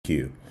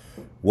HQ.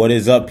 What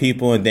is up,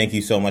 people, and thank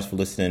you so much for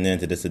listening in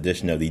to this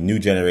edition of the New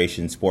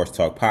Generation Sports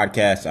Talk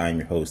Podcast. I'm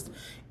your host,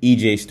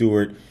 EJ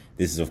Stewart.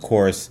 This is, of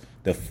course,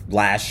 the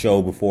last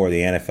show before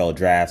the NFL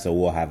draft, so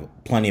we'll have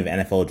plenty of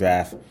NFL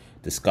draft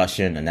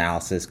discussion,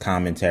 analysis,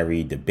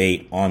 commentary,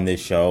 debate on this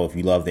show. If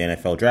you love the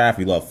NFL draft,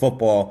 you love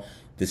football,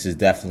 this is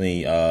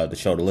definitely the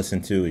show to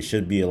listen to. It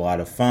should be a lot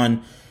of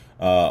fun.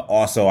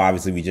 Also,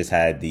 obviously, we just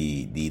had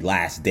the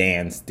Last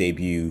Dance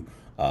debut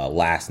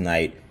last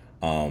night.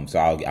 So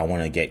I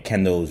want to get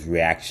Kendall's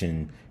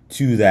reaction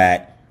to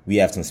that. We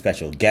have some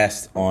special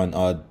guests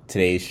on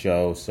today's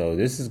show. So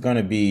this is going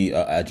to be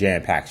a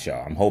jam-packed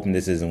show. I'm hoping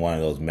this isn't one of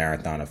those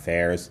marathon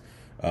affairs.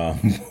 We're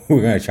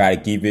going to try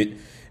to keep it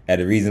at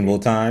a reasonable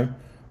time.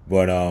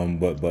 But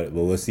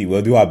we'll see.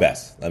 We'll do our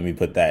best. Let me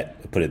put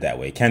it that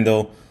way.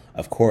 Kendall,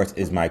 of course,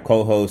 is my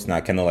co-host. Now,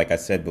 Kendall, like I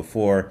said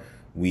before,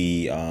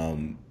 we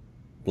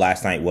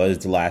last night was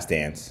The Last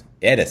Dance.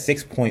 It had a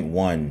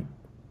 6.1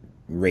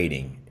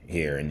 rating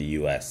here in the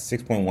U.S.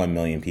 6.1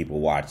 million people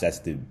watched. That's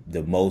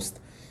the most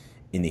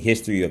in the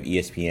history of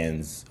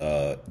ESPN's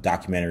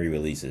documentary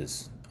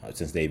releases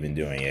since they've been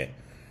doing it.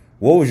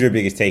 What was your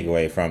biggest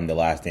takeaway from The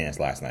Last Dance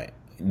last night?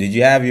 Did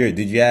you have your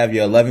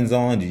 11s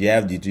on? Did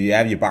you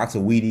have your box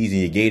of Wheaties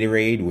and your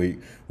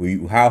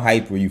Gatorade? How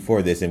hyped were you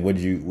for this? And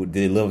did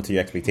it live up to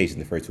your expectations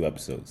the first two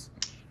episodes?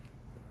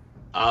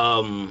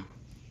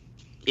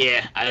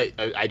 Yeah,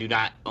 I do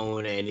not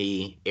own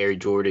any Air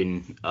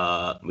Jordan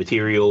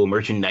material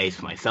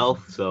merchandise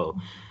myself, so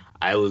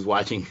I was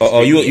watching. You're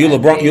a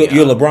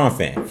LeBron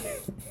fan.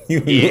 Yeah,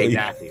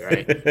 exactly,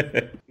 right.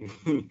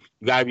 You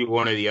gotta be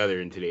one or the other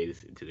in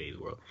today's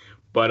world.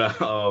 But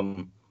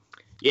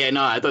yeah,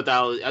 no, I thought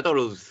it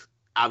was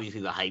obviously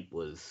the hype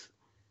was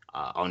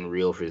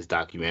unreal for this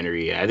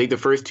documentary. I think the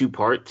first two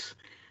parts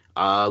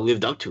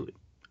lived up to it.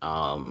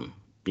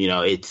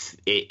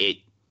 It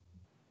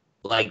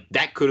like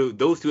that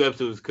those two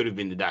episodes could have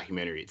been the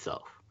documentary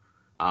itself.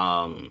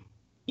 I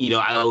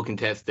will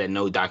contest that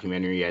no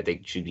documentary I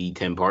think should be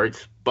 10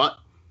 parts, but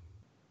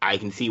I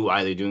can see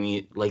why they're doing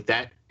it like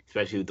that,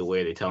 especially with the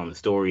way they're telling the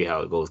story,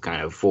 how it goes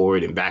kind of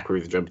forward and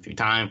backwards, jumping through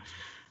time.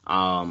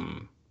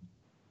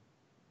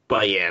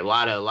 But yeah, a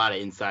lot of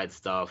inside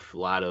stuff, a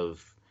lot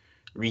of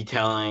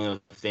retelling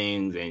of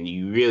things, and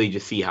you really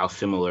just see how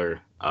similar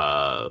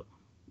a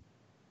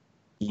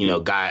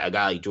guy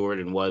like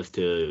Jordan was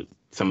to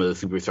some of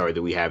the superstars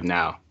that we have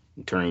now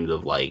in terms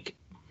of like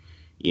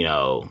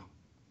LeBron,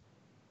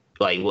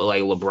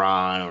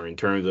 or in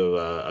terms of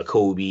a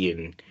Kobe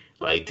and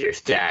like their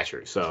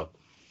stature. So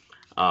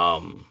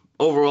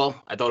overall,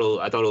 I thought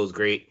it was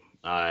great.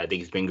 I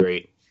think it's been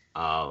great.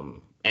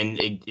 And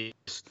it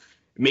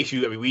makes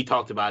you. I mean, we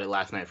talked about it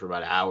last night for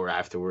about an hour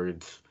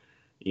afterwards.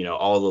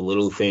 All the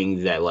little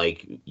things that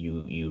like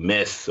you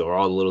miss, or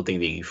all the little things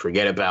that you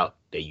forget about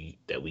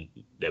that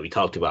we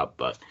talked about,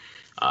 but.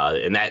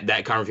 And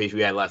that conversation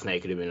we had last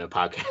night could have been a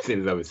podcast in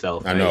and of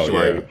itself. I know,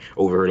 yeah. I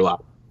overheard a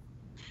lot.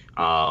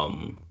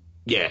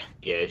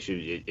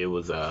 It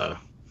was a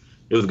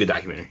good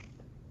documentary.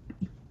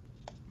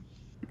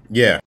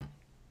 Yeah,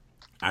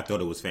 I thought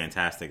it was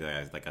fantastic.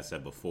 Like I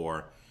said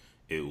before,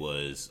 it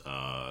was.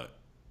 I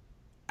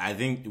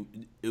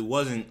think it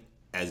wasn't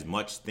as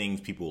much things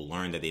people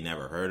learned that they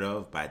never heard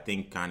of, but I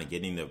think kind of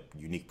getting the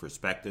unique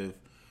perspective.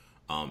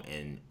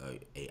 And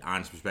a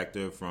honest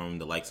perspective from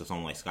the likes of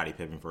someone like Scottie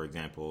Pippen, for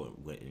example,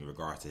 in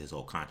regards to his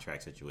whole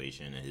contract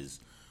situation and his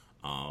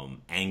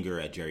anger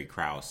at Jerry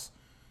Krause.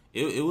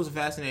 It was a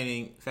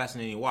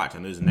fascinating watch. I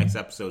know the next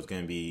episode is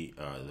going to be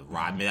the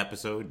Rodman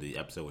episode, the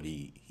episode where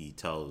he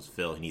tells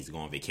Phil he needs to go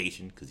on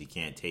vacation because he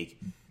can't take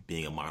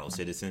being a model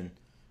citizen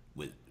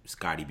with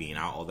Scottie being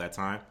out all that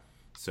time.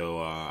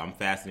 So I'm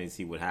fascinated to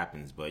see what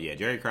happens. But yeah,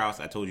 Jerry Krause,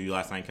 I told you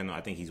last night, Kendall,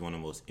 I think he's one of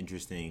the most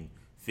interesting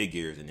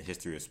figures in the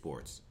history of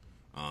sports.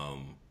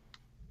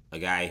 A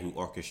guy who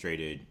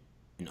orchestrated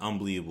an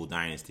unbelievable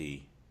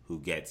dynasty who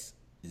gets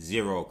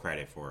zero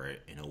credit for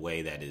it in a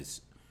way that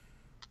is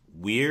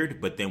weird,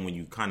 but then when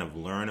you kind of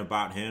learn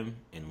about him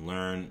and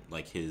learn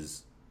like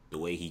the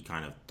way he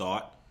kind of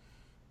thought,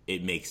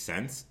 it makes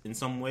sense in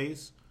some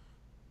ways.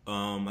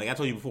 Like I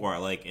told you before,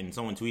 like, and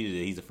someone tweeted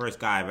it, he's the first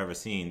guy I've ever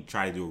seen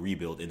try to do a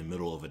rebuild in the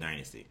middle of a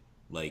dynasty.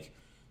 Like,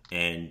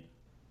 and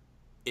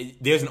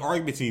there's an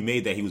argument to be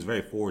made that he was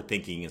very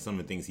forward-thinking in some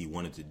of the things he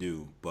wanted to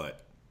do,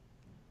 but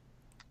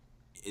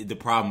the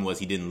problem was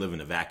he didn't live in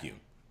a vacuum.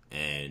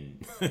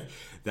 And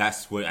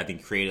that's what I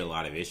think created a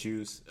lot of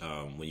issues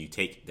when you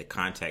take the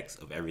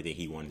context of everything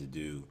he wanted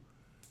to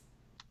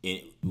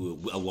do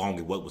along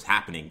with what was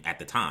happening at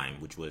the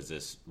time, which was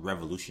this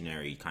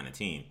revolutionary kind of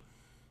team.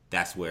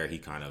 That's where he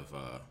kind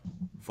of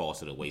falls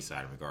to the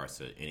wayside in regards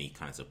to any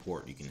kind of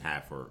support you can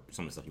have for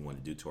some of the stuff you want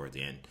to do towards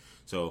the end.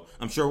 So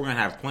I'm sure we're going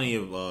to have plenty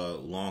of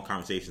long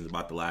conversations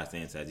about The Last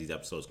Dance as these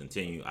episodes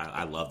continue.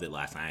 I loved it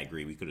last night. I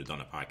agree. We could have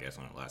done a podcast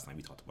on it last night.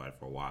 We talked about it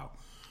for a while.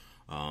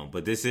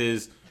 But this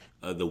is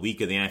the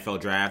week of the NFL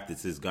draft.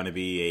 This is going to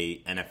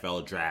be a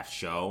NFL draft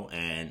show,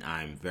 and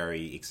I'm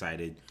very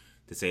excited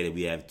to say that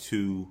we have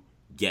two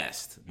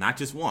guest, not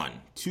just one,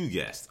 two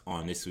guests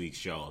on this week's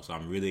show. So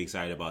I'm really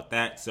excited about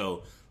that.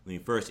 So let me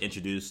first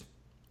introduce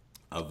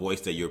a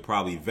voice that you're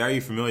probably very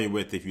familiar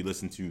with if you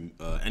listen to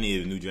any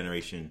of the New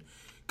Generation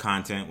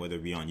content, whether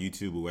it be on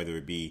YouTube or whether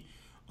it be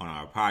on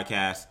our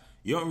podcast.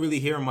 You don't really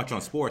hear him much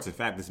on sports. In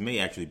fact, this may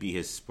actually be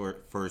his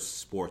first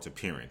sports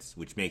appearance,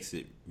 which makes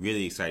it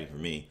really exciting for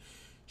me.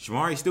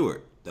 Shamari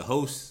Stewart, the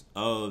host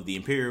of the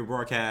Imperial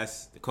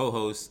Broadcast, the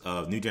co-host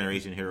of New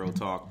Generation Hero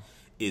Talk,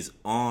 is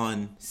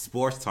on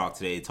Sports Talk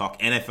today to talk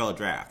NFL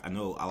Draft. I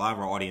know a lot of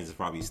our audience is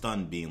probably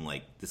stunned being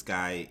like, this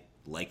guy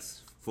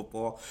likes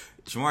football.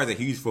 Shamari is a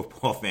huge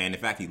football fan. In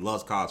fact, he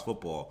loves college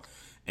football.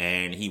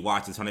 And he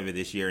watched a ton of it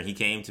this year. And he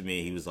came to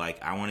me. He was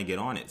like, I want to get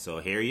on it. So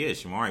here he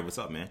is. Shamari, what's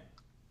up, man?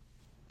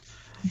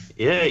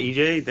 Yeah,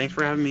 EJ, thanks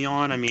for having me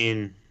on. I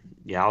mean,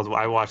 yeah,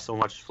 I watched so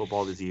much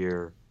football this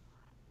year.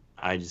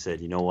 I just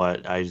said, you know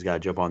what? I just got to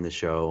jump on this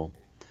show.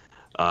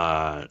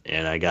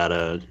 And I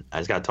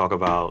just got to talk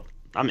about,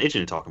 I'm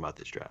itching to talk about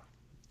this draft.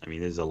 I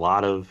mean, there's a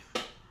lot of,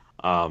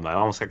 I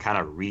almost got kind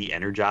of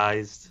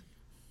re-energized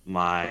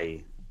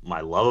my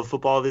love of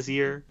football this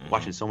year,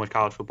 watching so much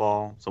college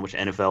football, so much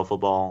NFL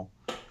football.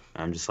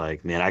 I'm just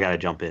like, man, I got to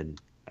jump in.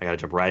 I got to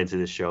jump right into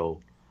this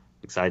show.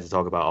 Excited to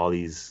talk about all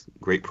these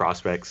great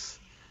prospects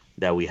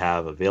that we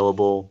have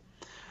available.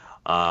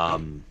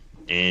 And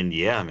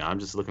yeah, I mean, I'm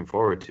just looking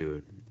forward to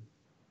it.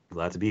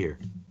 Glad to be here.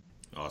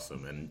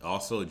 Awesome. And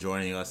also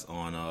joining us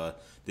on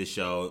this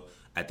show,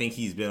 I think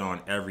he's been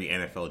on every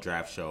NFL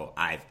draft show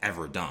I've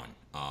ever done,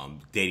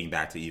 dating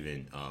back to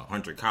even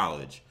Hunter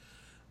College.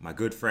 My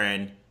good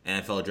friend,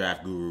 NFL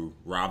draft guru,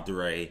 Rob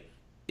DeRay,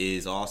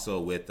 is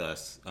also with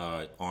us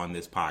on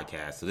this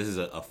podcast. So this is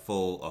a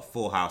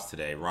full house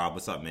today. Rob,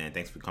 what's up, man?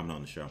 Thanks for coming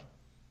on the show.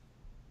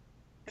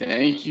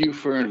 Thank you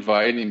for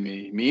inviting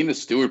me. Me and the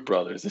Stewart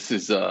brothers. This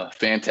is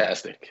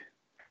fantastic.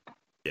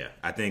 Yeah,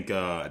 I think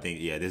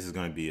this is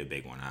going to be a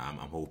big one. I'm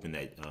hoping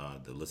that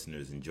the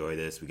listeners enjoy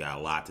this. We got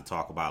a lot to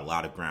talk about, a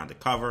lot of ground to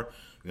cover.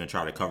 We're going to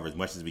try to cover as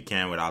much as we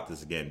can without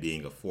this again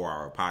being a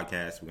 4-hour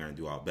podcast. We're going to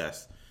do our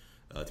best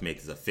to make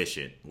this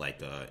efficient, like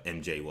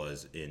MJ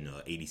was in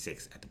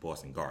 '86 at the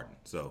Boston Garden.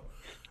 So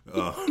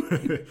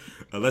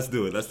let's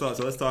do it. Let's talk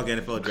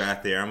NFL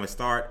draft there. I'm going to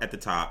start at the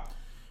top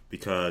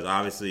because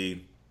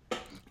obviously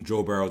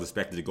Joe Burrow is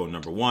expected to go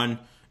number 1,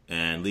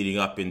 and leading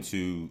up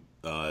into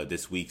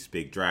this week's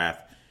big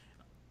draft,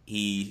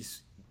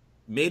 he's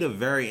made a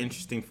very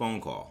interesting phone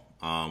call.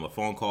 A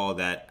phone call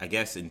that I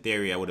guess in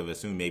theory I would have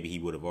assumed maybe he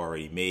would have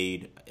already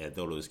made. I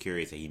thought it was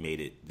curious that he made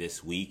it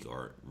this week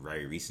or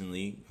very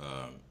recently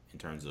in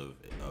terms of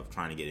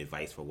trying to get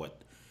advice for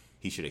what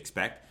he should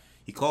expect.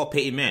 He called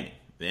Peyton Manning,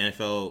 the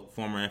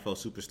former NFL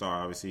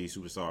superstar, obviously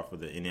superstar for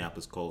the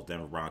Indianapolis Colts,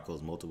 Denver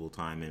Broncos,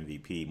 multiple-time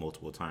MVP,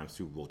 multiple-time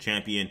Super Bowl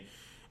champion.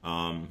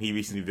 He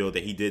recently revealed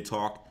that he did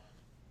talk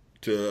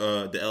to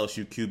the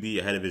LSU QB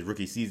ahead of his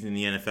rookie season in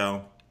the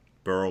NFL.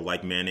 Burrow,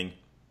 like Manning,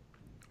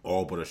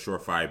 all but a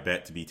surefire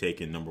bet to be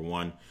taken number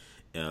 1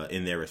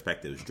 in their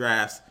respective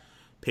drafts.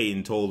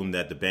 Peyton told him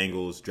that the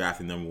Bengals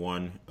drafting number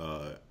 1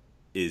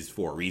 is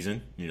for a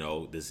reason. You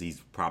know,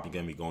 he's probably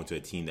going to be going to a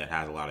team that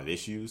has a lot of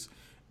issues,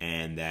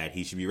 and that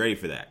he should be ready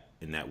for that.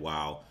 And that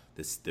while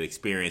the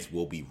experience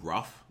will be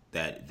rough,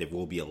 that there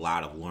will be a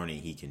lot of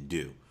learning he can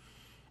do.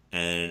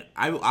 And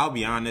I'll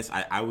be honest,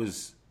 I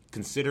was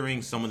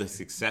considering some of the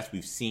success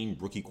we've seen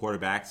rookie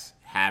quarterbacks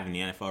have in the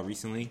NFL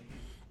recently.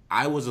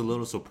 I was a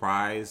little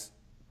surprised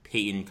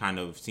Peyton kind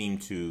of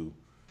seemed to,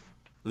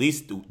 at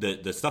least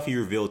the stuff he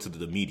revealed to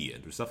the media,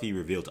 the stuff he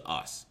revealed to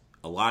us,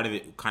 a lot of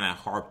it kind of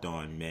harped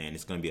on, man,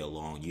 it's going to be a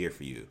long year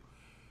for you.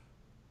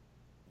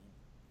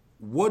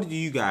 What do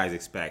you guys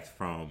expect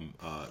from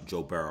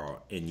Joe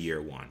Burrow in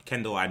year 1?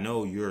 Kendall, I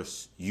know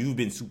you've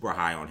been super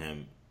high on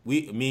him.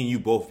 Me and you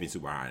both have been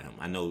super high on him.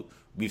 I know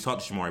we've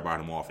talked to Shamari about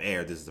him off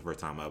air. This is the first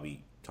time I'll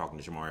be talking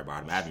to Shamari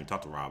about him. I haven't even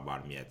talked to Rob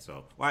about him yet,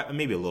 so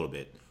maybe a little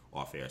bit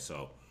off air.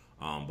 So,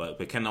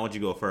 but Ken, I want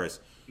you to go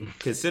first.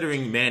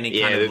 Considering Manning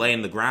kind of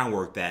laying the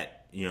groundwork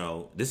that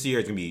this year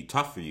is going to be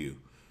tough for you,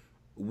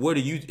 what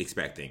are you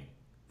expecting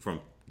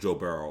from Joe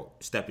Burrow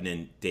stepping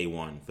in day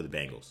 1 for the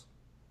Bengals?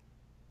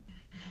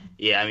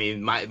 Yeah, I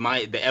mean,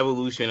 the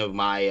evolution of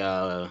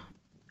my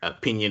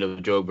opinion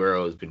of Joe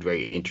Burrow has been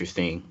very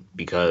interesting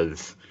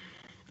because,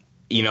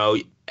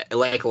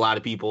 like a lot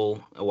of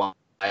people, a while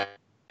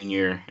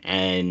year,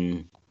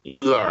 and he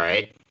was all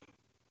right.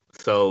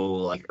 So,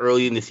 like,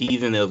 early in the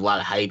season, there was a lot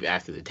of hype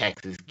after the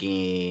Texas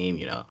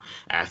game,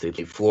 after they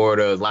played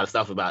Florida. There was a lot of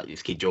stuff about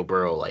this kid, Joe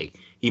Burrow. Like,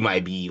 he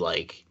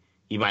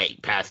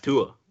might pass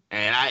Tua.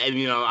 And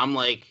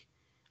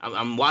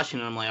I'm watching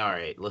and I'm like, all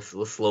right, let's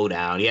slow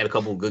down. He had a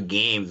couple of good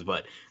games,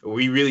 but are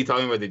we really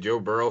talking about the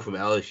Joe Burrow from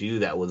LSU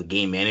that was a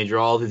game manager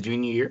all of his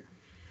junior year?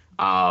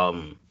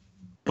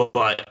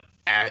 But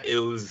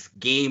it was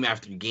game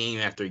after game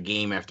after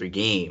game after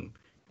game.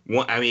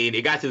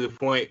 It got to the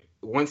point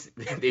once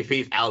they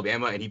faced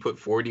Alabama and he put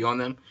 40 on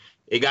them,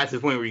 it got to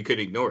the point where you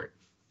couldn't ignore it.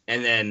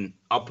 And then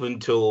up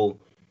until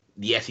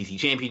the SEC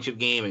championship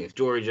game against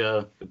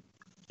Georgia,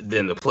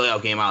 then the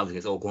playoff game out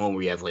against Oklahoma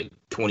where he has like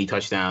 20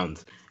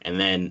 touchdowns, and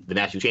then the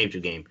national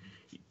championship game.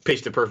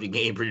 Pitched a perfect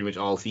game pretty much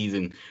all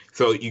season.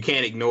 So you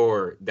can't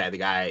ignore that the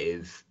guy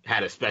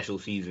had a special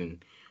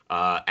season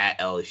at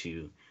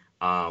LSU.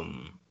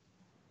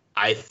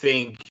 I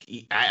think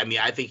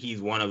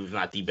he's one of, if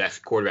not the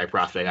best quarterback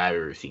prospect I've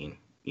ever seen.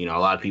 You know, a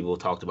lot of people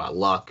talked about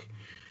Luck.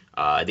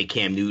 I think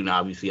Cam Newton,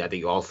 obviously, I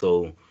think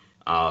also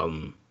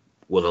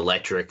was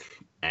electric,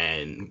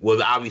 and was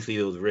obviously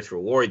there was risk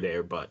reward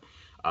there, but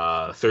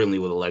certainly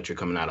was electric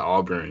coming out of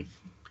Auburn.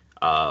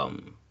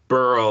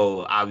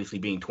 Burrow, obviously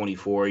being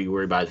 24, you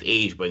worry about his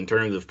age, but in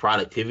terms of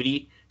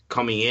productivity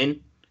coming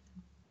in,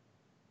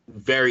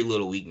 very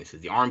little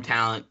weaknesses. The arm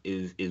talent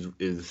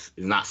is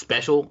not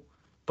special,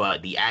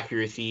 but the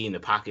accuracy and the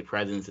pocket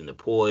presence and the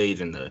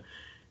poise and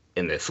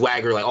the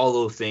swagger, like all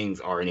those things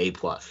are an A+.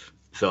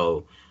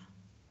 So,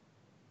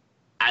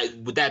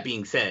 with that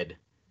being said,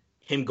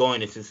 him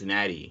going to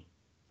Cincinnati,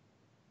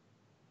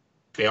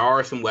 there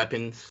are some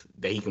weapons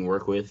that he can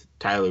work with.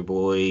 Tyler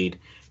Boyd,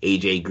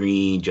 AJ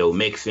Green, Joe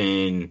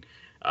Mixon,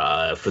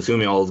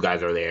 assuming all those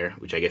guys are there,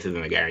 which I guess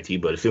isn't a guarantee,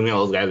 but assuming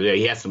all those guys are there,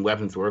 he has some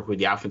weapons to work with.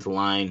 The offensive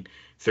line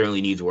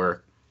certainly needs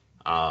work.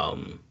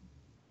 The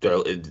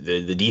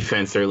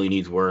defense certainly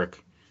needs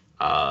work.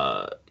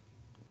 John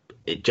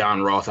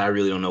Ross, I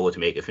really don't know what to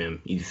make of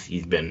him.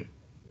 He's been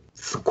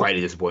quite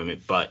a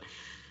disappointment, but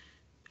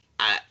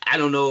I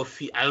don't know if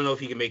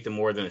he can make them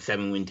more than a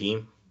 7-win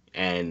team.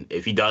 And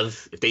if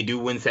they do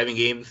win 7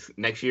 games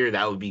next year,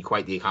 that would be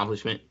quite the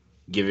accomplishment,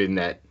 given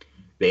that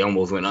they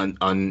almost went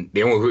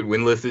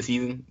winless this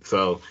season.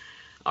 So,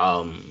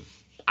 I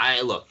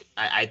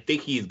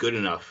think he's good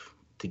enough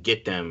to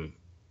get them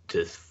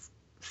to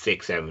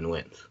 6-7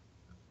 wins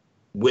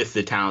with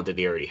the talent that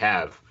they already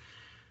have.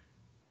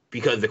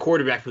 Because the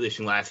quarterback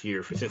position last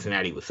year for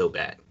Cincinnati was so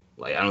bad.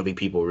 Like, I don't think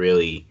people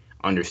really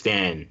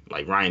understand.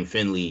 Like, Ryan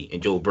Finley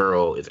and Joe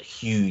Burrow is a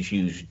huge,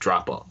 huge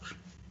drop off.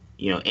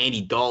 You know,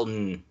 Andy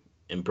Dalton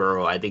and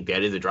Burrow, I think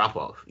that is a drop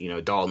off. You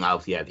know, Dalton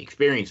obviously had the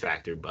experience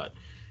factor, but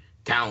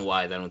talent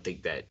wise, I don't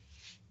think he's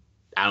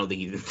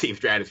in the same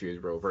stratosphere as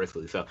Burrow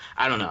personally. So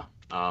I don't know.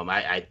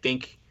 I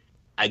think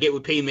I get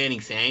what Peyton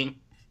Manning's saying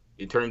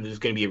in terms of it's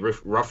going to be a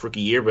rough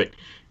rookie year, but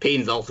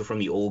Peyton's also from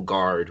the old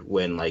guard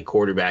when like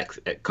quarterbacks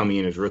coming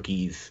in as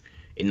rookies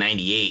in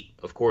 '98.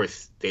 Of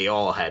course, they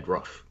all had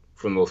rough,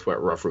 for the most part,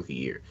 rough rookie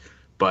year.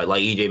 But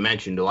like EJ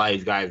mentioned, a lot of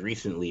these guys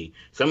recently,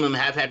 some of them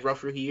have had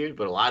rough rookie years,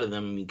 but a lot of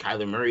them, I mean,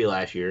 Kyler Murray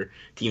last year,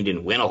 team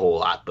didn't win a whole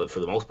lot, but for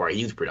the most part,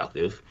 he was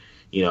productive.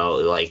 You know,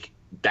 like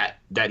that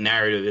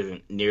narrative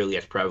isn't nearly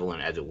as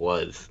prevalent as it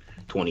was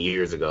 20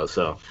 years ago.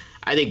 So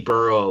I think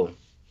Burrow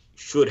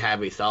should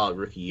have a solid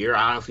rookie year.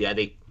 Honestly, I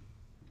think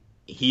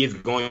he is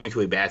going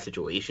into a bad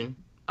situation.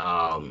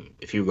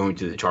 If you were going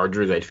to the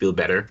Chargers, I'd feel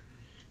better.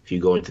 If you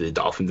go into the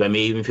Dolphins, I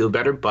may even feel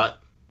better,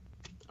 but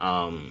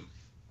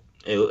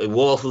we'll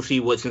also see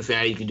what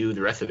Cincinnati can do with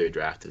the rest of their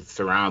draft to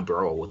surround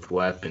Burrow with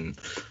weapons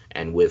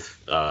and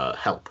with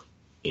help,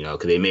 you know,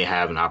 because they may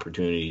have an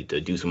opportunity to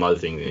do some other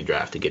things in the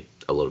draft to get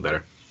a little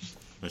better.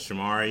 Now,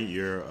 Shamari,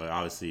 you're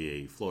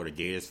obviously a Florida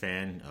Gators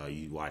fan.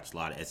 You watch a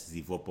lot of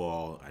SEC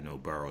football. I know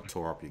Burrow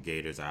tore up your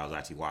Gators. I was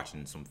actually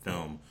watching some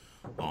film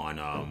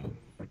on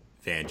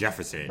Van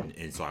Jefferson,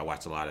 and so I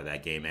watched a lot of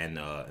that game and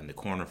the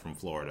corner from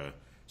Florida.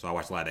 So I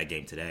watched a lot of that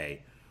game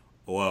today.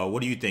 Well,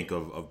 what do you think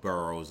of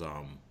Burrow's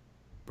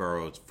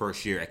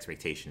first year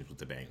expectations with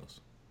the Bengals?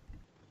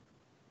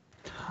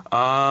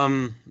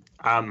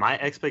 My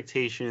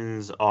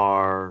expectations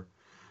are,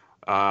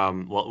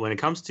 well, when it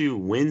comes to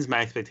wins,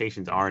 my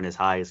expectations aren't as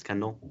high as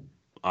Kendall.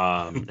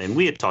 And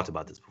we had talked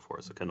about this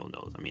before, so Kendall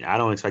knows. I mean, I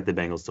don't expect the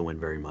Bengals to win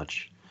very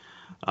much.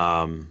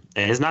 And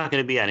it's not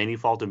going to be any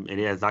fault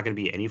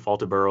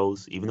of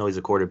Burrow's, even though he's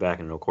a quarterback,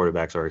 and I know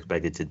quarterbacks are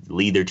expected to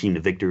lead their team to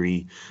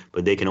victory,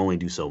 but they can only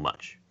do so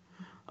much.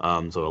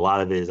 So a lot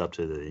of it is up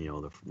to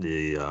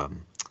the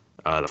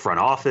front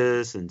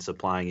office and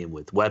supplying him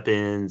with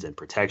weapons and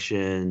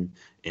protection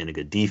and a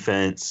good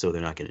defense, so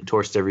they're not getting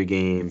torched every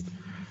game.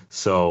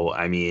 So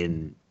I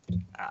mean,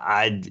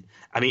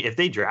 if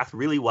they draft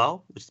really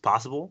well, which is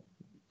possible.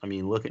 They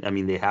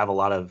have a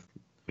lot of.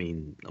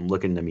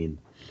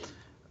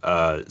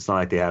 It's not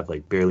like they have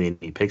like barely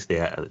any picks.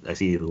 I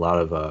see a lot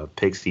of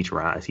picks each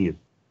round. I see a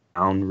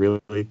round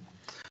really.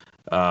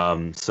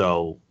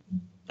 So,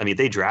 if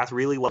they draft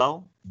really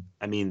well,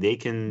 they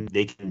can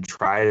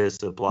try to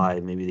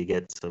supply. Maybe they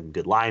get some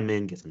good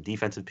linemen, get some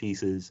defensive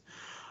pieces.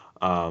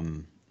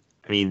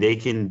 They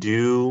can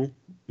do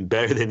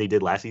better than they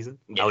did last season.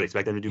 Yeah. I would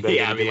expect them to do better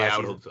than they did last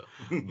season. Hope so.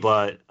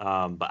 But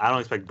I don't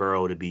expect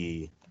Burrow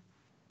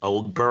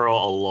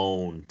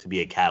alone to be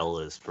a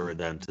catalyst for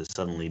them to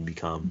suddenly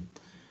become,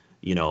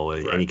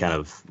 any kind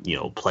of,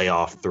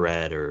 playoff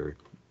threat or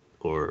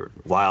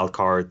wild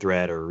card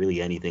threat or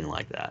really anything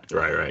like that.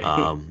 Right.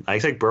 I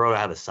expect Burrow to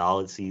have a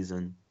solid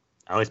season.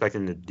 I don't expect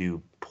him to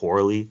do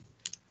poorly,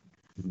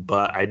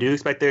 but I do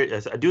expect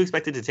it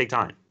to take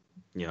time.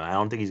 I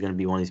don't think he's going to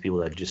be one of these people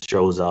that just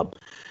shows up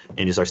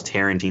and just starts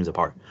tearing teams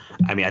apart.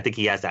 I think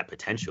he has that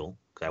potential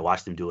because I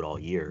watched him do it all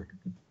year.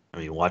 I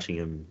mean, watching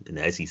him in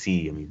the SEC,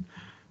 I mean,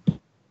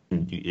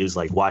 it was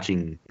like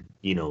watching,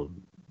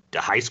 the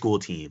high school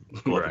team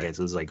go up Right. against.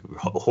 It was like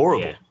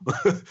horrible.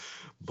 Yeah.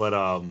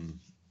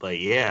 But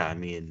yeah, I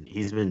mean,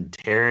 he's been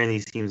tearing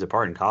these teams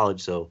apart in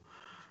college. So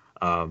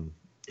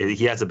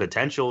he has the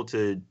potential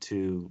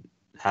to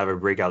have a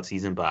breakout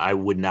season, but I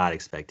would not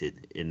expect it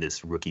in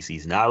this rookie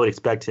season. I would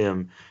expect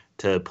him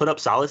to put up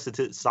solid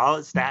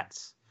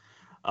stats.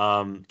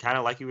 Kind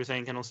of like you were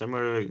saying, Kendall,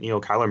 similar.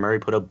 Kyler Murray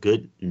put up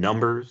good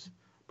numbers,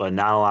 but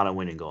not a lot of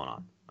winning going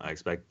on. I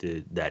expect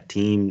that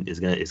team it's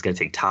gonna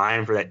take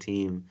time for that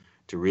team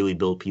to really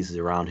build pieces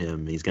around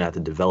him. He's gonna have to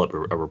develop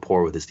a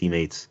rapport with his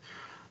teammates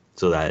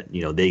so that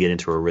they get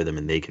into a rhythm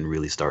and they can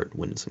really start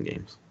winning some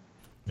games.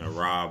 Now,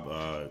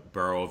 Rob,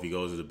 Burrow, if he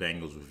goes to the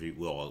Bengals, which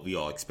we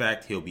all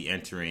expect, he'll be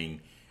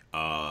entering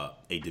a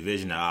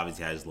division that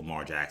obviously has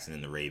Lamar Jackson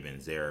and the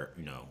Ravens. They're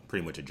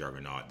pretty much a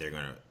juggernaut. They're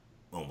gonna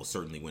almost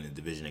certainly win the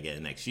division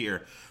again next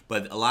year.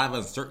 But a lot of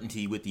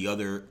uncertainty with the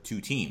other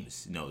two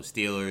teams. The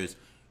Steelers,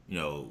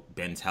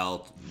 Ben's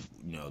health,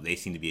 they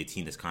seem to be a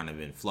team that's kind of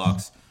in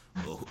flux.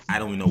 I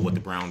don't even know what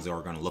the Browns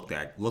are going to look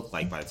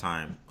like by the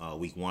time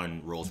week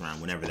 1 rolls around,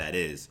 whenever that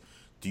is.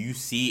 Do you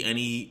see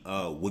any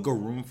wiggle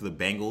room for the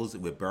Bengals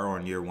with Burrow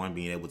in year 1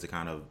 being able to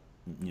kind of,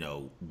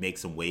 make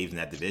some waves in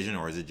that division,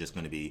 or is it just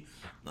going to be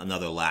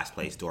another last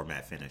place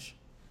doormat finish?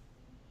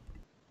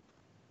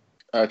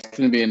 It's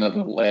going to be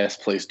another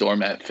last place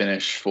doormat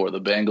finish for the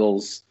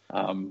Bengals.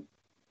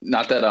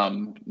 Not that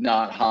I'm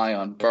not high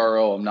on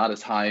Burrow. I'm not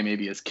as high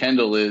maybe as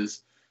Kendall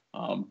is,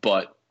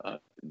 but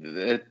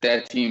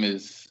that team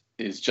is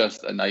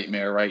just a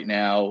nightmare right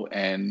now.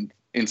 And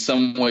in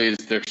some ways,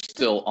 they're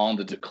still on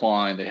the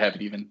decline. They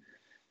haven't even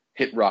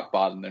hit rock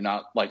bottom. They're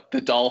not like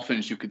the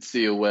Dolphins. You could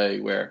see a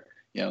way where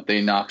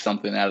they knock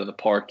something out of the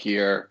park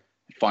here,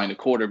 find a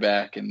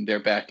quarterback, and they're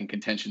back in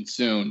contention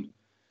soon.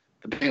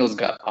 The Bengals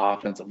got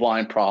offensive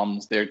line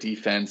problems. Their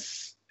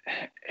defense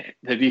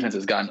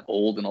has gotten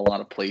old in a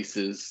lot of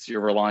places. You're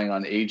relying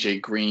on A.J.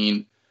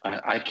 Green.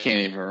 I can't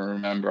even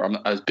remember. I'm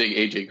as big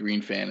A.J.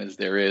 Green fan as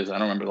there is. I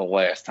don't remember the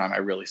last time I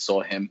really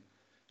saw him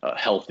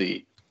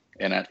healthy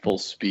and at full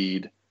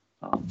speed.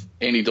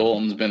 Andy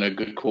Dalton's been a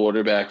good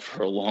quarterback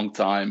for a long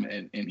time,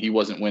 and he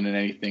wasn't winning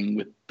anything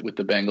with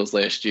the Bengals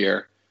last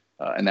year.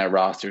 And that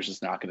roster is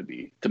just not going to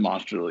be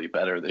demonstrably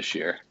better this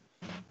year.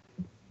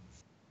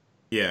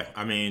 Yeah,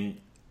 I mean,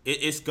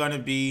 it's gonna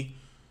be.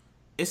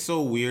 It's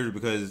so weird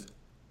because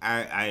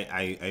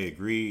I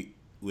agree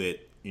with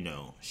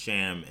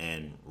Sham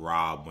and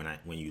Rob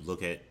when you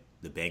look at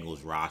the Bengals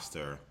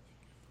roster.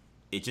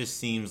 It just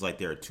seems like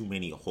there are too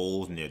many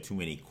holes and there are too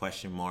many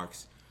question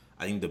marks.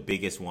 I think the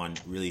biggest one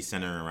really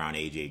centering around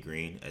AJ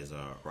Green, as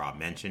Rob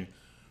mentioned.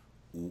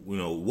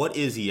 What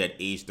is he at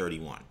age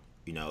 31?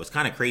 It's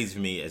kind of crazy for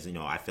me, as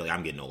I feel like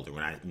I'm getting older.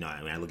 When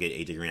I look at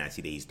AJ Green, I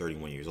see that he's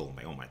 31 years old. I'm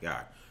like, oh my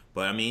god.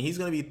 But I mean,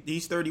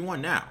 he's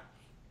 31 now,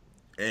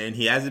 and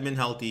he hasn't been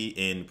healthy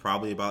in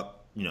probably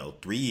about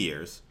 3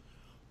 years.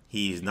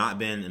 He's not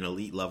been an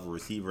elite level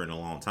receiver in a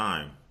long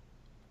time.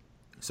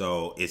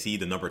 So is he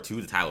the number 2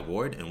 to Tyler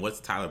Boyd? And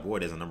what's Tyler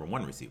Boyd as a number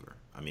 1 receiver?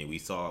 I mean, we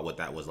saw what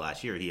that was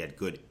last year. He had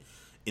good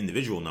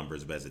individual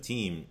numbers, but as a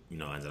team,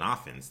 as an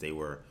offense, they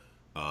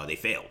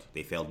failed.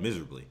 They failed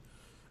miserably.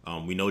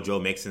 We know Joe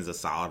Mixon's a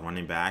solid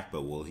running back,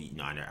 but will he?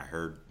 I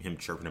heard him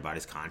chirping about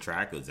his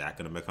contract. Is that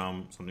going to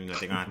become something that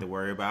they're going to have to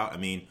worry about? I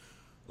mean,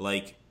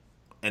 and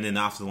then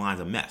the offensive line's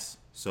a mess.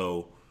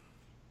 So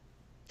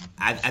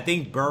I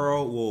think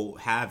Burrow will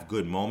have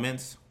good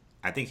moments.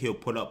 I think he'll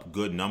put up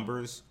good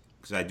numbers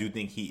because I do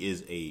think he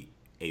is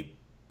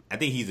I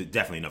think he's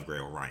definitely an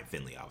upgrade over Ryan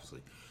Finley, obviously,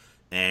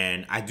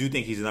 and I do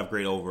think he's an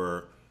upgrade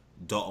over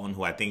Dalton,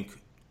 who I think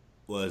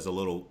was a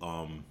little.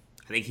 I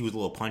think he was a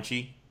little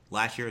punchy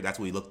last year. That's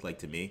what he looked like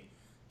to me.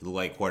 He looked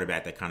like a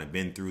quarterback that kind of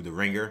been through the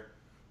ringer,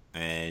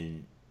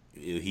 and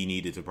he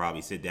needed to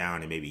probably sit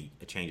down and maybe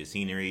a change of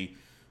scenery,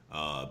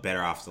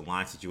 better offensive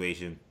line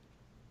situation,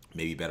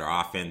 maybe better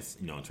offense,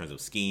 in terms of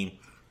scheme.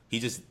 He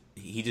just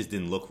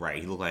didn't look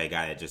right. He looked like a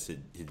guy that just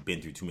had been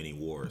through too many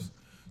wars.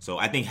 So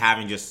I think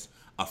having just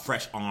a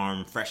fresh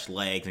arm, fresh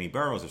legs. I mean,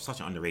 Burrows is such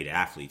an underrated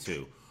athlete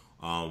too.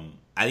 I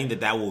think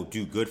that will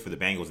do good for the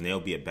Bengals, and they'll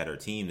be a better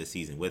team this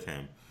season with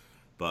him.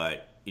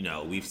 But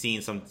we've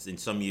seen in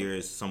some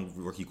years some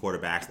rookie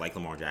quarterbacks like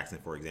Lamar Jackson,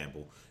 for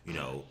example,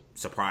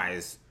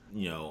 surprise,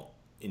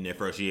 in their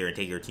first year and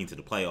take your team to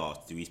the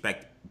playoffs. Do we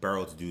expect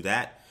Burrow to do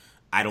that?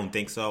 I don't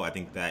think so. I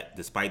think that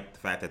despite the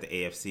fact that the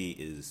AFC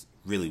is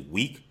really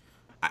weak,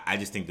 I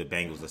just think the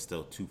Bengals are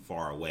still too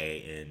far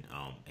away,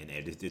 and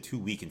they're too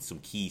weak in some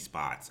key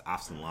spots.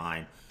 Offensive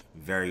line,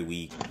 very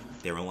weak.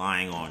 They're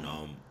relying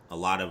on a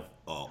lot of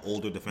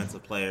older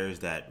defensive players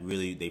that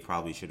really they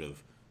probably should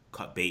have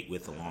cut bait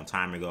with a long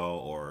time ago,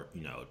 or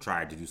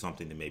tried to do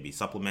something to maybe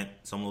supplement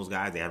some of those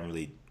guys. They haven't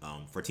really,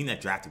 for a team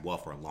that drafted well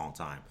for a long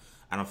time,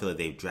 I don't feel like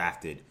they've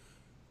drafted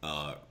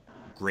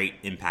great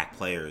impact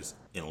players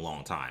in a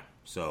long time.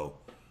 So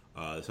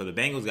the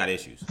Bengals got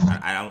issues.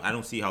 I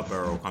don't see how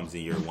Burrow comes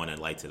in year 1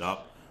 and lights it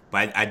up,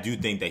 But I do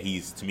think that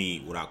he's, to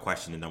me, without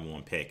question, the number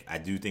one pick. I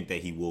do think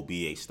that he will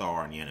be a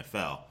star in the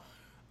NFL.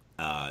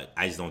 I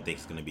just don't think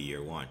it's going to be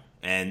year one.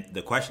 And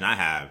the question I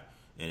have,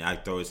 and I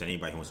throw this to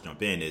anybody who wants to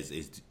jump in,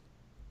 is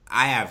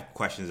I have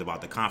questions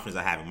about the confidence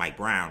I have in Mike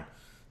Brown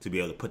to be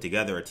able to put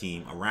together a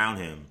team around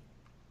him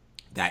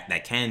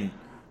that can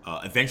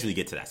eventually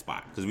get to that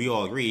spot. Because we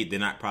all agree they're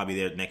not probably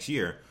there next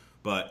year.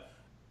 But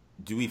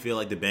do we feel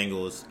like the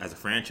Bengals, as a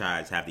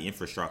franchise, have the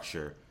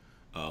infrastructure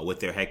with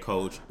their head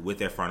coach, with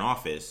their front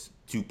office,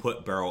 to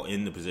put Burrow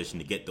in the position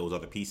to get those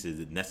other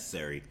pieces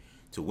necessary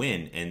to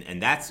win?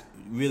 And that's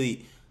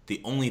really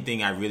the only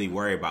thing I really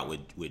worry about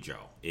with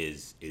Joe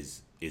is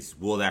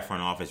will that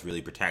front office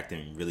really protect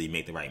him, really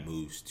make the right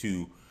moves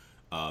to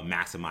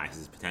maximize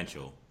his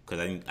potential?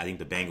 Because I think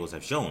the Bengals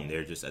have shown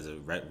they're just as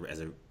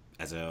an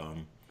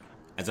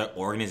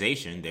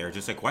organization, they're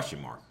just a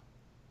question mark.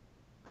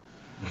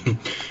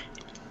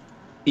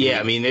 Yeah,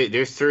 I mean,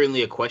 there's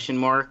certainly a question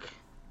mark.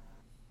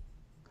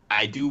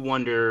 I do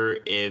wonder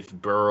if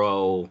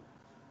Burrow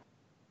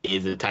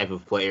is the type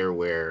of player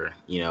where,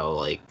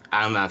 like,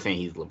 I'm not saying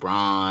he's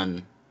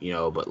LeBron,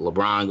 but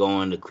LeBron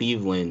going to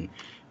Cleveland,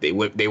 they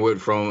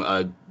went from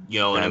an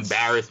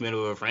embarrassment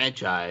of a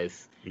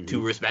franchise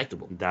to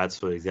respectable.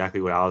 That's exactly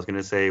what I was going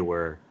to say,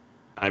 where,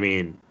 I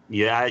mean,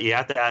 you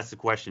have to ask the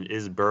question,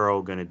 is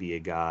Burrow going to be a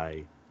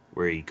guy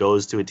where he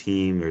goes to a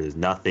team where there's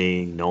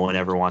nothing, no one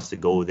ever wants to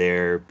go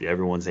there,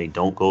 everyone's saying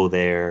don't go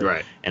there,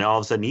 right? And all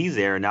of a sudden he's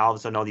there, and now all of a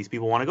sudden all these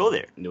people want to go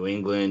there. New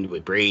England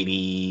with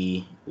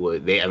Brady, New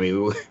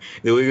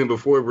England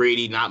before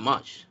Brady, not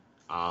much.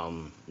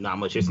 Not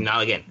much. It's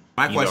now again.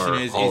 My question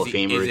is Hall of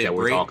Famers that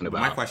we're talking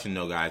about. My question,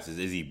 though, guys,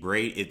 is he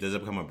Brady? Does it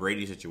become a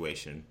Brady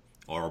situation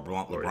or a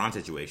LeBron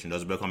situation?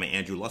 Does it become an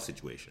Andrew Luck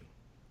situation,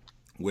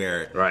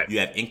 where you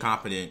have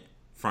incompetent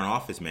front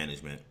office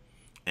management,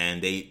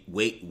 and they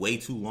wait way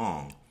too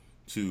long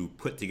to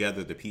put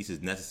together the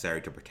pieces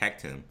necessary to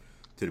protect him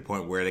to the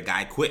point where the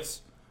guy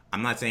quits?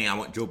 I'm not saying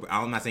Joe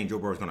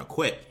Burrow is going to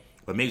quit,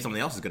 but maybe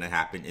something else is going to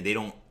happen, and they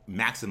don't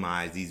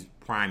maximize these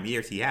prime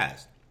years he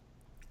has.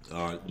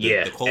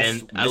 The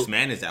Colts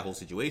mismanaged that whole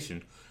situation.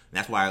 And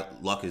that's why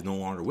Luck is no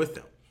longer with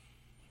them.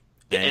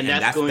 And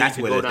that's where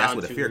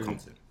the fear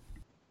comes in.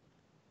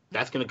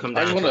 That's going to come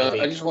down. I'm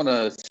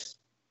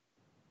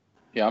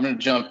going to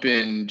jump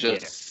in.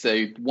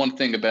 Say one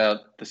thing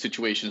about the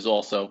situation is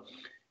also,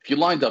 if you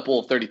lined up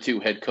all 32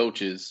 head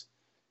coaches,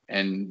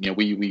 and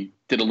we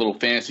did a little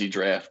fantasy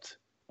draft,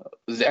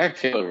 Zac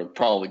Taylor would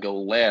probably go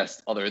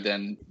last, other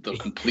than the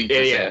complete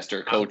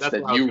disaster coach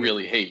that you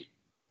really hate.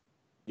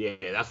 Yeah,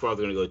 that's where I was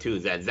going to go too.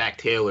 Is that Zac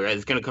Taylor?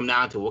 It's going to come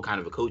down to what kind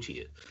of a coach he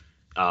is.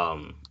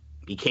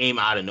 He came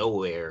out of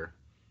nowhere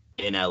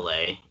in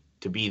LA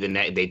to be the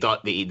next. They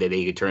thought that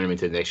they could turn him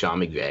into the next Sean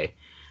McVay,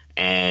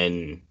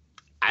 and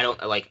I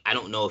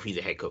don't know if he's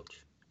a head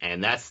coach,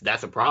 and that's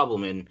a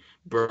problem. And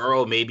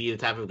Burrow may be the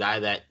type of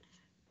guy that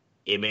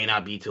it may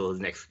not be till his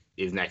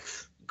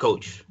next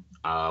coach,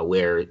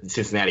 where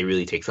Cincinnati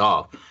really takes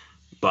off.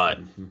 But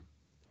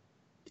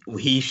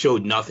he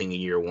showed nothing in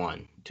year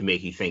one to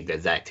make you think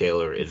that Zac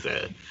Taylor is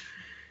a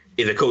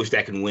coach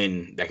that can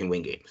win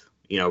games.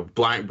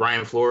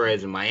 Brian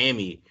Flores in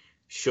Miami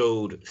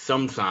showed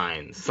some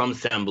signs, some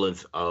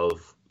semblance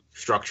of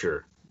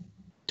structure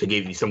to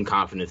give you some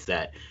confidence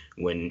that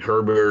when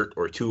Herbert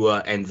or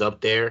Tua ends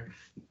up there,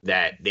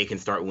 that they can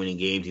start winning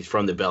games. He's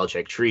from the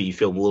Belichick tree. You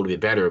feel a little bit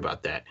better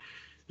about that.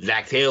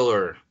 Zac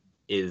Taylor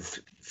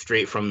is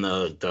straight from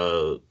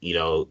the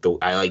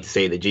I like to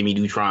say the Jimmy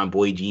Neutron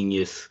boy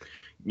genius,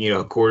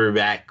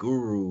 quarterback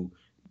guru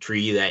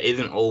tree that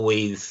isn't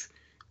always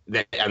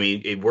that. I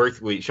mean, it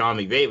worked with Sean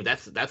McVay,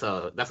 but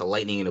that's a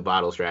lightning in a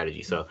bottle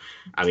strategy. So,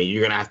 I mean,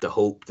 you're gonna have to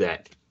hope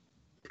that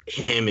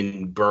him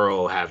and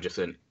Burrow have just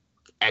an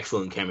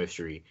excellent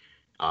chemistry.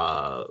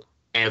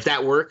 And if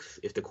that works,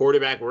 if the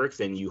quarterback works,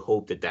 then you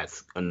hope that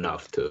that's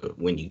enough to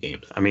win you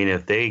games. I mean,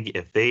 if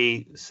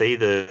they say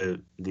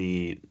the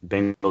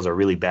Bengals are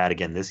really bad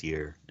again this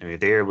year, I mean,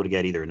 if they're able to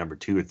get either a number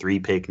 2 or 3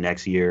 pick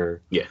next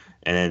year,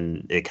 and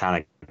then it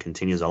kind of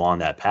continues along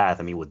that path.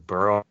 I mean, with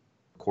Burrow,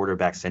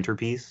 quarterback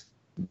centerpiece,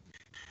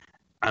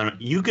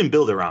 you can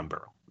build around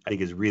Burrow. I think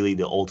is really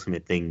the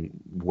ultimate thing.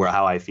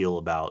 How I feel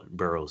about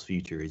Burrow's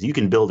future is you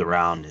can build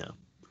around him.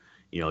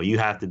 You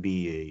have to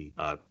be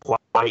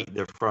quite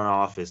the front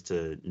office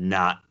to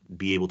not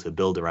be able to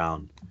build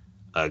around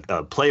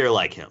a player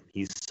like him.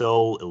 He's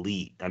so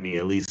elite. I mean,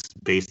 at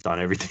least based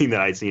on everything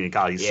that I've seen in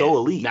college, he's so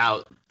elite.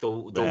 Now, the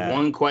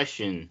one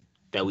question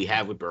that we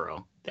have with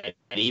Burrow that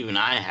even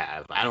I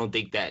have, I don't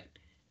think that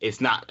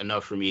it's not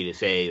enough for me to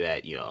say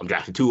that, I'm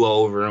drafting Tua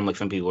over him like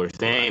some people are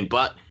saying,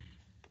 but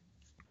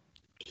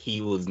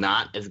he was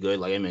not as good,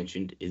 like I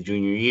mentioned, his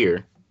junior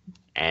year.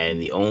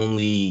 And the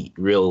only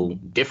real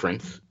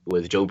difference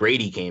was Joe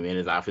Brady came in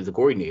as offensive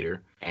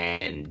coordinator,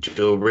 and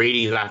Joe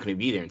Brady is not going to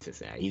be there in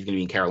Cincinnati. He's going to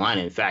be in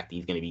Carolina. In fact,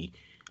 he's going to be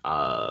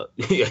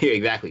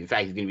exactly. In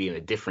fact, he's going to be on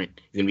a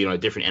different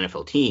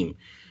NFL team.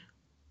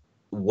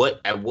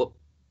 What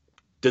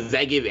does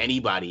that give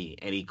anybody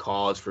any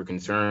cause for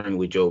concern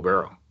with Joe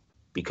Burrow?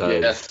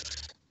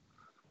 Because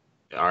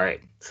All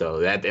right. So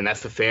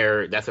that's a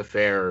fair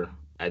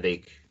I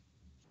think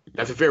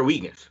that's a fair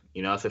weakness.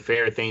 It's a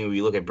fair thing when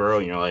you look at Burrow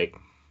and you're like,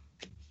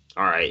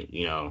 all right,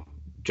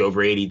 Joe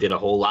Brady did a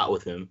whole lot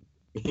with him,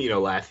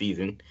 last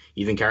season.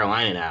 He's in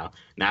Carolina now.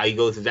 Now he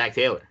goes to Zach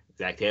Taylor.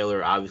 Zach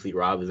Taylor, obviously,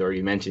 Rob has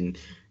already mentioned,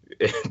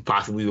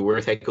 possibly the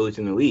worst head coach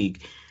in the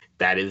league.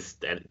 That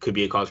could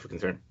be a cause for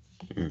concern.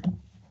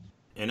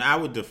 And I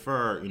would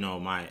defer,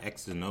 my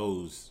X's and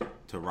O's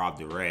to Rob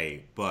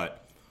DeRay,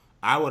 but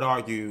I would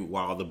argue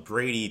while the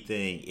Brady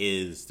thing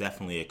is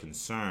definitely a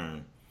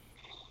concern,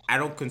 I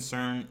don't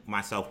concern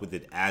myself with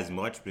it as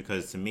much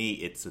because to me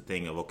it's a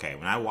thing of, okay,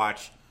 when I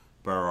watch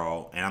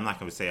Burrow, and I'm not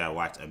going to say I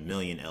watched a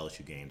million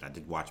LSU games. I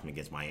did watch them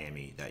against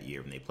Miami that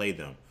year when they played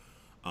them.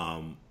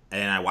 And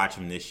I watched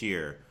him this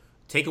year.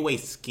 Take away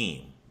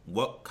scheme.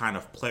 What kind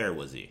of player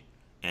was he?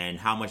 And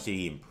how much did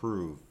he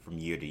improve from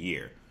year to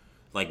year?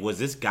 Like, was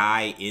this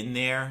guy in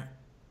there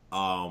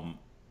and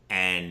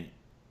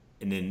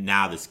then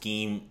now the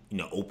scheme,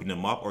 opened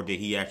him up? Or did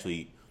he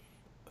actually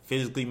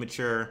physically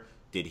mature?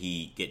 Did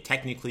he get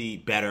technically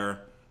better?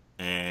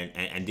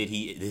 And did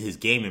his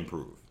game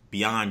improve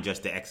beyond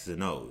just the X's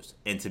and O's?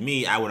 And to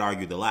me, I would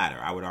argue the latter.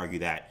 I would argue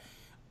that,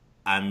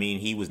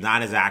 he was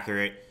not as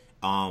accurate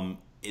the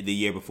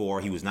year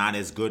before. He was not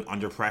as good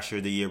under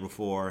pressure the year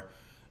before.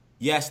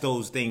 Yes,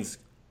 those things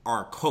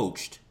are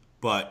coached,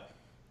 but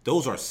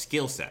those are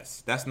skill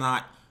sets. That's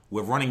not,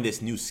 we're running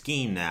this new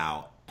scheme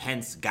now,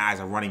 hence guys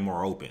are running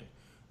more open.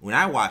 When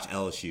I watch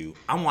LSU,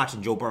 I'm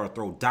watching Joe Burrow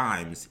throw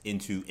dimes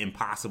into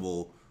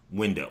impossible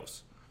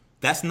windows.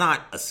 That's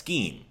not a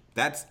scheme.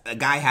 That's a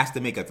guy has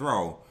to make a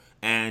throw,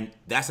 and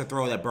that's a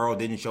throw that Burrow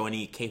didn't show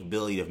any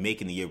capability of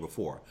making the year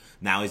before.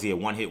 Now, is he a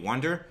one-hit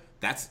wonder?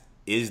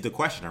 Is the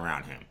question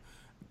around him.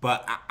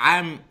 But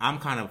I'm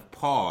kind of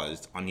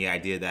paused on the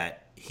idea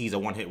that he's a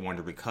one-hit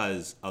wonder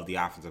because of the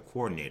offensive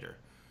coordinator.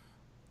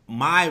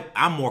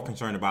 I'm more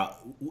concerned about,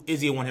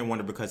 is he a one-hit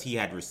wonder because he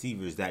had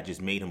receivers that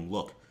just made him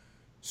look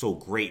so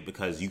great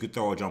because you could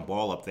throw a jump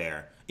ball up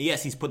there.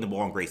 Yes, he's putting the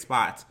ball in great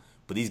spots,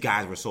 but these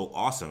guys were so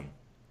awesome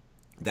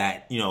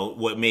that,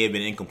 what may have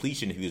been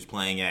incompletion if he was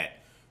playing at,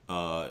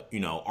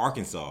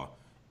 Arkansas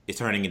is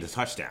turning into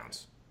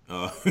touchdowns.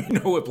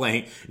 We're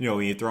playing,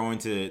 when you're throwing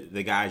to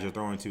the guys you're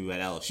throwing to at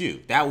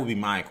LSU. That would be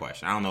my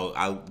question. I don't know.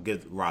 I'll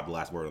give Rob the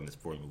last word on this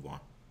before we move on.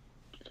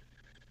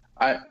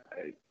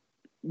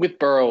 With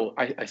Burrow,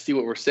 I see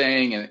what we're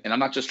saying, and I'm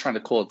not just trying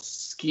to call it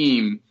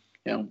scheme.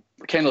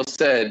 Kendall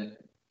said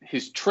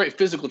his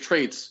physical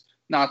traits,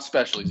 not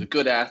special. He's a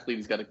good athlete.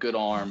 He's got a good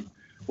arm.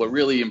 What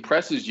really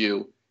impresses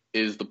you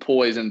is the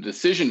poise and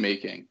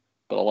decision-making.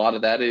 But a lot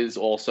of that is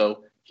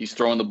also he's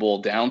throwing the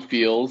ball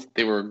downfield.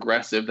 They were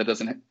aggressive. That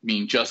doesn't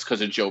mean just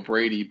because of Joe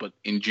Brady, but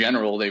in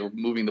general, they were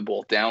moving the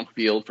ball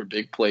downfield for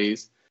big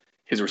plays.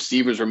 His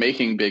receivers were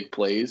making big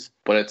plays.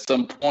 But at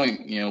some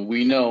point,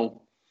 we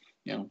know,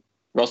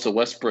 Russell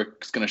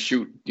Westbrook's going to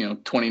shoot,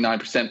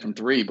 29% from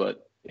three.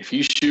 But if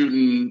he's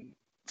shooting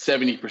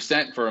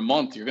 70% for a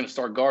month, you're going to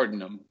start guarding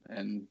him.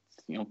 And,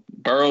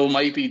 Burrow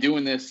might be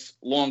doing this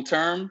long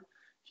term.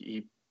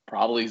 He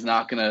probably is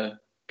not going to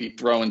be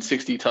throwing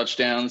 60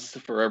 touchdowns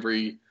for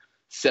every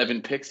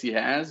 7 picks he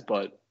has,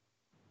 but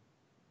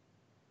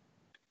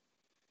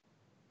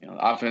the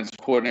offensive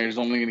coordinator is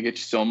only going to get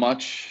you so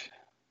much.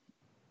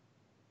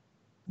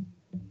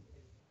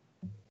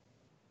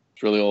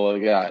 It's really all I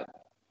got.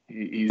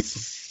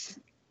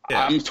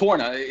 I'm torn.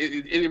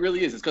 It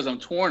really is. It's because I'm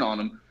torn on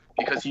him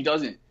because he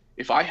doesn't.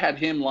 If I had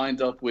him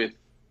lined up with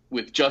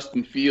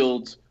Justin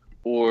Fields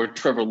or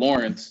Trevor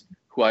Lawrence,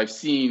 who I've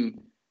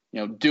seen,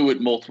 do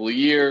it multiple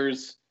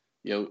years,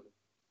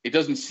 it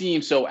doesn't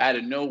seem so out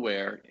of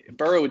nowhere.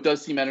 Burrow, it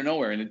does seem out of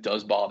nowhere, and it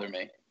does bother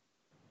me.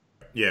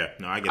 Yeah,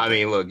 no, I get that. I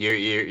mean, look,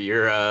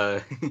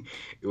 you're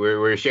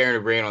we're sharing a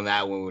brain on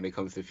that one when it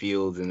comes to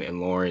Fields and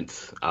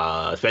Lawrence,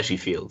 especially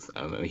Fields.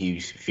 I'm a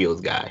huge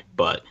Fields guy,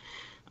 but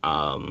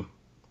Burrow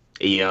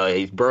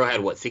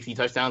had 60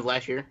 touchdowns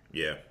last year.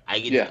 Yeah,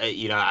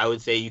 I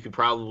would say you could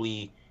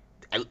probably,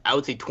 I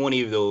would say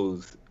 20 of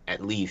those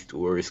at least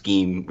were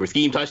scheme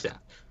touchdowns,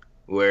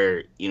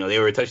 where they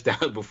were a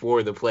touchdown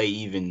before the play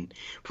even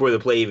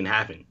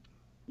happened.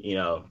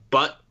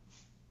 But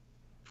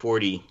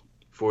 40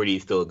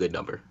 is still a good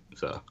number.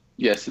 So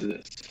yes, it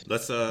is.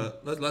 Let's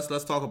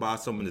talk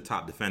about some of the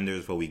top defenders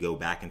before we go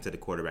back into the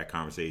quarterback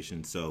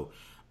conversation. So,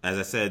 as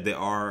I said, there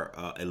are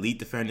elite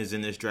defenders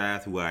in this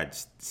draft who had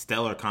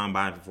stellar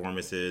combine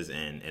performances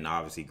and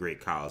obviously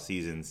great college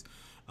seasons.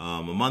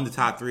 Among the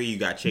top 3, you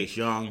got Chase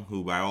Young,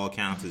 who by all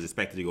accounts is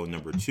expected to go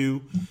number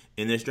 2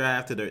 in this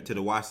draft to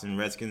the Washington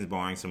Redskins,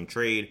 barring some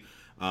trade.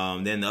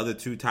 Then the other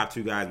top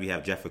two guys, we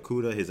have Jeff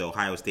Okudah, his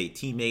Ohio State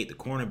teammate, the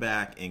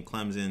cornerback, and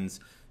Clemson's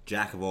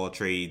jack of all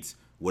trades,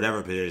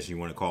 whatever position you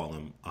want to call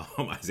him,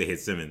 Isaiah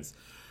Simmons.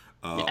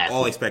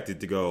 All expected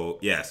to go,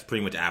 yes,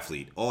 pretty much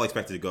athlete. All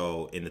expected to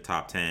go in the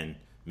top 10,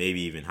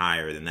 maybe even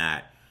higher than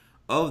that.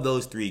 Of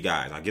those 3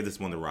 guys, I'll give this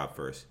one to Rob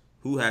first.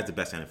 Who has the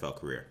best NFL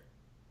career?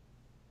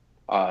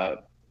 I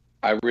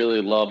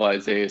really love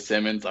Isaiah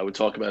Simmons. I would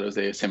talk about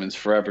Isaiah Simmons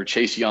forever.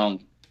 Chase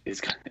Young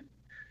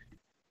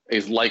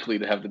is likely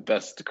to have the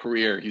best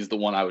career, he's the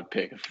one I would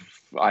pick if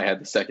I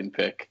had the second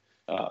pick.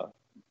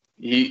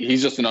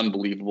 He's just an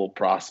unbelievable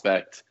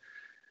prospect.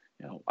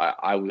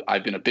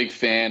 I've been a big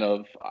fan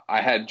of.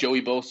 I had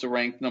Joey Bosa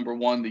ranked number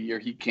 1 the year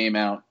he came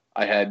out.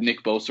 I had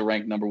Nick Bosa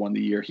ranked number 1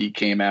 the year he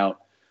came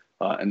out,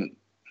 and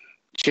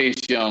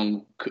Chase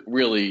Young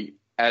really,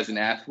 as an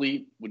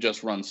athlete, would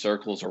just run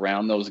circles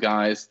around those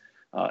guys,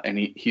 and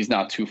he's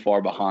not too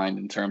far behind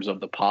in terms of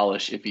the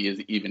polish, if he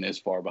is even as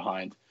far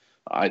behind.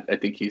 I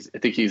think he's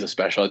a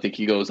special. I think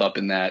he goes up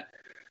in that,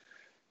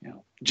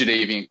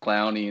 Jadeveon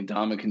Clowney and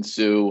Ndamukong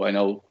Suh. I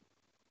know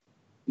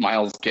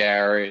Myles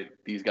Garrett,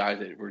 these guys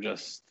that were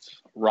just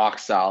rock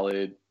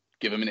solid.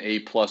 Give him an A+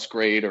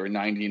 grade or a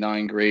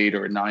 99 grade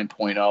or a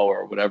 9.0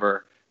 or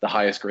whatever the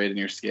highest grade in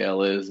your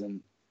scale is,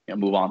 and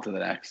move on to the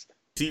next.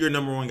 See your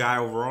number 1 guy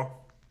overall?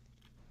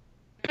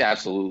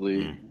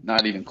 Absolutely.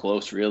 Not even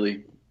close,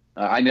 really.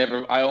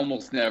 I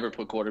almost never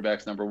put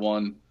quarterbacks number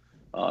 1.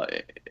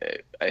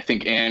 I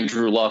think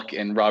Andrew Luck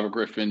and Robert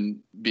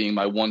Griffin being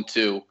my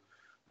 1-2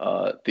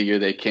 the year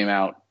they came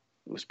out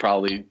was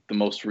probably the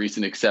most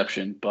recent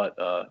exception. But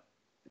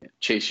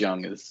Chase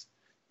Young is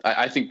 –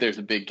 I think there's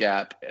a big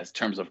gap as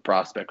terms of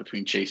prospect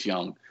between Chase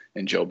Young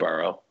and Joe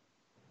Burrow.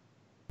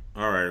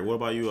 All right. What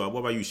about you? What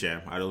about you,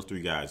 Sham? Out of those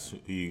 3 guys,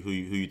 who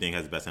you think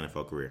has the best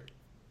NFL career?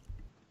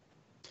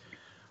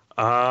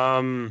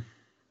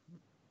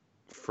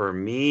 For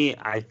me,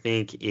 I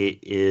think it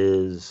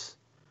is.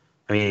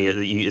 I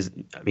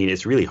mean,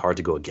 it's really hard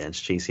to go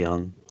against Chase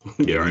Young.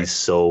 Yeah, right. He's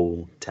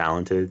so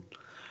talented.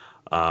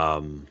 I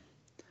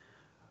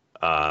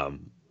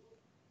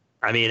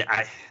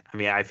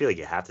feel like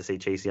you have to say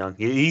Chase Young.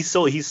 He's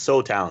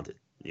so talented.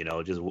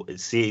 Just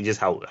see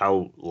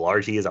how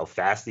large he is, how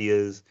fast he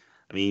is.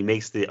 I mean, he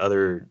makes the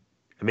other.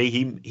 I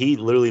mean, he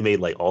literally made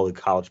like all the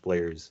college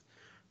players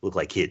look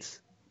like kids.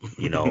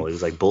 It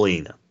was like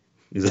bullying them.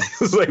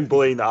 It's like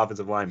bullying the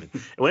offensive lineman.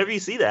 And whenever you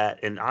see that,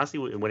 and honestly,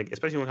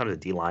 especially when it comes to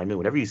D linemen,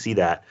 whenever you see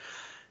that,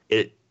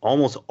 it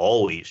almost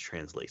always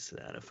translates to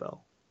the NFL.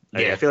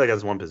 I feel like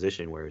that's one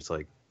position where it's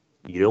like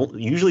you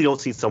usually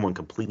don't see someone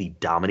completely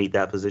dominate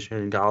that position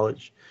in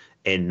college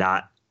and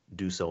not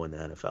do so in the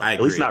NFL. At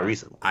least not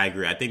recently. I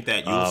agree. I think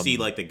that you'll see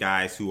like the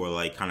guys who are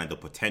like kind of the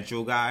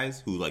potential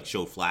guys who like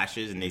show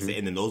flashes, and they say,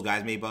 and then those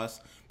guys may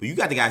bust. But you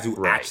got the guys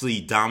who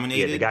actually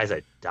dominated. Yeah, the guys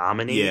that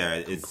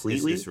dominate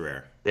completely. It's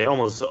rare. They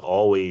almost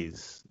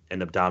always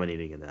end up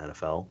dominating in the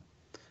NFL.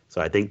 So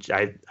I think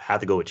I have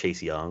to go with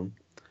Chase Young.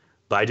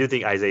 But I do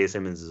think Isaiah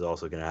Simmons is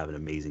also going to have an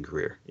amazing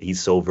career. He's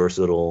so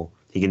versatile.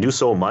 He can do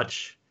so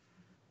much.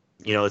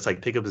 It's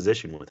like pick a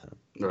position with him.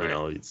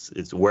 Right.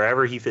 It's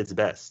wherever he fits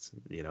best,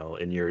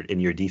 in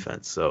your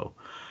defense. So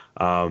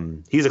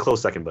he's a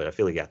close second, but I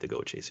feel like you have to go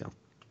with Chase Young.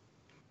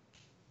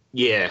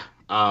 Yeah.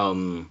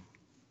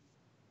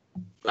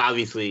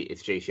 Obviously,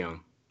 it's Chase Young.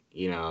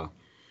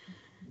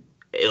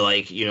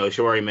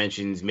 Shawari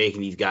mentions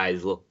making these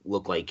guys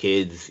look like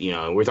kids.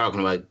 We're talking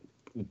about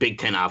Big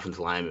Ten offensive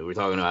linemen. We're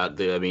talking about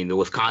the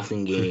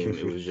Wisconsin game.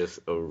 It was just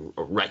a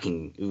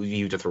wrecking. It was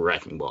just a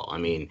wrecking ball. I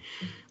mean,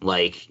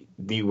 we're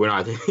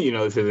not. He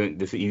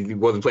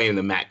wasn't playing in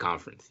the MAC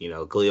conference.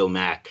 Khalil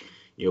Mack.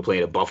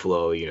 Playing at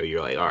Buffalo.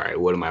 You're like, all right,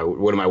 what am I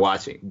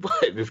watching?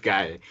 But this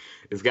guy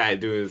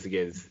doing this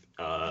against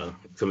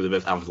some of the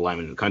best offensive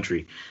linemen in the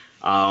country.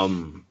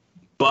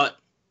 But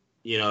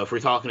if we're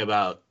talking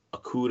about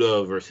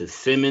Okudah versus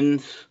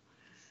Simmons,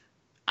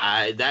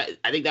 I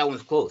think that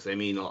one's close. I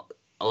mean,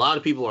 a lot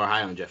of people are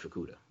high on Jeff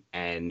Okudah,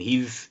 and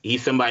he's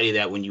somebody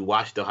that when you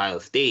watched Ohio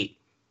State,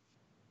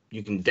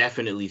 you can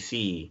definitely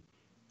see,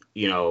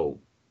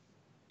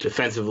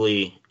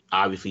 defensively,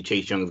 obviously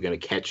Chase Young is going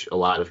to catch a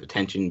lot of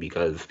attention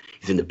because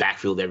he's in the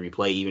backfield every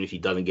play. Even if he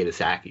doesn't get a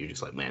sack, you're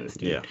just like, man, this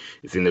dude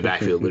is in the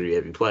backfield literally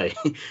every play.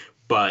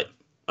 But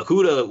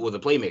Okudah was a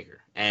playmaker,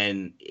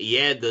 and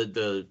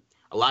a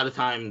lot of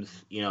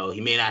times,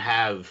 he may not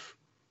have,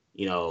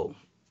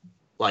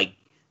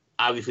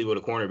 obviously with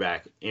a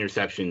cornerback,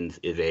 interceptions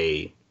is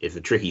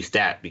a tricky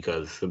stat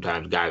because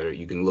sometimes guys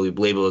you can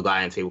label a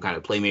guy and say what kind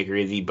of playmaker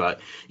is he,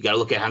 but you got to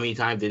look at how many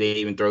times did they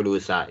even throw to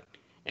his side.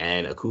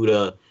 And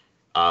Okudah,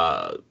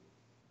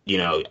 you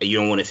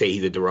don't want to say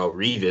he's a Darrelle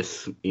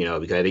Revis,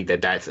 because I think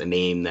that's a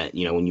name that,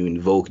 when you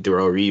invoke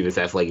Darrelle Revis,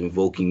 that's like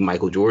invoking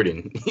Michael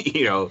Jordan,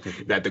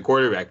 at the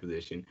quarterback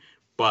position.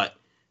 But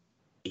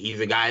he's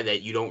a guy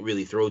that you don't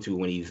really throw to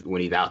when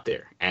he's out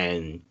there.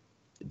 And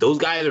those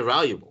guys are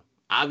valuable.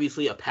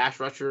 Obviously, a pass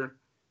rusher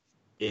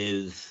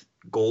is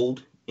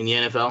gold in the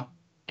NFL.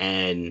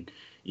 And,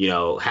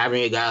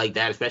 having a guy like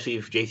that, especially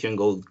if Jason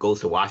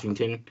goes to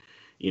Washington,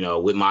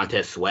 with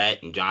Montez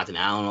Sweat and Jonathan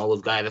Allen, all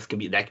those guys, that could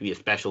be a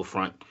special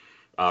front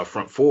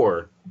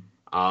four.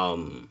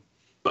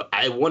 But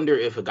I wonder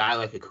if a guy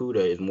like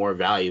Okudah is more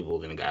valuable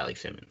than a guy like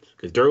Simmons.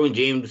 Because Derwin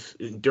James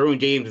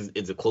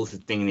is the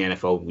closest thing in the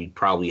NFL we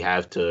probably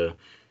have to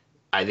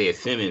Isaiah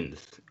Simmons.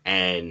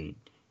 And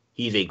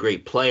he's a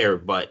great player,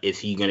 but is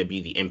he going to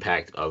be the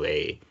impact of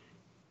a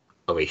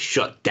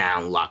shut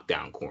down,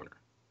 lockdown corner?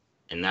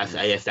 And I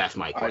guess that's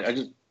my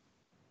question.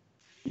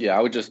 I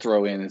would just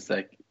throw in is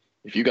like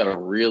if you got a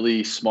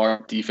really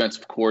smart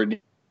defensive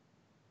coordinator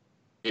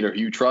who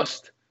you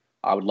trust,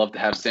 I would love to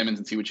have Simmons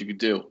and see what you could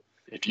do.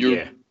 If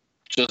you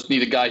just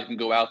need a guy who can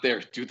go out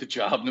there, do the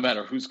job, no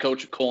matter who's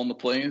coach calling the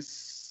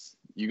plays,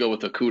 you go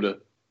with Okudah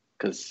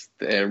because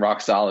they're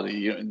rock solid.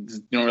 You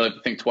don't really have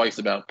to think twice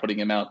about putting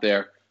him out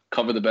there.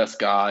 Cover the best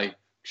guy,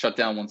 shut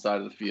down one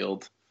side of the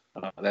field.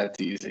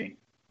 That's easy.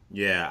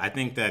 Yeah, I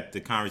think that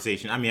the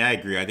conversation. I mean, I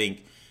agree. I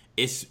think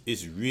it's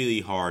really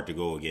hard to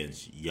go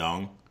against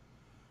Young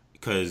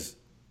because,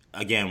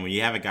 again, when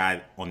you have a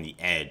guy on the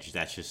edge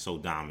that's just so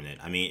dominant.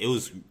 I mean, it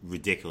was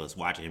ridiculous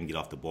watching him get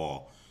off the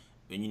ball.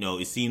 And,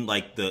 it seemed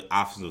like the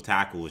offensive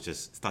tackle was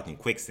just stuck in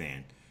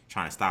quicksand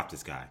trying to stop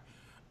this guy.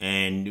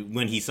 And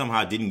when he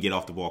somehow didn't get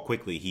off the ball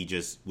quickly, he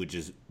would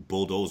just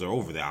bulldozer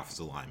over the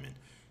offensive lineman.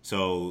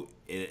 So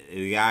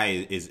the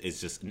guy is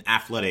just an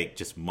athletic,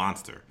 just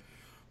monster.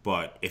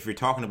 But if you're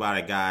talking about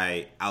a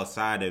guy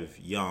outside of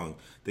Young,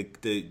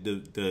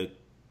 the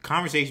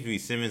conversation between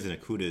Simmons and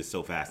Okudah is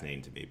so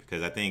fascinating to me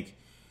because I think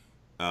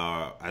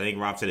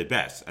Rob said it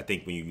best. I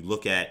think when you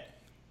look at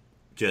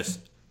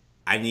just,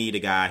 I need a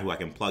guy who I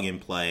can plug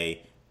and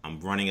play. I'm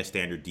running a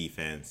standard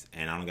defense,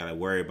 and I don't got to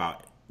worry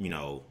about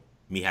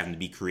me having to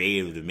be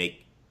creative to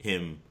make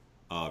him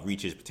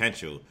reach his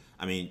potential.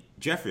 I mean,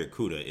 Jeffrey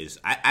Okudah is.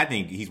 I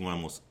think he's one of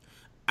the most.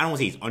 I don't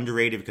want to say he's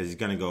underrated because he's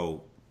going to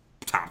go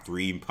top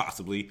 3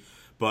 possibly,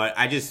 but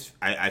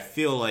I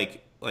feel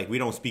like we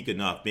don't speak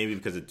enough. Maybe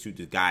because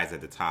the guys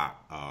at the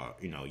top,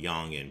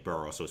 Young and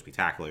Burrow are so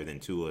spectacular. Then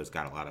Tua's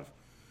got a lot of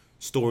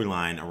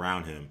storyline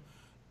around him.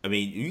 I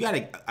mean,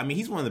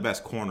 he's one of the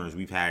best corners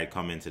we've had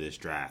come into this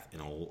draft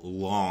in a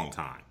long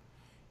time,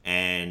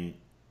 and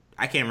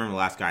I can't remember the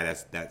last guy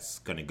that's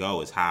going to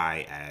go as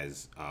high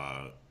as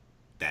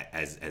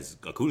as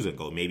Okudah's going to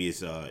go. Maybe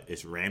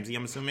it's Ramsey,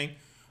 I'm assuming.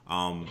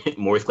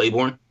 Morris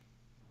Claiborne.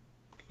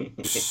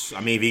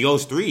 I mean, if he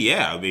goes 3,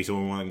 yeah, it'd be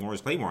someone like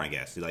Morris Claiborne, I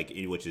guess.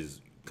 Which is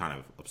kind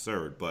of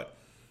absurd, but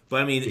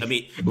I mean, a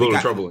little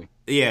troubling.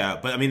 Yeah,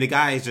 but I mean, the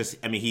guy is just.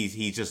 I mean,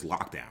 he's just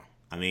locked down.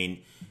 I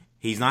mean,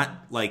 he's not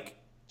like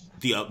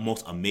the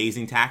most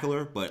amazing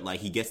tackler, but like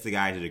he gets the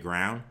guy to the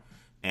ground,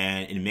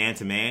 and in man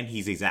to man,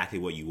 he's exactly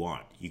what you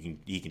want.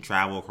 He can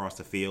travel across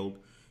the field.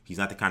 He's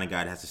not the kind of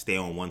guy that has to stay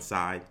on one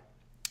side.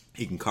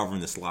 He can cover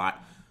in the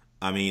slot.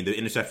 I mean, the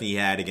interception he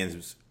had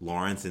against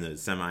Lawrence in the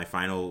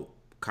semifinal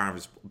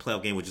conference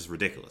playoff game was just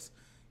ridiculous.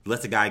 He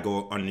lets the guy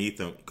go underneath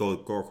him, go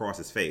across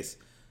his face,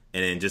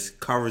 and then just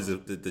covers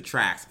the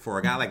tracks for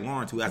a guy like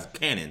Lawrence who has a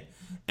cannon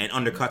and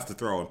undercuts the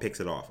throw and picks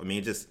it off. I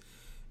mean,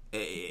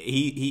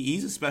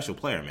 he's a special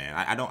player, man.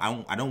 I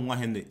don't want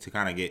him to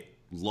kind of get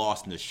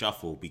lost in the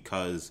shuffle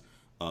because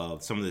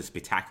of some of the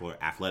spectacular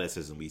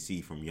athleticism we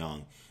see from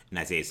Young and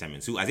Isaiah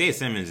Simmons. Isaiah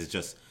Simmons is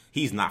just,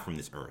 he's not from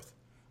this earth.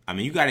 I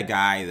mean, you got a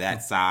guy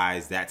that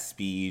size, that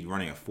speed,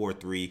 running a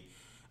 4.3.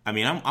 I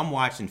mean, I'm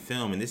watching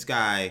film, and this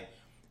guy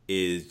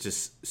is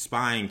just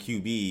spying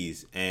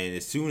QBs, and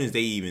as soon as they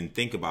even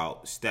think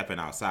about stepping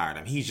outside,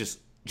 I mean, he's just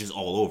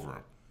all over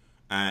them.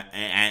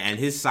 And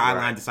his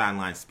sideline to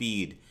sideline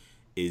speed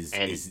is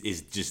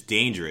just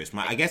dangerous.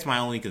 I guess my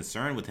only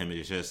concern with him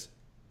is just,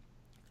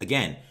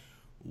 again,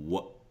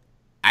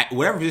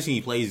 whatever position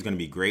he plays is going to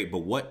be great,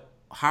 but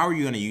how are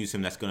you going to use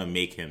him that's going to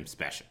make him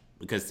special?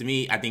 Because to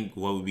me, I think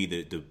what would be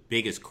the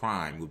biggest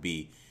crime would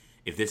be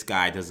if this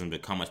guy doesn't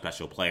become a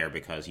special player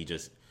because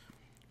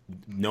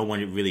no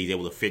one really is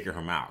able to figure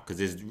him out.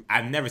 Because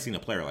I've never seen a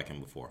player like him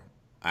before.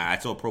 I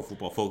saw Pro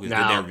Football Focus did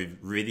their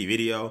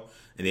video,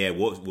 and they had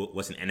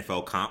what's an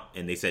NFL comp,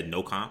 and they said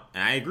no comp,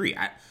 and I agree.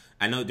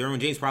 I know Derwin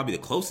James is probably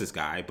the closest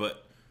guy,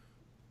 but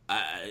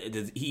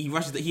he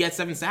had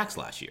 7 sacks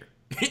last year.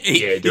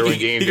 Yeah, Derwin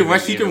James.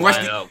 He can rush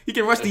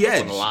the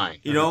edge. The line.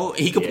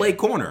 He can play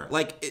corner.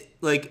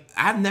 Like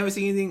I've never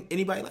seen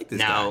anybody like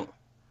this guy.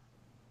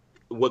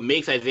 What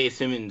makes Isaiah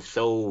Simmons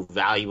so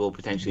valuable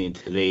potentially in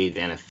today's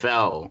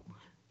NFL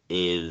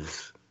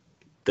is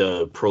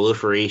the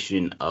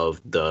proliferation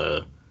of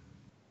the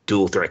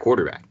dual threat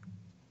quarterback.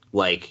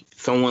 Like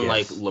someone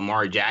like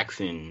Lamar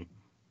Jackson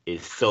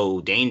is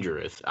so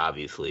dangerous,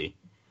 obviously,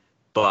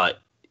 but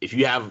if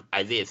you have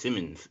Isaiah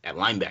Simmons at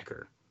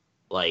linebacker,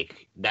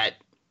 like that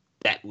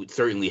would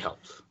certainly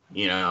helps.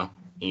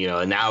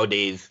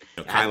 Nowadays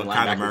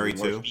Kyler Murray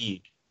too.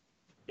 Speed.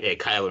 Yeah,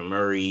 Kyler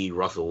Murray,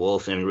 Russell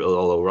Wilson.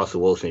 Although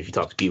Russell Wilson, if you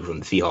talk to people from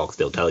the Seahawks,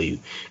 they'll tell you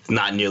it's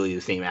not nearly the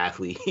same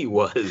athlete he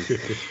was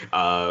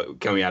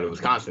coming out of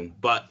Wisconsin.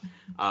 But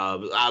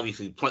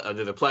obviously,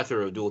 there's a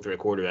plethora of dual threat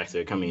quarterbacks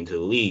that are coming into the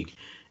league,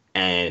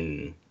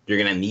 and you're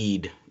gonna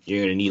need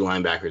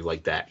linebackers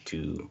like that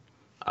to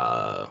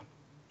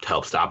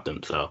help stop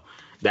them. So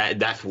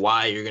that's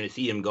why you're gonna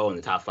see him go in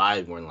the top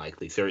 5 more than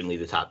likely, certainly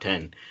the top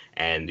 10.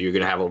 And you're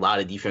going to have a lot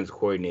of defensive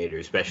coordinators,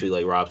 especially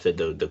like Rob said,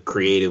 the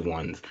creative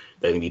ones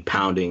that are going to be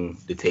pounding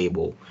the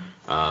table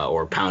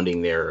or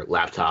pounding their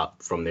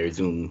laptop from their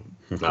Zoom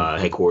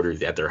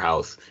headquarters at their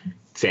house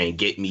saying,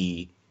 get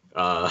me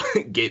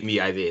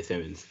Isaiah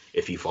Simmons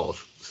if he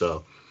falls.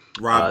 So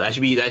Rob, he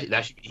should be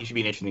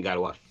an interesting guy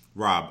to watch.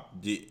 Rob,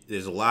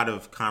 there's a lot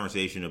of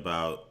conversation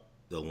about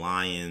the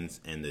Lions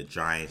and the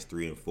Giants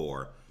 3 and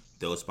 4,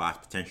 those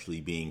spots potentially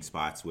being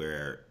spots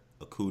where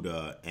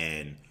Okudah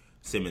and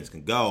Simmons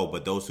can go,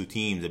 but those two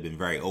teams have been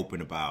very open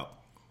about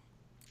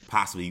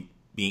possibly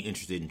being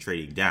interested in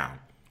trading down.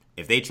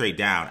 If they trade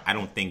down, I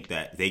don't think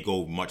that they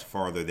go much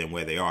farther than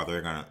where they are.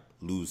 They're going to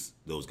lose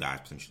those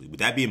guys potentially. Would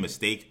that be a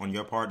mistake on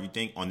your part, you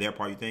think? On their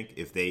part, you think?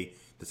 If they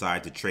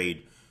decide to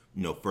trade,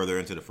 further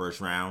into the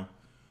first round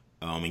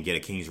and get a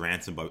king's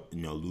ransom, but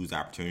lose the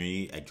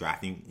opportunity at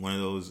drafting one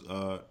of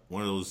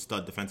those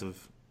stud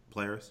defensive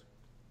players?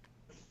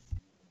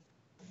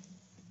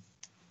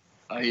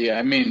 Yeah,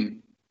 I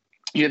mean,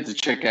 you have to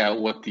check out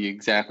what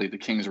exactly the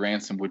king's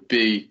ransom would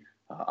be.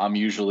 I'm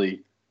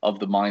usually of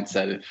the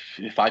mindset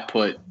if I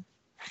put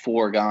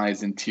 4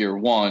 guys in tier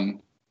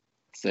 1,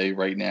 say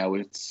right now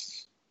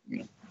it's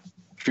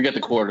forget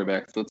the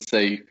quarterbacks. Let's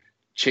say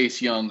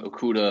Chase Young,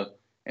 Okudah,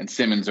 and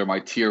Simmons are my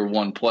tier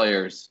 1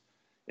 players.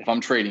 If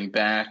I'm trading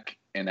back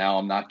and now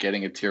I'm not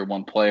getting a tier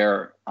 1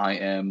 player,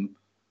 I'm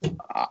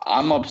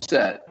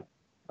upset.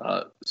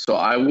 So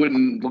I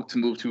wouldn't look to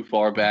move too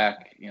far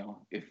back.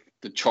 If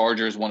the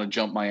Chargers want to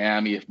jump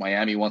Miami, if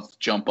Miami wants to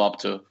jump up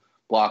to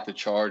block the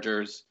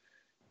Chargers,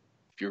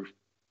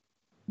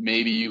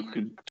 maybe you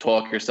could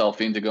talk yourself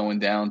into going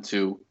down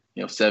to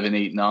 7,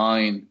 8,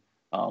 9.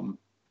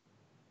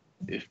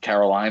 If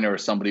Carolina or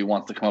somebody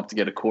wants to come up to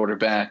get a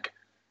quarterback,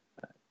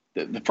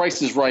 the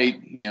price is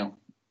right.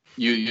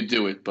 You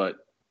do it.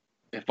 But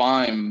if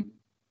I'm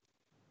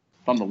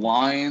the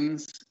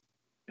Lions,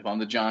 if I'm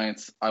the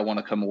Giants, I want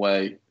to come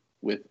away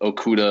with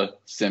Okudah,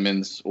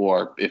 Simmons,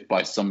 or if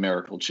by some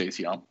miracle Chase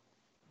Young.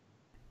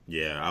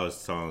 Yeah, I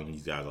was telling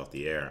these guys off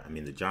the air. I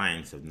mean, the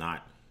Giants have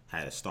not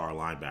had a star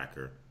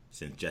linebacker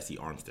since Jesse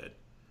Armstead.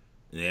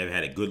 And they haven't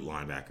had a good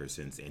linebacker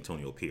since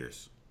Antonio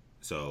Pierce.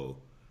 So,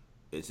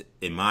 it's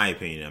in my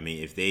opinion, I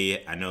mean,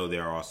 I know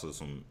there are also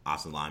some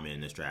awesome linemen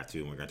in this draft too,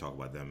 and we're going to talk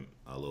about them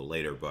a little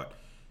later, but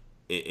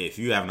if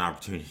you have an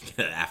opportunity to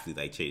get an athlete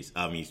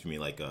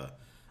like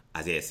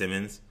Isaiah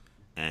Simmons,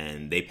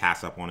 and they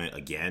pass up on it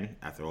again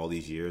after all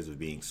these years of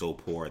being so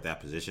poor at that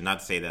position, not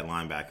to say that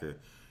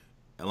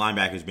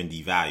linebacker's been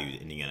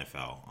devalued in the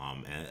NFL,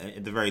 and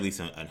at the very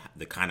least,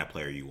 the kind of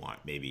player you want,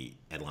 maybe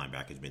at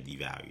linebacker, has been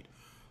devalued.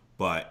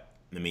 But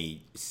I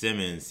mean,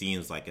 Simmons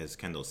seems like, as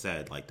Kendall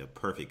said, like the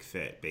perfect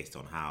fit based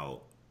on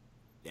how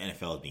the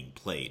NFL is being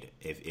played.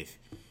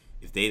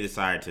 If they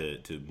decide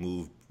to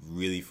move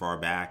really far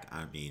back,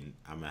 I mean,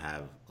 I'm gonna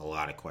have a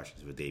lot of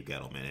questions for Dave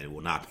Gettleman, and it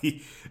will not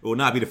be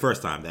the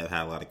first time that I've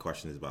had a lot of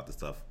questions about the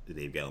stuff that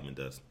Dave Gettleman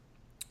does.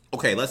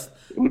 Okay,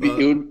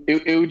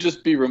 it would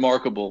just be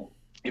remarkable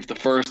if the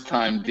first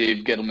time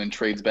Dave Gettleman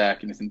trades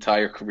back in his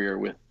entire career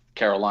with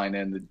Carolina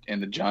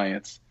and the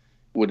Giants,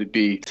 would it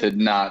be to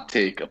not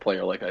take a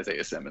player like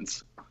Isaiah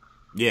Simmons?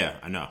 Yeah,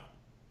 I know.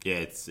 Yeah,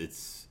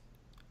 it's.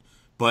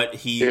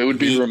 But it would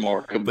be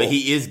remarkable. But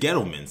he is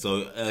Gettleman,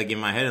 so like in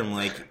my head, I'm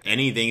like,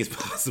 anything is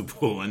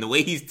possible. And the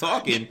way he's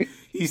talking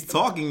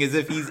as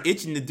if he's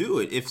itching to do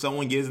it if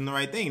someone gives him the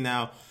right thing.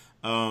 Now,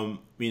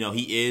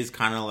 he is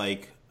kind of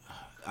like,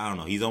 I don't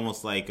know. He's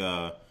almost like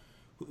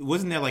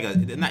wasn't there like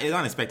it's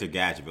not Inspector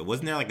Gadget, but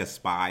wasn't there like a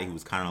spy who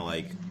was kind of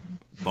like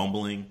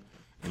bumbling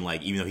and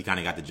like even though he kind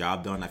of got the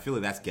job done? I feel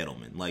like that's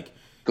Gettleman. Like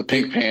the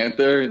Pink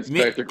Panther,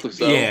 Inspector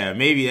Clouseau. Yeah,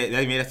 maybe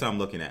that's what I'm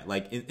looking at.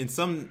 Like in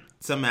some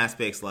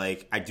aspects,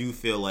 like I do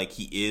feel like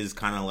he is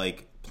kind of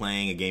like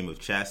playing a game of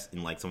chess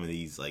in like some of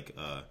these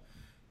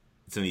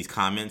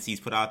comments he's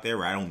put out there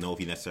where I don't know if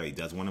he necessarily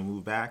does want to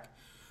move back,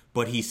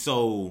 but he's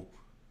so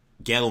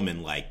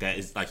Gettleman like that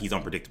is like he's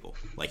unpredictable.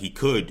 Like he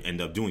could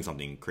end up doing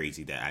something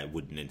crazy that I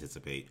wouldn't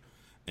anticipate,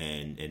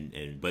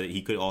 but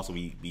he could also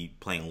be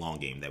playing a long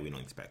game that we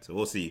don't expect. So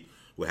we'll see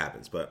what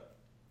happens. But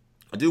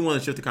I do want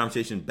to shift the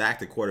conversation back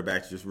to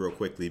quarterbacks just real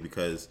quickly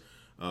because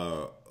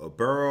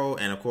Burrow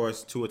and, of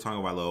course, Tua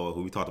Tagovailoa,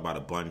 who we talked about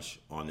a bunch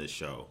on this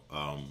show,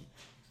 are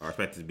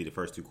expected to be the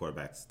first 2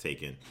 quarterbacks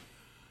taken.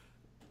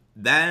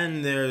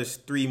 Then there's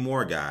 3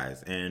 more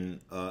guys, and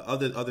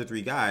other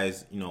 3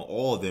 guys,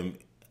 all of them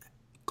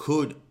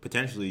could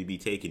potentially be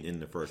taken in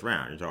the first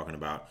round. You're talking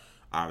about,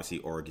 obviously,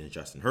 Oregon's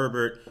Justin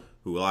Herbert,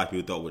 who a lot of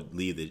people thought would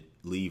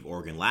leave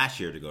Oregon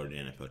last year to go to the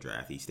NFL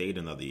draft. He stayed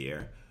another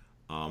year.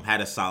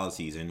 Had a solid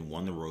season,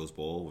 won the Rose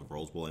Bowl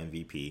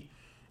MVP.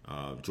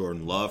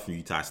 Jordan Love from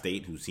Utah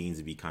State, who seems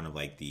to be kind of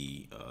like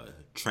the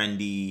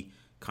trendy,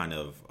 kind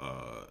of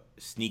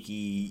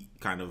sneaky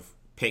kind of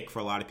pick for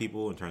a lot of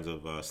people in terms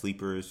of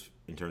sleepers,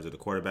 in terms of the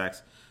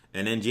quarterbacks.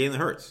 And then Jalen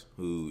Hurts,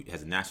 who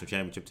has a national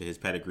championship to his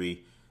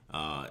pedigree,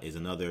 is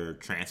another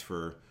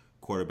transfer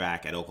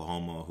quarterback at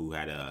Oklahoma who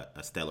had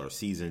a stellar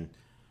season.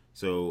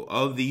 So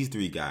of these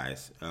 3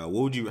 guys, how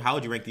would you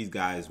rank these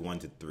guys 1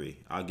 to 3?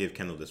 I'll give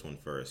Kendall this one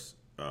first.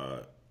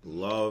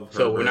 Love,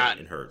 so Herbert, we're not,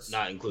 and Hurts.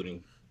 Not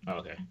including. Oh,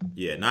 okay.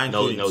 Yeah, not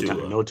including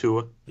Tua. No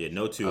Tua. Yeah,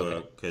 no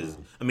Tua. Because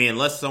I mean,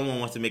 unless someone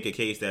wants to make a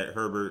case that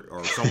Herbert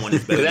or someone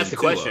is better. That's than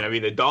the question. Tua. I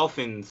mean, the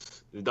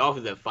Dolphins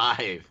at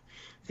 5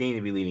 seem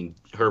to be leading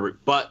Herbert,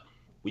 but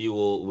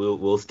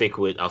we'll stick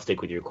with. I'll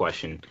stick with your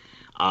question,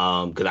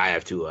 because I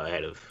have Tua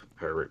ahead of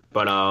Herbert.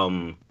 But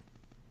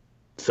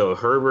So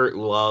Herbert,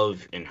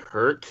 Love, and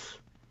Hurts.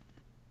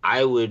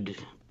 I would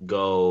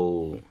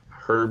go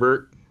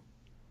Herbert.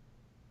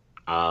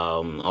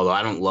 Although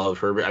I don't love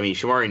Herbert. I mean,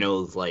 Shamari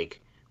knows,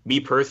 like, me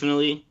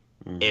personally,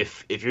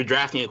 if you're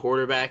drafting a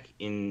quarterback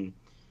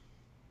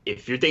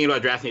if you're thinking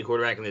about drafting a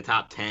quarterback in the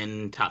top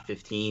 10, top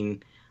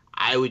 15,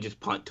 I would just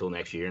punt till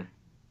next year.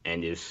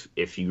 And just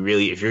if you're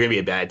gonna be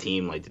a bad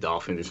team like the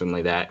Dolphins or something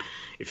like that,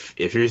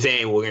 if you're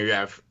saying we're gonna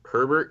draft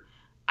Herbert,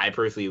 I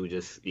personally would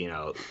just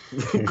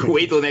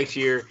wait till next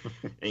year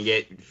and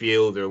get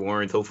Fields or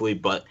Lawrence hopefully.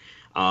 But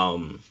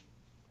if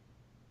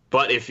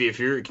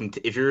you're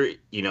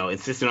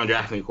insistent on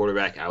drafting a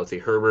quarterback, I would say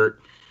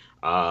Herbert,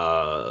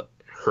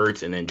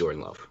 Hurts, and then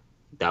Jordan Love.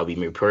 That would be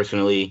me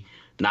personally.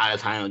 Not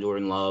as high on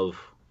Jordan Love.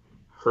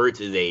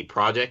 Hurts is a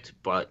project,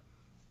 but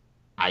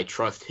I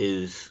trust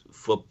his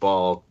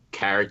football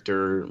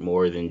character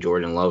more than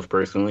Jordan Love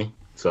personally.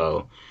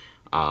 So,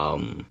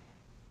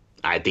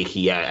 I think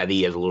he has a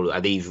little. I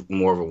think he's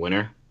more of a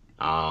winner.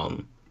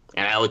 And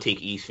I would take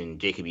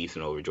Jacob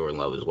Eason over Jordan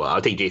Love as well. I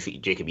would take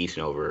Jacob Eason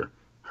over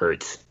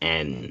Hurts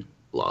and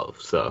Love.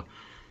 So,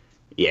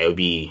 yeah, it would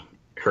be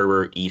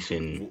Herbert,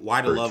 Eason.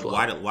 Why the Hurts,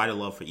 love? Why the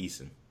love for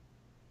Eason?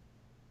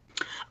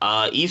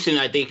 Eason,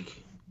 I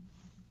think,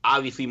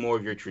 obviously more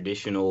of your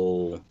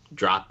traditional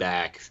drop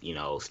backs,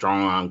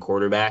 strong arm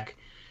quarterback.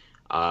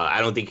 I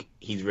don't think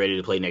he's ready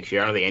to play next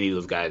year. I don't think any of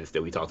those guys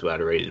that we talked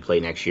about are ready to play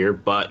next year.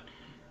 But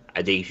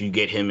I think if you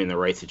get him in the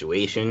right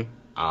situation,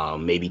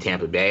 maybe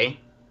Tampa Bay,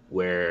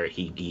 where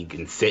he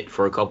can sit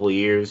for a couple of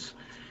years,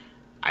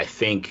 I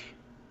think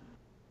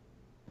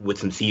with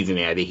some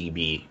seasoning, I think he'd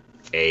be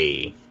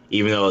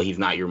even though he's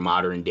not your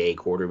modern day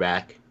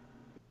quarterback,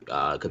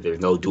 because there's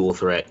no dual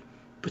threat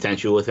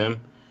potential with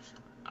him,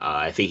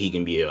 I think he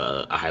can be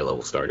a high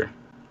level starter.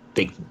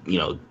 Think,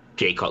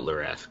 Jay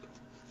Cutler-esque.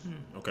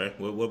 Okay.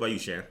 What about you,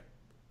 Shan?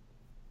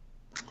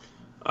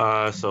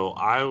 So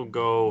I'll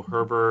go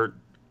Herbert.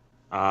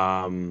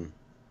 Honestly,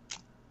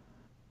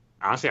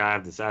 I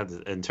have this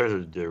in terms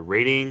of the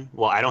rating.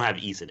 Well, I don't have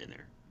Eason in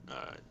there.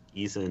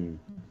 Eason.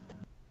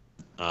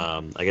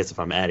 I guess if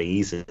I'm adding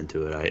Eason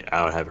to it,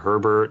 I would have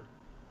Herbert.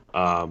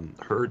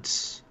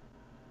 Hurts.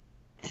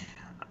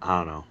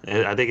 I don't know.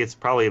 I think it's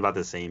probably about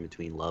the same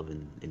between Love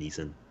and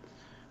Eason.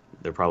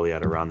 They're probably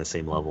at around the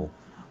same level.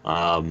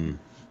 I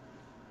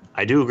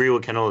do agree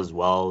with Kendall as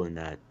well in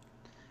that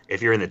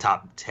if you're in the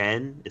top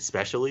 10,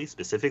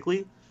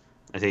 specifically,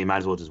 I think you might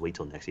as well just wait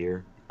till next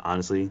year,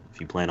 honestly, if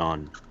you plan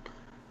on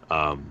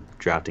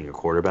drafting a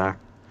quarterback.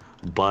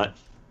 But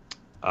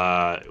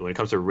when it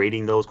comes to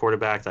rating those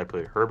quarterbacks, I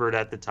put Herbert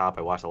at the top.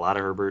 I watched a lot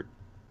of Herbert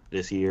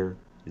this year.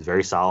 He's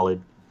very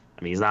solid.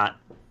 I mean,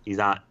 he's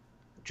not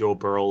Joe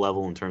Burrow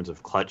level in terms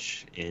of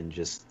clutch and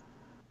just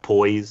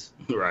poise.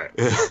 Right.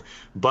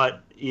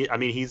 But I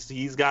mean,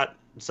 he's got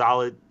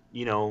solid,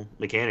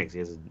 mechanics. He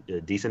has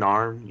a decent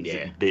arm. He's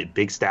a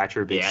big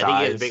stature, big size. I think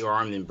he has a bigger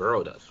arm than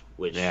Burrow does.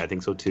 Which, I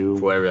think so too.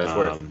 For whatever that's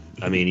worth.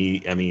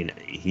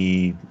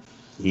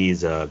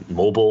 He's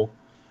mobile.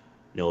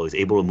 He's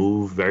able to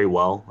move very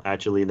well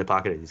actually in the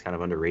pocket. He's kind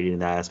of underrated in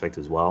that aspect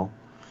as well.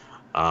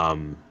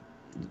 And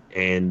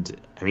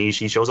I mean,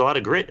 he shows a lot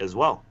of grit as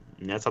well,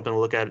 and that's something to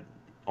look at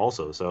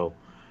also. So,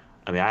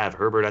 I mean, I have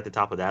Herbert at the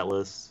top of that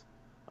list.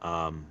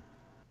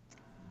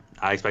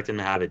 I expect him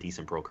to have a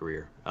decent pro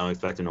career. I don't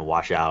expect him to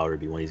wash out or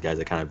be one of these guys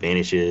that kind of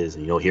vanishes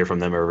and you don't hear from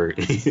them ever.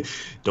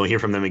 Don't hear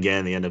from them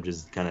again. They end up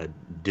just kind of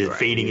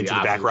fading into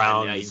the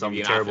background. Yeah, some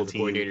terrible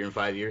team. Coordinator in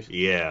 5 years.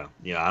 Yeah,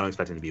 I don't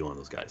expect him to be one of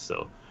those guys.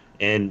 So,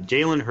 and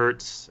Jalen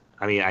Hurts,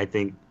 I mean, I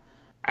think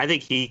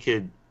he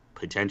could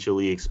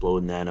potentially explode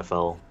in the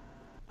NFL.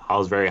 I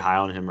was very high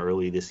on him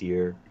early this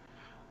year,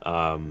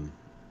 I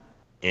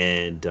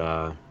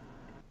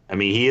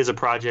mean, he is a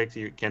project,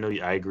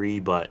 Kendall. I agree,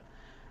 but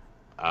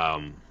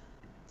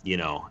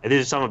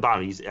there's something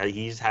about him.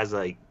 He just has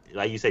like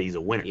you said, he's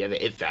a winner. He has an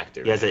it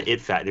factor. He has an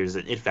it factor. There's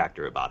an it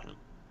factor about him.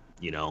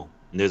 And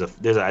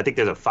I think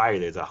there's a fire.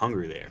 There's a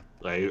hunger there.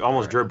 Like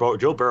almost right.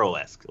 Joe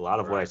Burrow-esque. A lot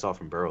of what I saw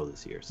from Burrow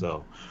this year.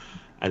 So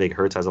I think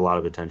Hurts has a lot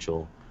of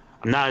potential.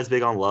 I'm not as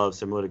big on Love,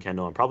 similar to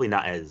Kendall. I'm probably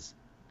not as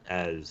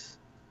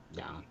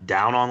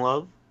down on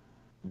Love,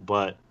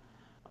 but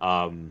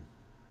I'm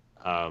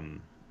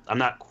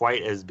not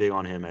quite as big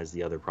on him as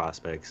the other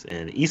prospects.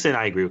 And Eason,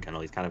 I agree with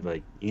Kendall. He's kind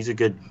of he's a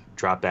good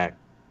drop back,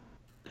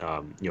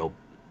 kind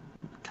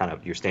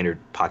of your standard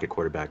pocket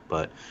quarterback,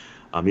 but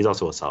he's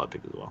also a solid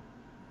pick as well.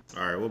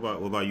 All right,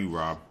 what about you,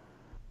 Rob?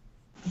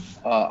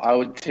 I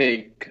would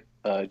take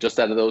just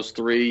out of those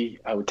three,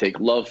 I would take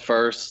Love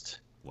first.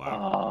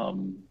 Wow.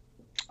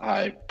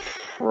 I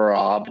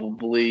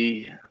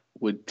probably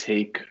would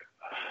take.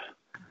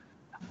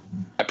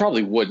 I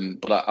probably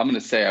wouldn't, but I'm going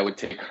to say I would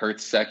take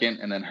Hurts second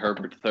and then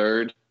Herbert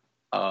third.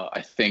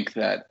 I think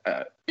that,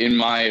 in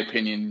my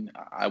opinion,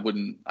 I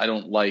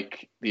don't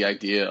like the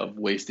idea of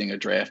wasting a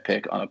draft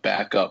pick on a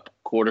backup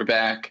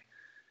quarterback.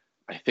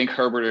 I think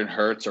Herbert and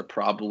Hurts are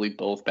probably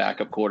both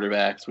backup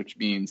quarterbacks, which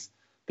means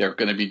they're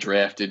going to be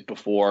drafted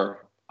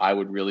before I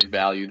would really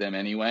value them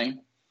anyway.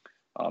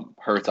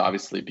 Hurts,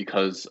 obviously,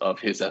 because of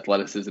his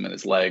athleticism and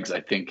his legs.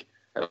 I think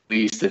at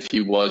least if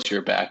he was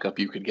your backup,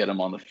 you could get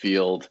him on the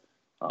field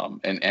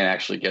and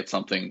actually get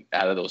something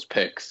out of those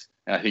picks.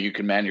 And I think you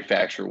can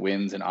manufacture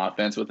wins and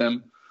offense with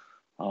him.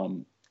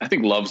 I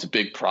think Love's a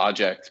big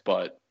project,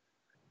 but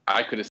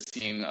I could have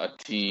seen a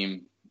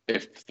team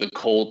if the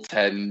Colts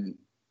hadn't,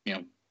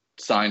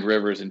 signed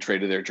Rivers and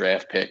traded their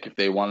draft pick, if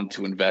they wanted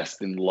to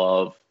invest in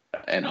Love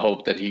and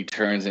hope that he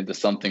turns into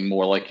something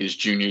more like his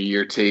junior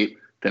year tape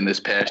than this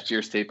past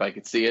year's tape, I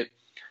could see it.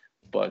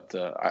 But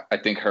I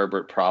think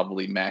Herbert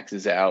probably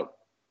maxes out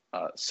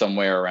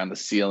somewhere around the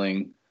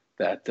ceiling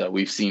that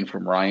we've seen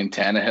from Ryan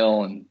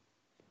Tannehill. And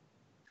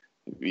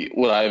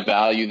would I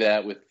value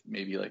that with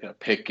maybe like a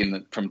pick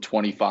from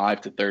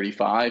 25 to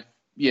 35?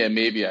 Yeah,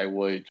 maybe I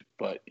would,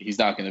 but he's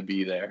not going to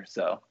be there.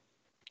 So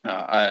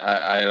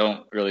I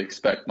don't really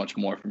expect much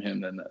more from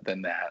him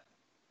than that.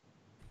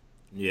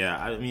 Yeah,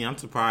 I mean, I'm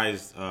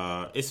surprised.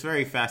 It's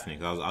very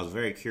fascinating. I was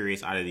very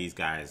curious out of these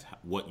guys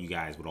what you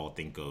guys would all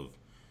think of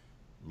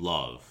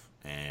Love.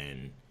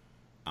 And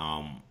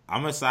I'm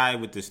going to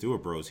side with the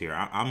Stewart Bros here.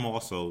 I'm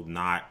also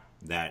not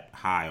that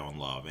high on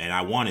Love, and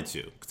I wanted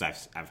to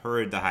because I've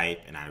heard the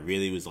hype, and I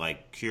really was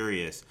like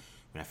curious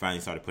when I finally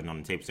started putting on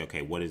the tape to say,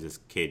 okay, what is this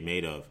kid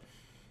made of?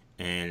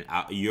 And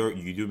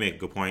you do make a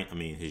good point. I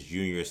mean, his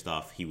junior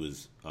stuff, he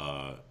was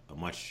a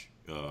much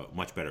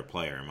better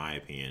player in my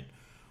opinion.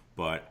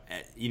 But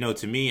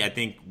to me, I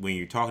think when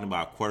you're talking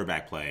about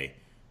quarterback play,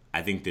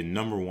 I think the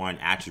number one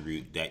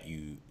attribute that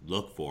you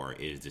look for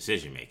is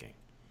decision making,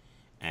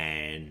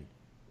 and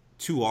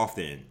too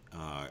often,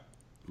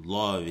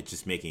 Love is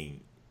just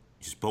making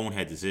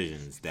bonehead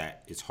decisions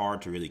that it's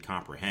hard to really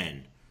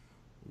comprehend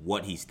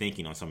what he's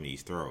thinking on some of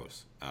these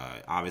throws.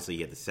 Obviously,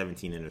 he had the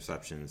 17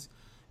 interceptions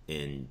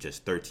in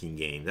just 13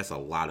 games. That's a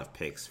lot of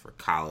picks for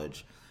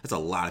college. That's a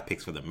lot of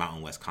picks for the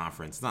Mountain West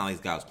Conference. It's not like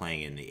this guy was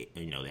playing in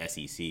the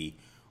SEC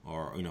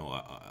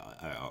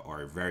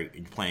or very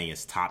playing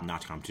as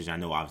top-notch competition. I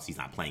know obviously he's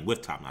not playing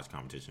with top-notch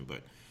competition,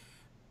 but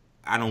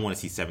I don't want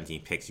to see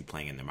 17 picks you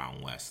playing in the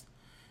Mountain West.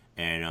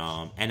 And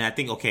I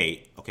think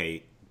okay,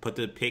 put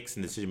the picks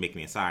and decision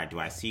making aside. Do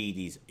I see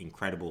these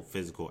incredible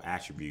physical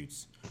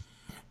attributes?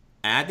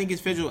 And I think his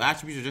physical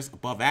attributes are just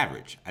above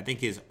average. I think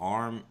his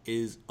arm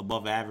is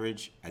above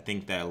average. I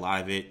think that a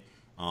lot of it,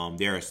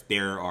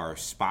 there are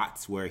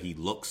spots where he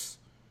looks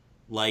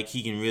like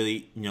he can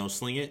really,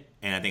 sling it.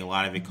 And I think a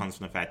lot of it comes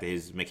from the fact that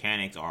his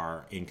mechanics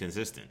are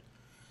inconsistent.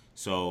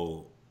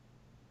 So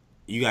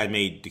you guys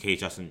made the case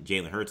Justin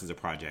Jalen Hurts is a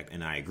project,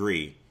 and I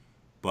agree.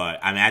 But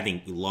I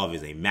think Love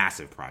is a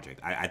massive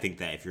project. I think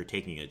that if you're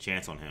taking a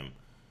chance on him,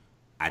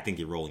 I think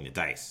you're rolling the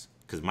dice.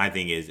 Because my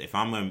thing is, if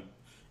I'm going to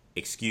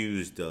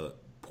excuse the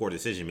poor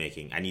decision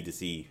making, I need to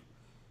see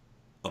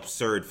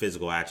absurd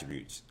physical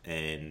attributes.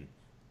 And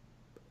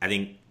I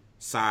think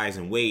size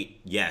and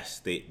weight,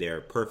 yes,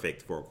 they're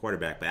perfect for a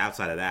quarterback. But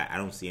outside of that, I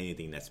don't see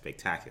anything that's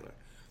spectacular.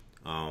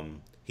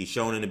 He's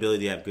shown an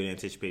ability to have good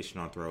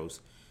anticipation on throws.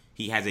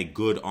 He has a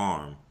good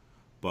arm,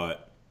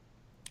 but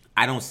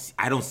I don't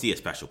see a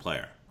special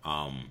player.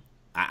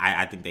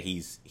 I think that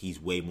he's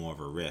way more of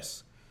a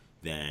risk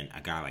than a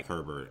guy like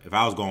Herbert. If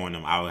I was going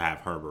him, I would have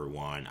Herbert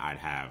 1. I'd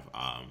have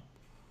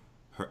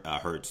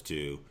Hurts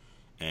 2.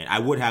 And I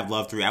would have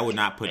Love 3. I would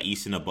not put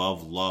Eason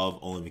above Love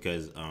only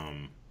because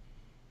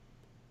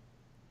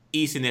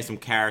Eason, there's some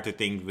character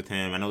things with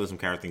him. I know there's some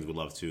character things with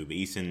Love too. But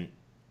Eason,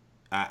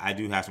 I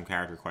do have some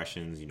character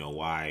questions.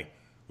 Why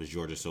was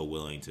Georgia so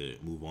willing to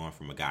move on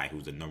from a guy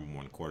who's the number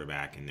one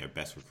quarterback and their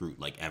best recruit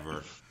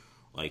ever?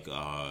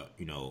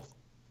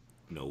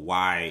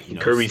 Why?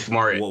 Kirby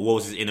Smart. What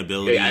was his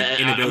inability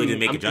to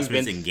make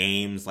adjustments in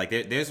games?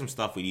 There's some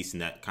stuff with Eason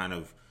that kind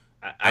of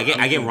I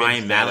get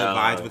Ryan Mallett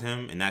vibes with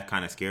him, and that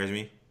kind of scares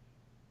me.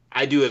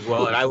 I do as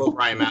well, and I love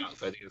Ryan Mallett,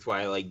 so I think that's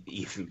why I like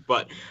Eason.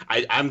 But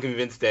I'm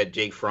convinced that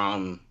Jake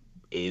Fromm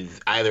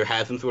either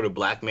has some sort of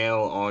blackmail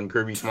on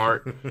Kirby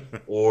Smart,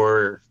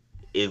 or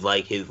is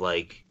his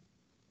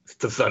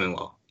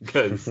son-in-law.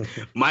 Because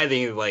my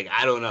thing is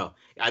I don't know.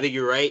 I think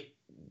you're right.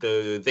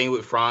 The thing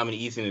with Fromm and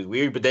Eason is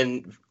weird, but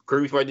then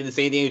Kirby Smart did the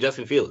same thing with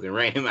Justin Fields and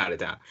ran him out of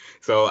town.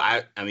 So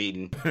I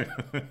mean,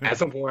 at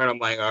some point I'm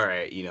like, all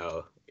right,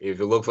 if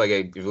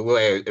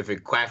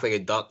it quacks like a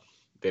duck,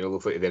 then it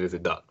looks like that is a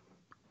duck.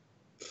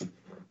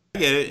 I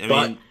get it.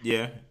 I mean,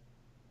 yeah.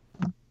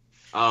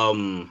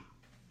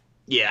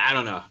 Yeah, I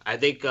don't know. I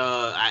think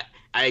I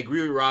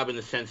agree with Rob in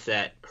the sense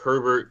that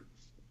Herbert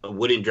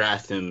wouldn't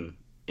draft him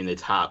in the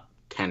top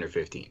 10 or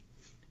 15.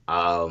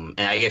 And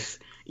I guess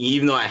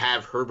even though I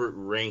have Herbert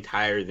ranked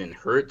higher than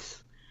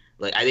Hurts,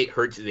 I think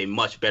Hurts is a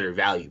much better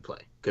value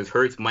play because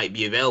Hurts might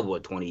be available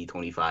at 20,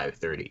 25,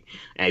 30.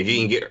 And if you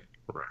can get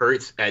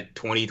Hurts at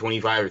 20,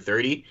 25, or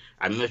 30,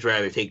 I'd much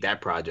rather take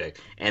that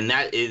project. And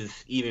that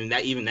is even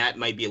that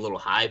might be a little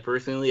high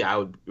personally. I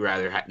would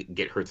rather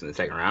get Hurts in the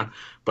second round,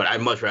 but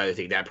I'd much rather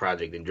take that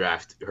project than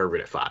draft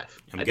Herbert at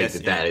 5. I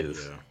think that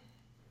is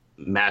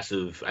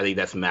massive. I think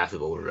that's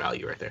massive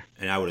overvalue right there.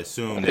 And I would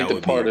assume I think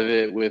the part of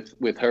it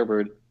with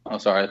Herbert. I'm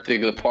sorry. I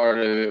think the part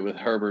of it with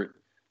Herbert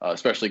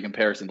especially in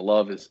comparison to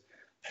Love, is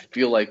I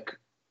feel like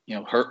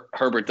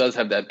Herbert does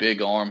have that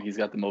big arm. He's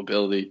got the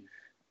mobility.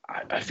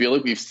 I feel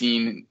like we've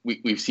seen a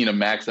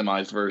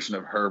maximized version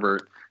of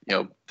Herbert.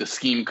 The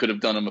scheme could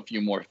have done him a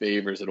few more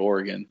favors at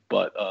Oregon,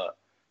 but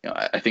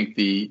I think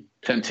the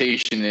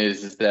temptation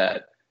is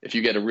that if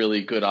you get a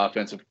really good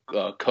offensive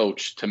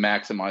coach to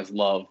maximize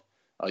Love,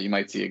 you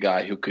might see a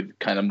guy who could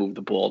kind of move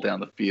the ball down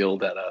the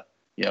field at a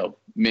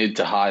mid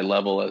to high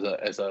level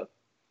as a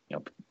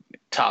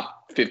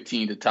top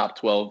 15 to top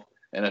 12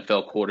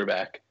 NFL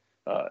quarterback.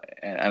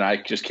 And I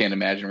just can't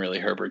imagine really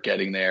Herbert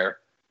getting there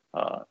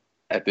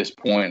at this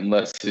point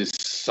unless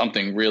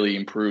something really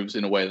improves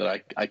in a way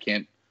that I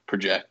can't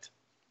project.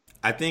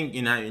 I think, me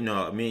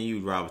and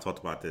you, Rob, talked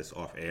about this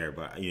off air,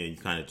 but you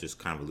kind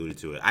of alluded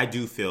to it. I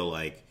do feel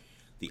like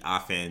the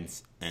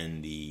offense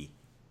and the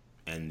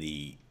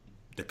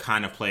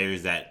kind of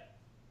players that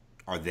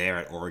are there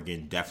at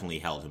Oregon definitely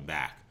held him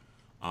back.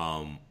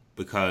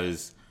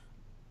 Because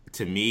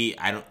to me,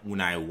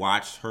 when I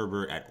watched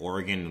Herbert at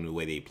Oregon and the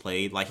way they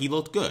played, like, he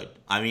looked good.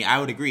 I mean, I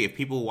would agree. If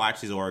people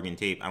watch his Oregon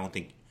tape, I don't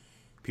think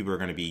people are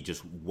going to be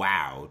just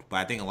wowed. But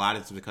I think a lot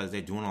of it's because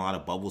they're doing a lot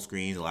of bubble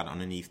screens, a lot of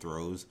underneath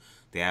throws.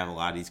 They have a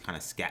lot of these kind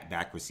of scat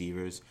back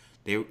receivers.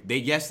 They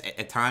yes,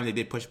 at times they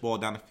did push the ball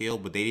down the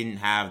field, but they didn't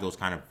have those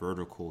kind of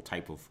vertical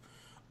type of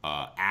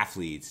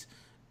athletes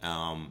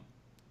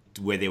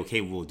where they were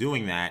capable of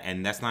doing that.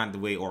 And that's not the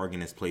way Oregon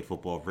has played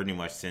football pretty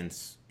much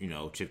since,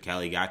 Chip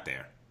Kelly got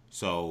there.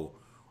 So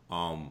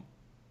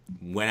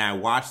when I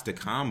watch the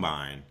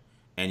Combine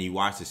and you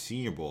watch the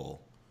Senior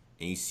Bowl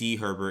and you see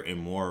Herbert in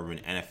more of an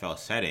NFL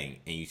setting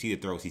and you see the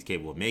throws he's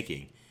capable of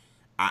making,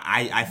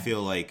 I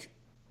feel like,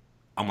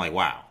 I'm like,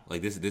 wow,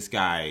 like this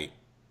guy,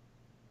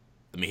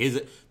 I mean,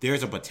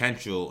 there's a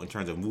potential in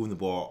terms of moving the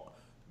ball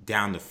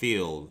down the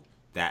field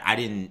that I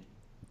didn't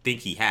think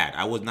he had.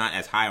 I was not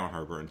as high on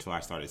Herbert until I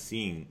started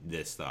seeing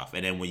this stuff.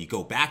 And then when you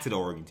go back to the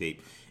Oregon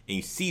tape and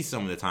you see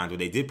some of the times where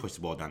they did push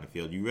the ball down the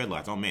field, you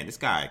realize, oh man, this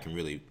guy can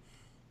really,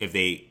 if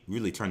they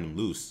really turned him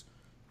loose,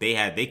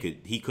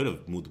 he could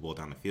have moved the ball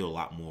down the field a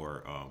lot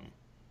more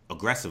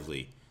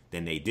aggressively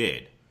than they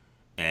did.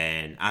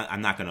 And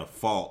I'm not going to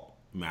fault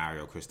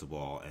Mario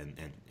Cristobal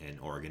and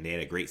Oregon. They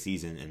had a great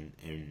season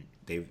and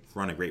they've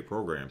run a great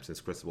program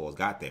since Cristobal has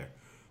got there.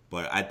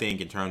 But I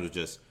think in terms of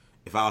just,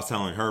 if I was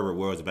telling Herbert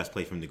where was the best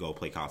place for him to go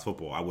play college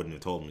football, I wouldn't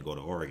have told him to go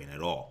to Oregon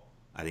at all.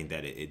 I think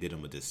that it did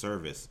him a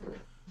disservice.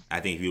 I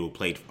think if he would have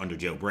played under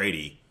Joe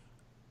Brady,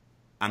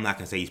 I'm not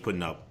going to say he's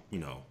putting up,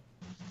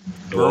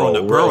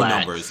 Burrow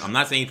numbers. I'm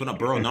not saying he's putting up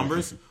Burrow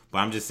numbers, but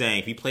I'm just saying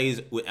if he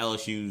plays with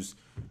LSU's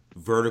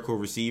vertical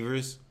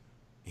receivers,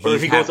 or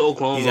if he goes to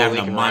Oklahoma,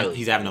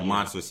 he's having a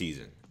monster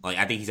season. Like,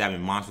 I think he's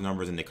having monster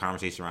numbers, and the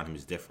conversation around him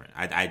is different.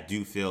 I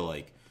do feel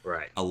like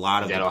a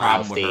lot of the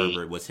problem with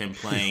Herbert was him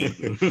playing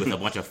with a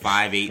bunch of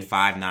 5'8",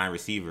 5'9"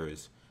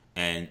 receivers,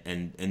 and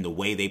the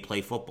way they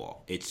play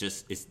football.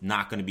 It's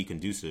not going to be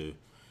conducive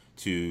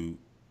to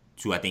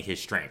I think his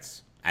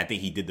strengths. I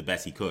think he did the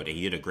best he could, and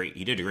he did a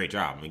great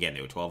job. And again,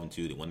 they were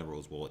 12-2. They won the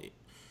Rose Bowl.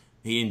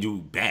 He didn't do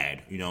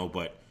bad,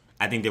 but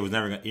I think you're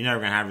never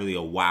gonna have really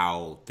a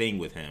wow thing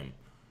with him.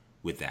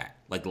 With that,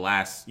 like the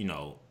last,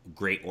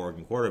 great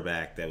Oregon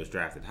quarterback that was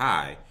drafted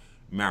high,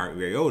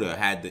 Mariota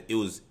it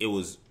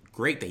was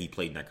great that he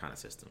played in that kind of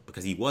system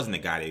because he wasn't a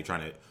guy that you're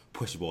trying to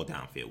push the ball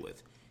downfield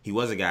with. He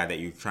was a guy that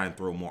you're trying to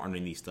throw more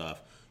underneath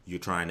stuff. You're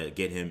trying to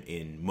get him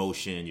in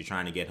motion. You're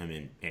trying to get him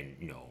in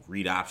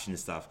read option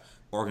stuff.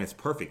 Oregon's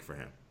perfect for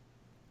him.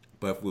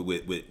 But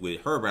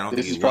with Herbert, I don't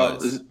think it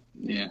was.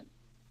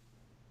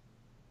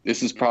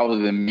 This is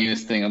probably the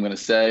meanest thing I'm going to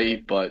say,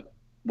 but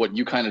what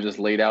you kind of just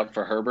laid out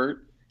for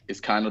Herbert is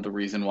kind of the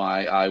reason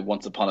why I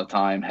once upon a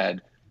time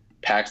had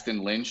Paxton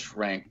Lynch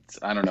ranked,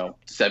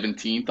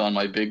 17th on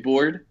my big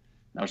board.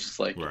 And I was just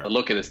like, I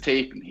look at his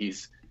tape and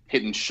he's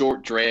hitting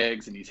short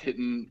drags and he's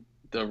hitting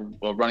the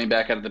running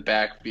back out of the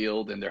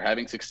backfield and they're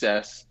having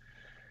success.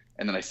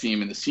 And then I see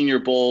him in the Senior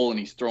Bowl and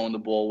he's throwing the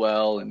ball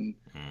well. And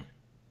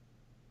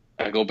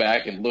I go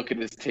back and look at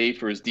his tape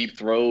for his deep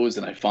throws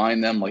and I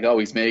find them like, oh,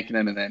 he's making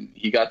them. And then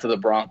he got to the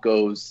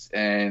Broncos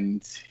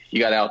and he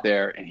got out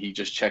there and he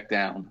just checked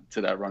down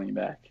to that running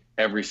back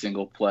every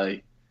single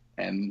play.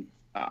 And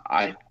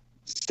I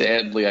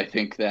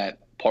think that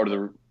part of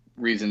the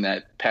reason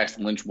that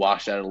Paxton Lynch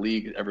washed out of the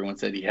league, everyone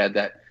said he had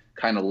that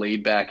kind of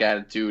laid back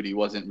attitude. He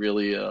wasn't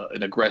really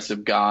an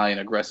aggressive guy, an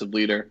aggressive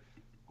leader,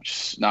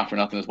 which not for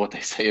nothing is what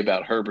they say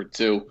about Herbert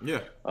too.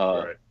 Yeah.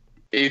 Right.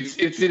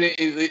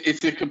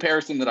 It's a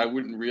comparison that I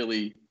wouldn't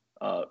really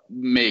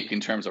make in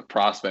terms of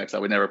prospects. I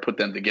would never put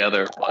them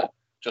together, but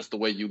just the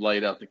way you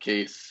laid out the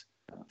case,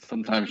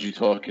 sometimes you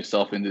talk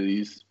yourself into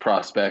these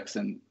prospects,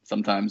 and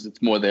sometimes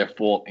it's more their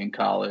fault in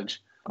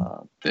college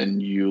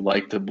than you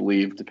like to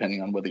believe,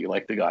 depending on whether you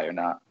like the guy or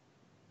not.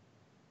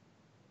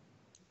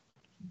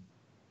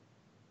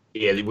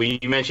 Yeah, when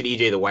you mentioned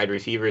EJ, the wide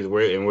receivers,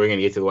 we're going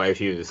to get to the wide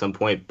receivers at some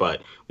point,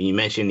 but when you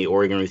mentioned the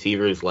Oregon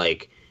receivers,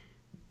 like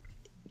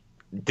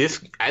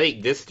I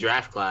think this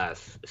draft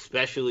class,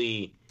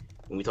 especially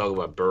when we talk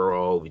about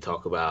Burrow, we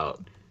talk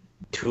about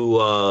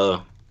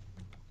Tua,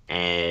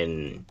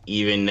 And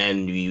even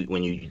then,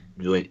 when you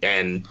do it,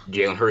 and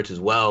Jalen Hurts as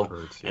well,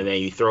 Hurts, yeah. and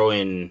then you throw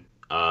in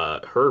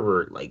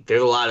Herbert, like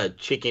there's a lot of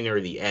chicken or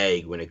the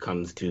egg when it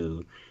comes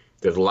to.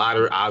 There's a lot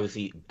of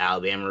obviously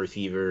Alabama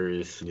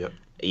receivers. Yep.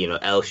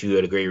 LSU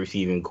had a great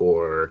receiving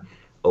core.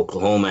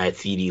 Oklahoma had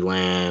CeeDee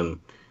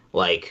Lamb.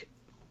 Like,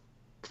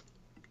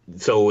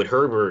 so with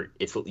Herbert,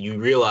 you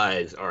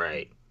realize, all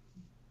right,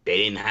 they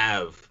didn't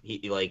have he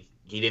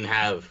didn't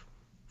have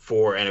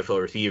 4 NFL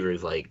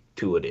receivers like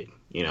Tua did.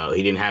 He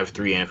didn't have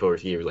 3 NFL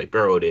receivers like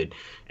Burrow did,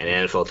 and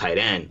an NFL tight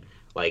end.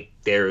 Like,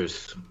 there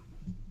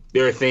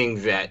are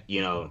things that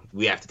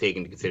we have to take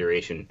into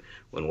consideration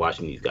when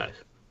watching these guys.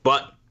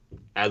 But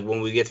as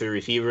when we get to the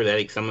receivers, I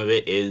think some of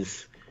it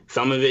is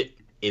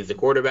the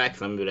quarterback,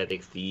 some of it I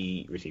think is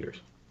the receivers.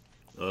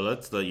 Well,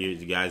 you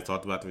guys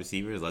talked about the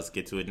receivers. Let's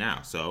get to it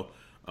now. So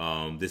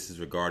this is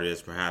regarded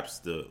as perhaps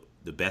the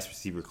best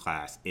receiver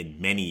class in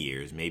many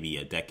years, maybe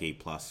a decade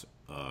plus,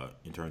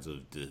 in terms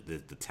of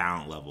the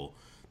talent level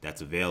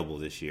that's available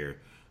this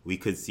year. We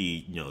could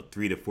see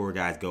 3 to 4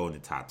 guys go in the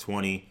top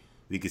 20.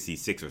 We could see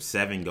 6 or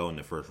 7 go in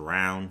the first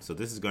round. So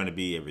this is going to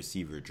be a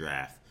receiver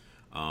draft.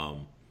 I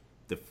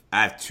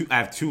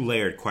have two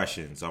layered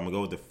questions. So I'm gonna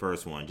go with the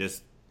first one.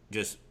 Just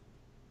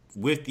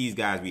with these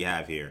guys we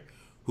have here,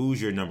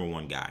 who's your number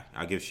one guy?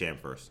 I'll give Sham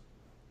first.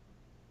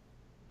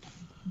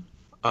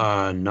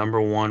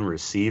 Number one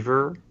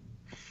receiver.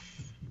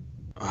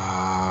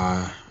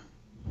 I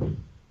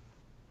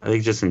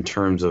think just in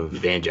terms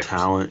of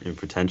talent and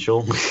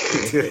potential. No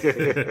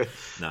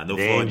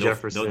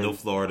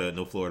Florida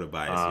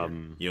bias here.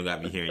 You don't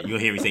got me hearing. You don't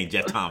hear me saying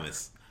Jeff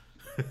Thomas.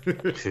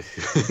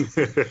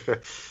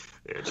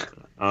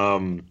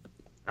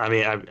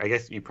 I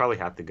guess you probably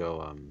have to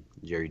go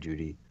Jerry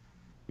Jeudy.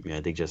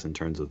 I think just in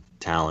terms of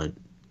talent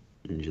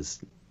and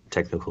just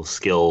technical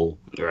skill,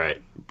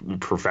 right,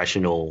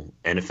 professional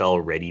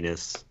NFL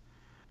readiness,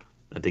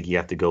 I think you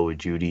have to go with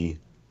Jeudy.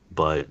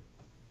 But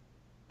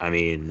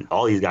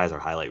all these guys are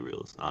highlight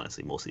reels.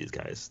 Honestly, most of these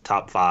guys,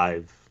 top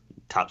 5,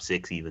 top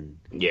 6, even.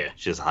 Yeah,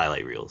 it's just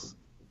highlight reels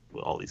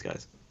with all these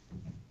guys.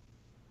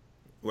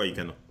 Where you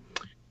Kendall?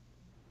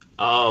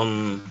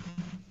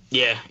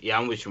 Yeah,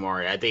 I'm with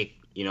Shamari. I think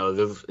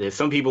there's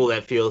some people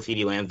that feel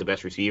CeeDee Lamb's the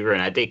best receiver,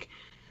 and I think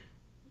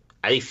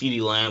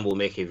CeeDee Lamb will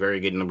make a very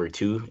good number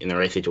 2 in the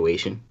right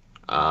situation.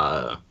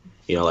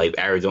 Like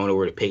Arizona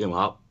were to pick him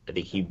up, I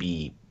think he'd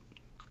be,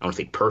 I don't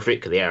say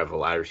perfect because they have a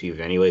lot of receivers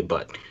anyway,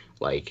 but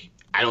like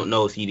I don't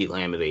know if CeeDee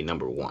Lamb is a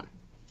number 1,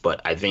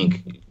 but I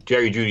think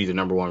Jerry Jeudy's a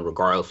number 1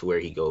 regardless of where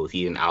he goes.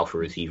 He's an alpha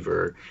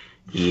receiver.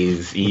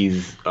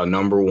 He's a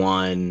number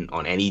 1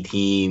 on any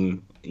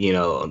team.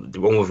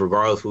 Almost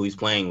regardless who he's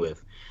playing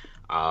with,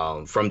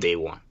 from day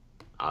one.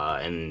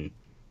 And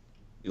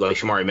like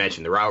Shamari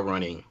mentioned, the route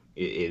running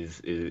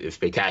is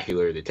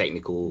spectacular. The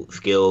technical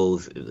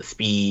skills, the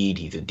speed.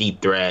 He's a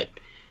deep threat.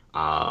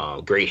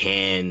 Great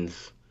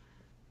hands.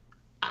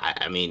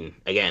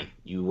 Again,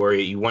 you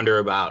wonder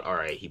about. All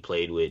right, he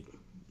played with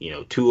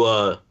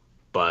Tua,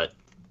 but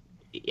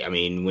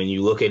when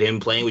you look at him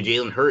playing with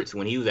Jalen Hurts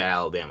when he was at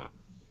Alabama,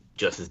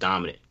 just as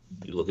dominant.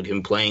 You look at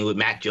him playing with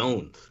Mac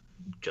Jones,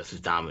 just as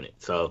dominant.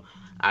 So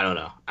I don't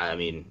know.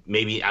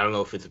 Maybe I don't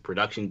know if it's a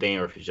production thing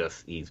or if it's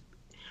just if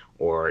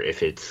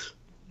it's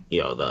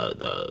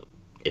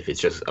if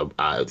it's just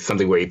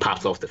something where he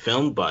pops off the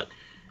film. But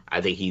I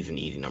think he's an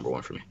easy number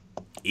 1 for me.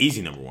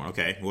 Easy number 1.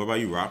 Okay. What about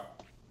you, Rob?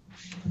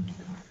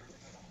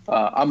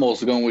 I'm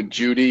also going with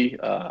Jeudy.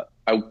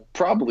 I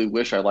probably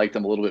wish I liked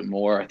him a little bit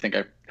more. I think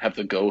I have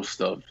the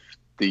ghost of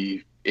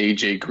the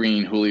AJ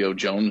Green, Julio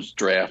Jones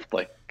draft,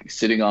 like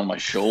sitting on my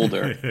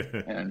shoulder,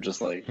 and I'm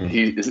just like,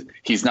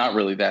 he's not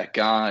really that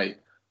guy.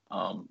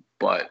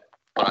 But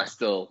I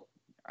still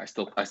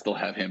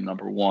have him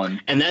number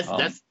 1. And that's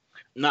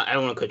not. I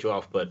don't want to cut you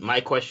off, but my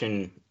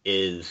question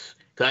is,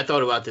 because I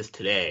thought about this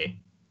today,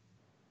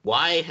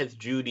 why has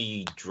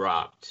Jeudy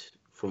dropped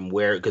from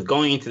where? Because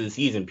going into the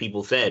season,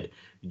 people said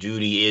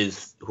Jeudy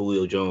is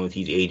Julio Jones,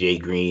 he's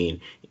AJ Green,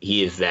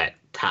 he is that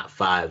top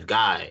 5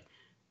 guy,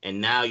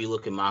 and now you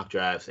look at mock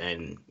drafts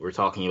and we're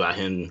talking about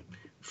him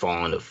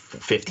falling to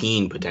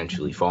 15,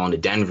 potentially falling to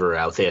Denver.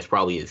 I would say that's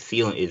probably his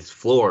ceiling, his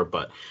floor.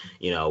 But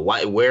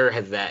where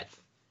has that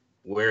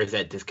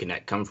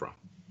disconnect come from?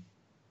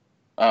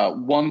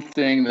 One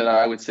thing that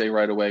I would say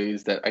right away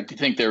is that I do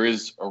think there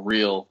is a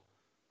real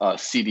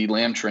CeeDee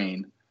Lamb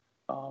train,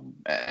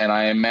 and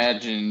I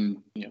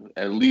imagine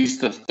at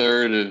least a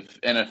third of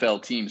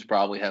NFL teams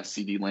probably have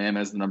CeeDee Lamb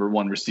as the number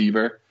 1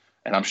 receiver,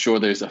 and I'm sure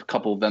there's a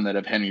couple of them that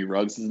have Henry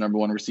Ruggs as the number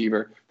 1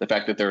 receiver. The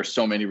fact that there are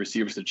so many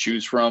receivers to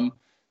choose from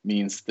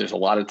means there's a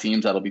lot of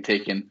teams that'll be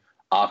taking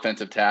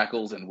offensive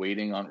tackles and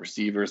waiting on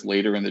receivers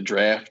later in the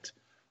draft,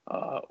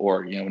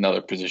 or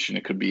another position.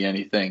 It could be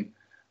anything,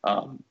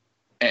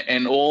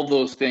 and all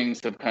those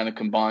things have kind of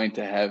combined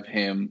to have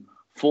him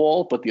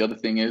fall. But the other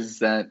thing is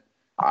that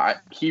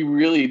he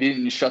really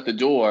didn't shut the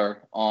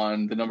door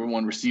on the number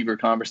 1 receiver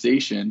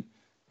conversation.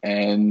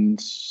 And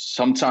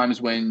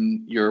sometimes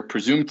when you're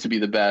presumed to be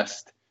the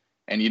best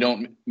and you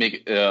don't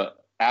make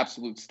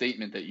absolute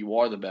statement that you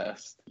are the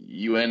best,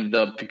 you ended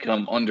up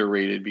become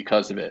underrated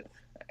because of it.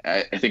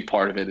 I think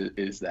part of it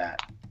is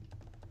that.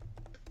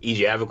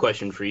 EJ, I have a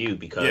question for you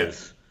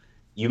because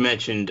you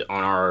mentioned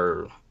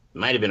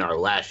might have been our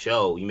last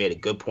show, you made a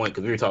good point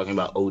because we were talking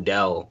about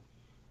Odell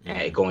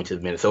going to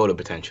Minnesota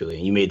potentially.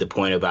 And you made the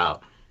point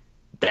about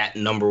that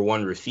number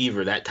one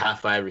receiver, that top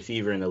 5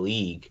 receiver in the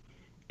league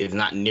is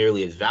not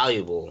nearly as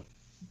valuable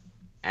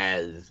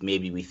as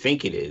maybe we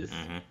think it is.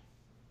 Mm-hmm.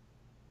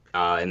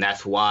 And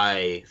that's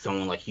why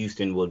someone like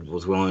Houston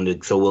was willing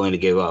to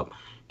give up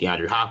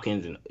DeAndre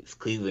Hopkins, and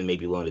Cleveland may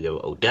be willing to give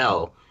up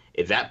Odell.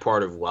 Is that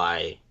part of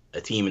why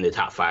a team in the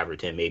top 5 or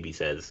 10 maybe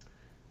says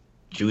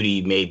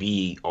Jeudy may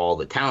be all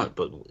the talent,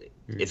 but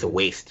it's a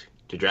waste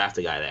to draft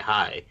a guy that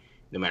high,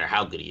 no matter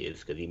how good he is,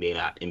 because he may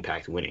not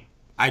impact winning?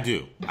 I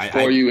do.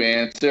 Before you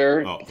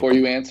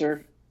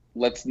answer,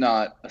 let's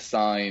not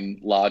assign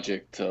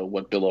logic to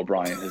what Bill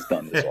O'Brien has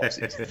done this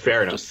offseason.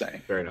 Fair enough. Just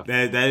saying. Fair enough.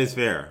 That is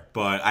fair,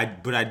 but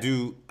I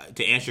do,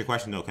 to answer your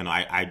question though, Ken,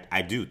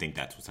 I do think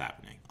that's what's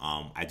happening.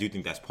 I do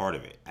think that's part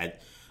of it.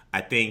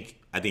 I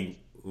think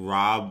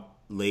Rob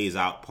lays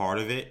out part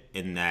of it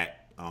in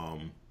that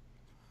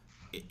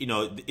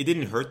it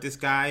didn't hurt this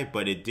guy,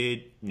 but it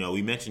did.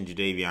 We mentioned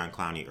Jadeveon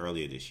Clowney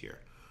earlier this year,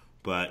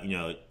 but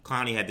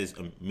Clowney had this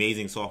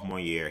amazing sophomore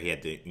year. He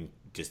had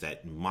just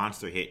that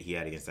monster hit he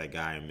had against that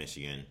guy in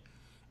Michigan,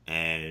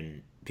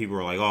 and people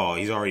were like, "Oh,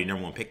 he's already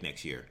number 1 pick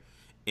next year."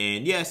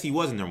 And yes, he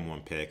was a number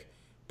 1 pick,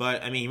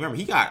 but I mean, remember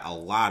he got a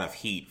lot of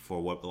heat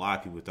for what a lot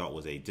of people thought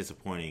was a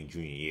disappointing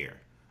junior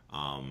year.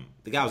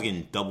 The guy was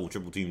getting double,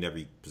 triple teamed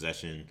every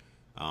possession,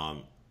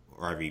 or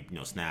every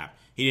snap.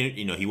 He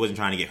didn't, he wasn't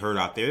trying to get hurt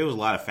out there. There was a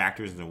lot of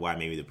factors in why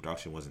maybe the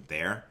production wasn't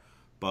there,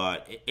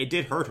 but it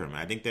did hurt him.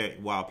 I think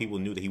that while people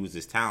knew that he was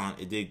this talent,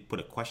 it did put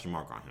a question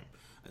mark on him.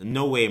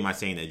 No way am I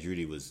saying that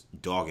Jeudy was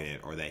dogging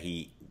it or that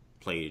he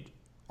played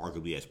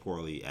arguably as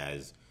poorly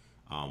as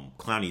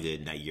Clowney did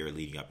in that year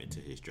leading up into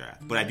his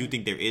draft. But I do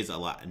think there is a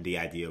lot in the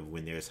idea of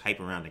when there's hype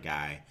around a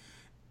guy,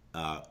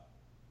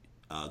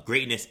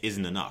 greatness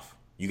isn't enough.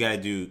 You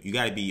got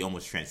to be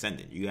almost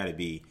transcendent. You got to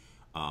be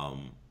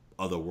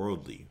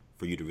otherworldly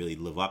for you to really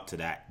live up to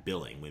that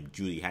billing. When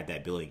Jeudy had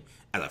that billing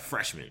as a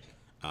freshman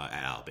at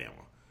Alabama,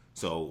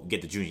 so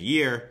get the junior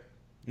year,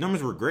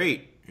 numbers were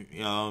great.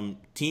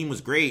 Team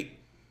was great.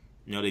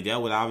 They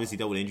obviously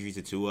dealt with injuries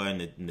to Tua,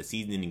 and the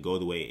season didn't go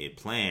the way it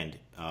planned.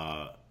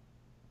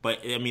 But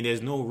I mean,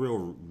 there's no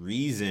real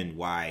reason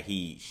why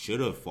he should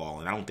have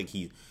fallen. I don't think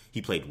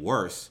he played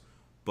worse,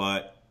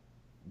 but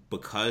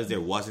because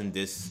there wasn't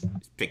this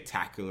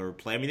spectacular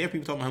play. I mean, there were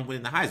people talking about him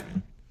winning the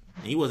Heisman,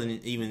 and he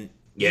wasn't even.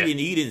 Yeah.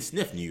 He didn't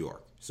sniff New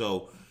York.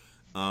 So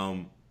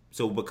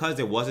because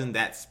there wasn't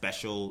that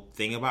special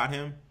thing about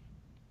him,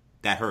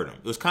 that hurt him.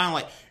 It was kind of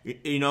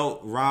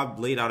like, Rob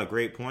laid out a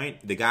great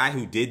point. The guy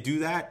who did do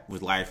that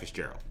was Larry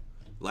Fitzgerald.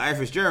 Larry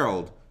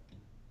Fitzgerald,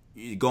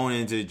 going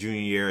into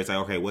junior year, it's like,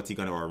 okay, what's he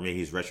going to, or maybe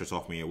his retro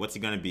sophomore year, what's he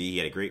going to be? He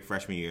had a great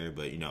freshman year,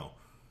 but,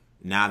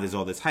 now there's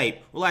all this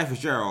hype. Well, Larry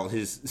Fitzgerald,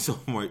 his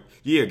sophomore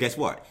year, guess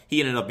what? He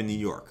ended up in New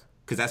York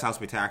because that's how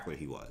spectacular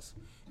he was.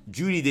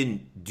 Jeudy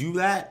didn't do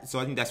that, so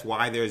I think that's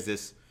why there's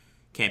this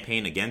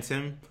campaign against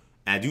him.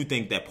 And I do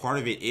think that part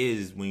of it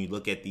is when you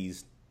look at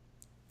these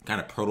kind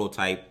of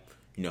prototype,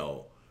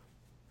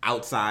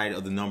 outside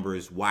of the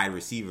numbers wide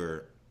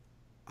receiver,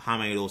 how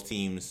many of those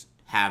teams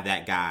have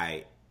that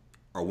guy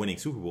or winning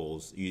Super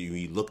Bowls?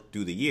 You look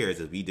through the years,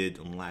 as we did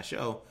on the last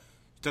show,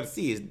 you start to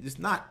see it's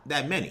not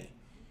that many.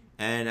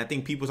 And I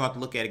think people start to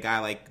look at a guy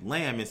like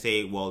Lamb and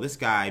say, well, this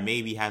guy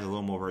maybe has a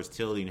little more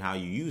versatility in how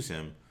you use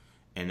him.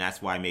 And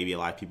that's why maybe a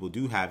lot of people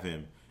do have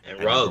him.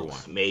 And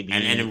Ruggs, maybe.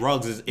 And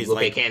Ruggs is look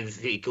like... At Kansas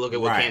City, look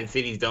at what Kansas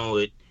City's done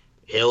with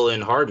Hill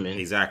and Hardman.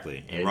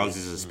 Exactly. And Ruggs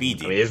is a speed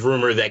demon. I mean, there's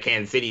rumors that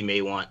Kansas City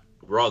may want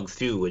Ruggs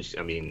too, which,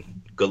 I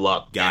mean, good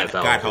luck. God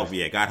help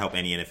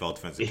any NFL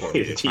defensive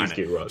coordinator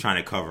trying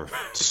to cover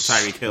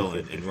Tyreek Hill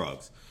and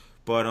Ruggs.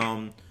 But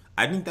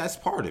I think that's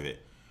part of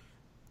it.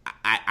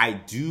 I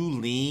do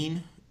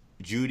lean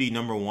Jeudy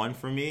number 1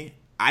 for me.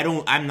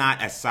 I'm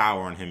not as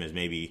sour on him as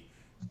maybe...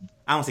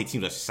 I don't say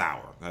teams are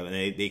sour.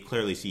 They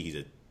clearly see he's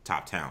a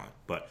top talent.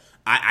 But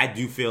I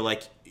do feel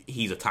like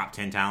he's a top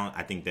 10 talent.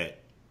 I think that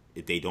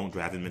if they don't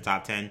draft him in the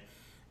top 10,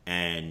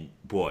 and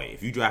boy,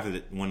 if you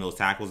drafted one of those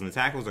tackles, and the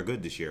tackles are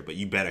good this year, but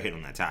you better hit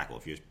on that tackle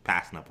if you're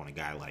passing up on a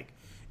guy like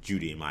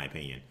Jeudy, in my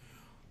opinion.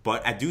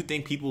 But I do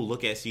think people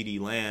look at CeeDee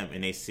Lamb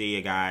and they see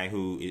a guy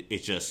who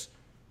is just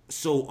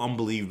so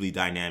unbelievably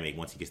dynamic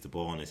once he gets the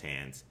ball in his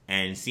hands.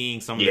 And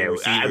seeing some of the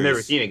receivers... I've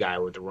never seen a guy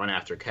with the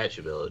run-after-catch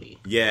ability.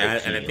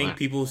 Yeah, and I think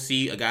people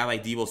see a guy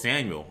like Deebo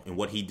Samuel and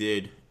what he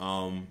did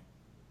in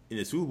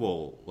the Super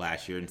Bowl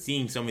last year, and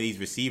seeing some of these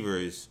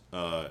receivers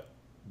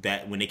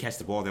that when they catch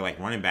the ball, they're like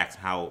running backs,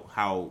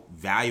 how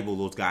valuable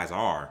those guys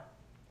are,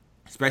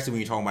 especially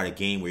when you're talking about a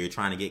game where you're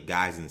trying to get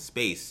guys in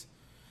space.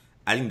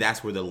 I think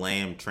that's where the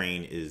Lamb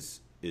train is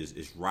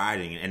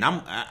riding, and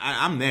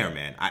I'm there,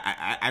 man.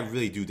 I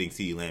really do think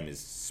CeeDee Lamb is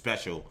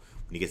special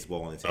when he gets the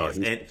ball in his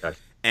hands,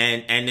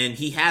 And then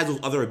he has those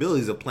other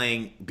abilities of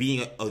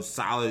being a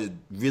solid,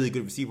 really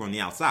good receiver on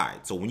the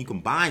outside. So when you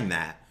combine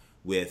that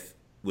with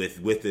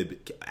the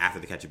after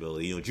the catch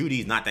ability,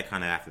 Judy's not that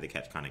kind of after the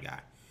catch kind of guy.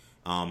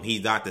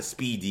 He's not the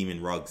speed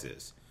demon Ruggs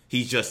is.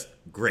 He's just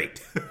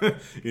great.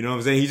 You know what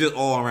I'm saying? He's just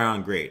all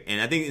around great.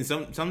 And I think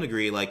in some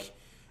degree, like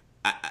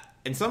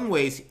in some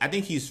ways, I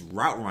think he's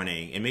route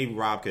running, and maybe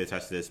Rob could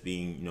attest to this,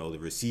 being the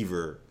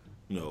receiver,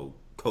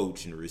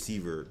 coach and the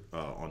receiver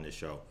on this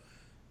show.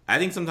 I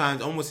think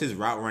sometimes almost his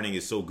route running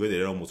is so good that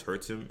it almost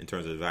hurts him in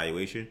terms of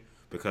evaluation,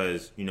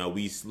 because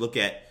we look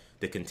at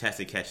the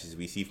contested catches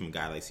we see from a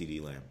guy like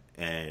CeeDee Lamb,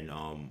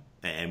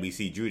 and we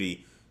see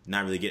Judy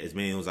not really get as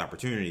many of those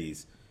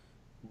opportunities.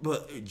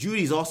 But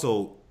Judy's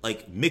also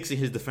like mixing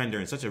his defender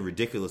in such a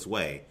ridiculous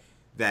way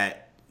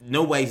that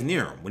nobody's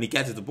near him when he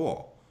catches the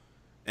ball.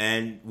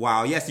 And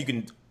while yes,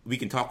 we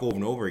can talk over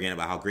and over again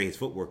about how great his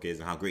footwork is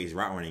and how great his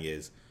route running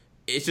is,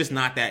 it's just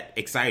not that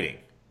exciting.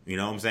 You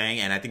know what I'm saying?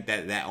 And I think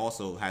that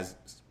also has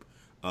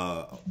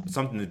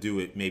something to do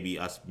with maybe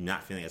us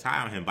not feeling as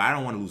high on him. But I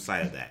don't want to lose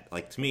sight of that.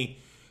 Like, to me,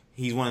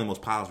 he's one of the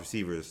most polished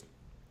receivers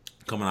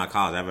coming out of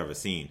college I've ever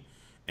seen.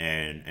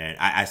 And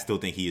I still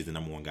think he is the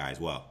number one guy as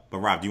well. But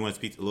Rob, do you want to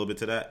speak a little bit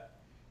to that?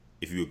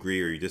 If you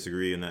agree or you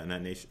disagree in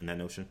that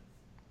notion?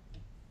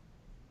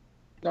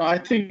 No, I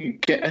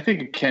think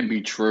it can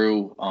be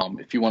true.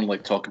 If you want to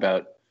talk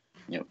about,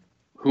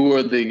 who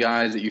are the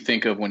guys that you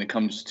think of when it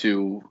comes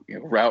to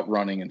route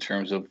running in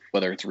terms of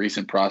whether it's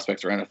recent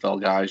prospects or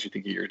NFL guys. You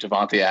think of your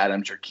Devontae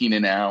Adams, your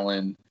Keenan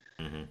Allen,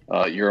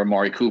 your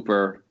Amari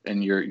Cooper,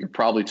 and you're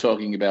probably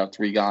talking about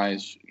three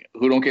guys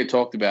who don't get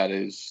talked about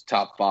as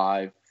top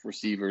 5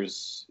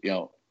 receivers,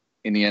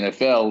 in the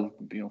NFL.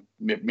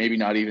 Maybe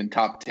not even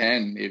top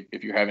 10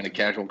 if you're having a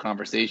casual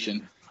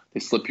conversation. They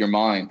slip your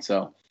mind.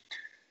 So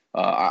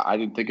I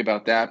didn't think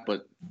about that,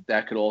 but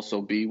that could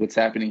also be what's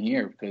happening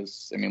here.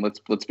 Because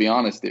let's be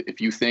honest.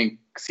 If you think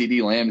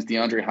CeeDee Lamb is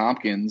DeAndre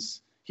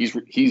Hopkins, he's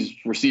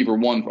receiver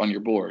 1 on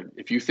your board.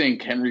 If you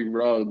think Henry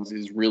Ruggs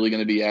is really going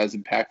to be as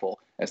impactful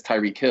as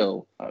Tyreek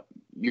Hill,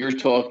 you're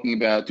talking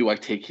about, do I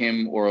take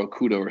him or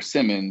Okudah or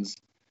Simmons?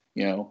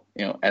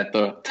 At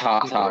the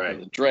top right. of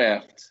the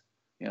draft.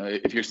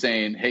 If you're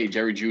saying, hey,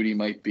 Jerry Jeudy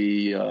might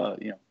be, I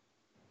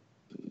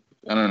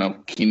don't know,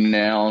 Keenan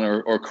Allen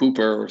or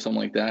Cooper or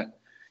something like that,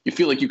 you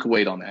feel like you could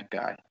wait on that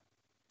guy.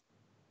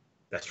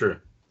 That's true.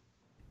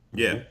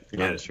 Yeah,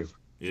 that's true.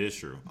 It is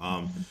true.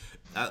 The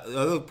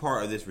other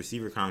part of this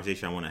receiver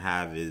conversation I want to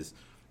have is,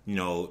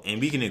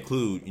 and we can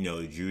include,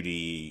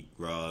 Jeudy,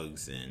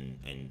 Ruggs,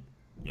 and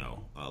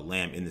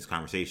Lamb in this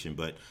conversation,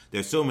 but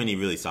there's so many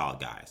really solid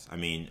guys. I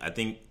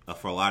think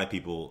for a lot of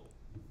people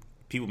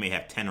may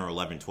have 10 or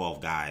 11,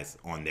 12 guys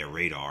on their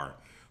radar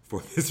for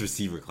this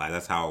receiver class.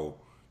 That's how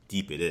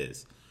deep it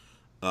is.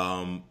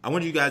 I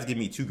want you guys to give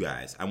me 2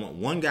 guys. I want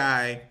one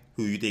guy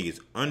who you think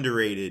is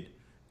underrated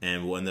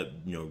and will end up,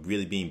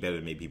 really being better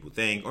than maybe people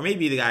think, or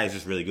maybe the guy is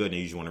just really good and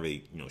you just want to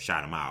really,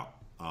 shout him out.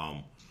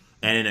 And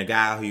then a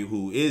guy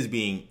who is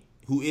being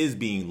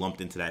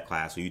lumped into that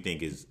class who you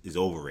think is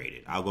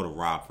overrated. I'll go to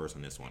Rob first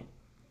on this one.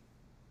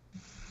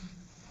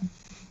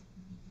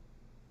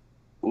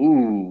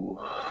 Ooh,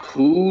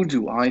 who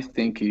do I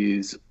think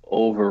is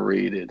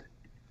overrated?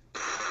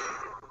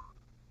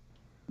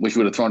 Wish we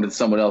would have thrown it to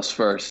someone else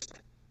first.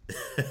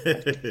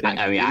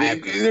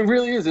 It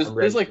really is.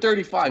 There's like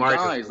 35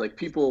 guys. Like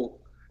people,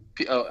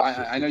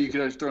 I know you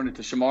could have thrown it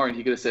to Shamar and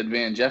he could have said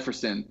Van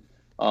Jefferson.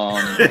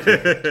 I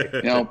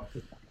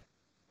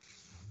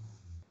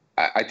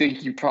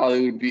think you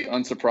probably would be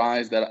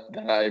unsurprised that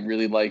I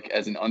really like,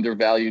 as an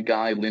undervalued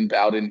guy, Lynn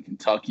Bowden in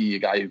Kentucky, a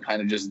guy who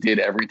kind of just did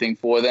everything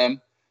for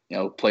them.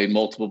 Played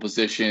multiple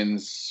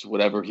positions.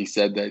 Whatever he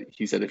said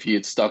if he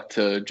had stuck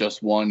to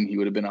just one, he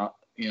would have been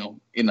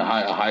in the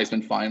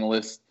Heisman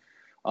finalist.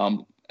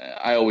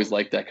 I always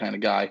like that kind of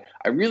guy.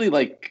 I really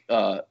like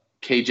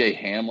KJ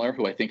Hamler,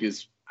 who I think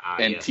is,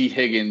 and T.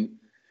 Higgins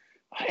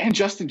and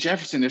Justin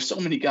Jefferson. There's so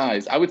many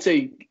guys. I would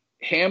say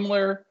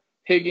Hamler,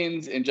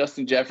 Higgins, and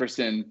Justin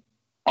Jefferson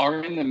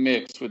are in the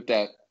mix with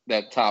that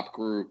top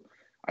group.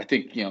 I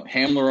think,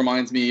 Hamler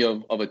reminds me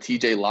of a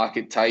TJ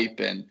Lockett type,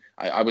 and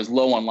I was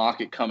low on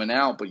Lockett coming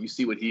out, but you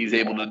see what he's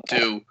able to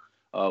do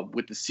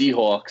with the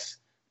Seahawks,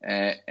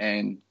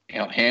 and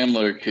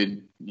Hamler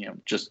could,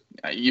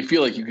 you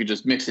feel like you could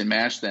just mix and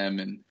match them,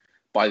 and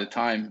by the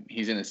time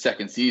he's in his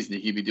second season,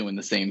 he'd be doing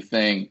the same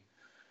thing.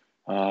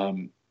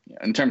 In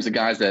terms of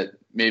guys that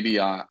maybe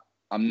I'm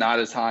not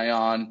as high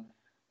on,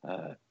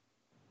 I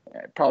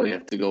probably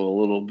have to go a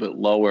little bit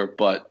lower,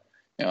 but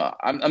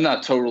I'm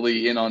not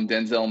totally in on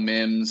Denzel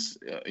Mims.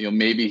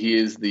 Maybe he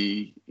is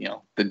the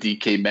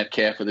DK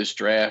Metcalf of this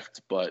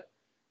draft, but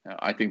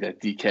I think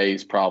that DK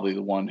is probably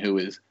the one who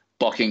is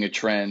bucking a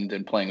trend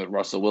and playing with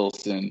Russell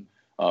Wilson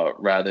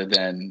rather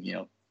than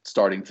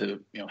starting to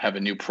have a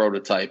new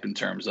prototype in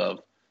terms of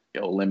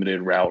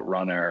limited route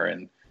runner,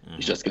 and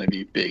he's just going to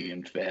be big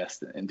and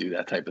fast and do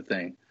that type of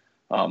thing.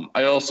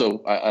 I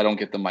don't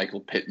get the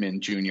Michael Pittman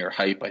Jr.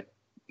 hype. I'm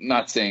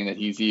not saying that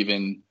he's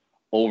even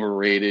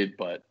overrated,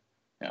 but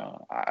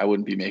I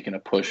wouldn't be making a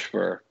push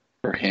for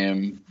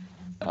him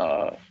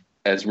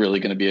as really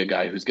going to be a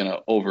guy who's going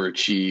to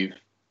overachieve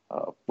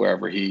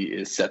wherever he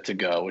is set to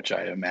go, which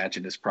I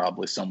imagine is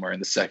probably somewhere in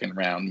the second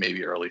round,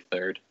 maybe early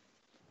third.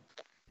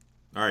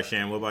 All right,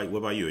 Shan, what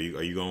about you?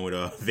 Are you going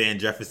with Van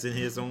Jefferson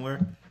here somewhere?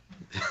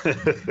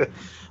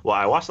 Well,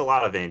 I watched a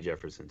lot of Van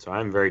Jefferson, so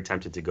I'm very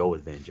tempted to go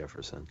with Van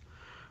Jefferson.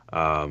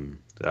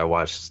 I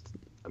watched,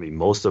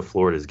 most of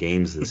Florida's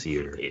games this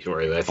year.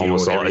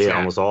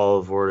 Almost all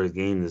of Florida's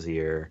games this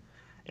year.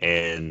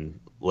 And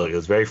look, it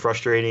was very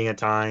frustrating at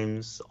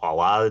times, a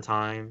lot of the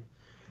time.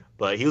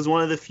 But he was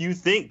one of the few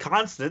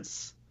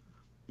constants.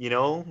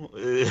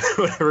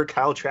 Whenever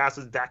Kyle Trask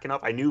was backing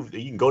up, I knew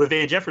you can go to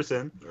Van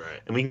Jefferson,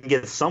 right, and we can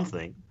get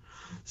something.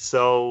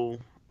 So,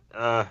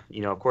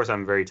 of course,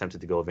 I'm very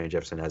tempted to go with Van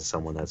Jefferson as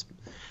someone that's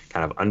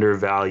kind of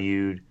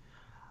undervalued.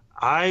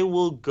 I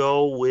will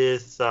go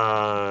with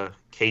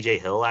KJ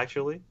Hill,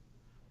 actually.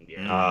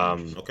 Yeah.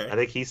 Okay. I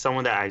think he's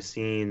someone that I've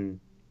seen.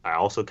 I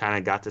also kind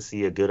of got to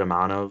see a good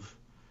amount of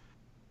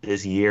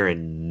this year,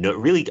 and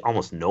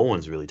almost no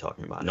one's really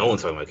talking about him. No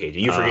one's talking about KJ.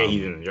 You forget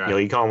he's in the draft.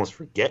 You can almost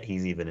forget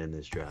he's even in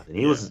this draft. And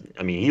he was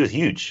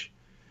huge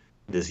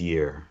this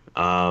year.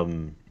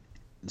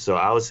 So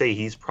I would say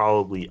he's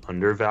probably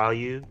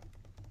undervalued.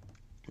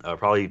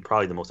 Probably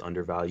the most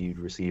undervalued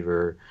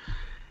receiver.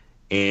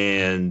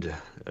 And,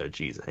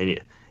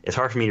 it's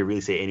hard for me to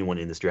really say anyone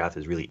in this draft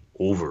is really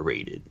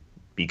overrated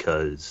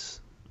because,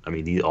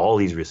 all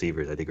these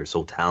receivers I think are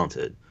so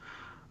talented.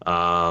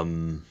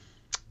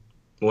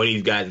 One of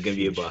these guys is going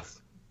to be a bust.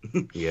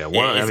 Yeah,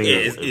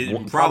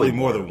 it's probably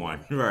more than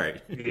one,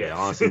 right? Yeah,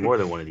 honestly, more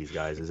than one of these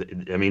guys.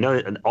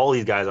 All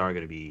these guys aren't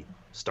going to be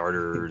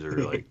starters or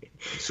like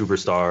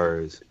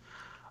superstars.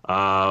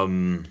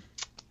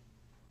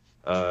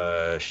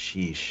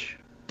 Sheesh.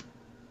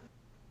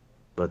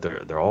 But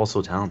they're all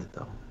so talented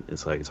though.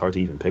 It's hard to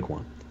even pick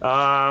one.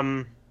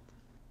 I'll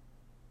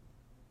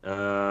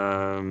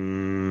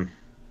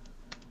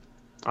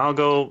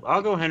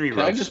go Henry Ruggs. Can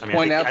I just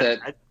point out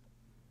that?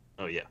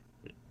 Oh yeah.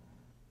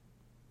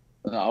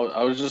 No,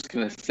 I was just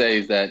going to say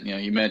is that,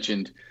 you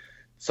mentioned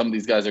some of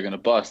these guys are going to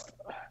bust.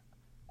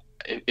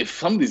 If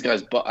some of these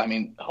guys,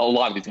 a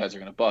lot of these guys are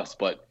going to bust,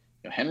 but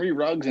Henry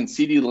Ruggs and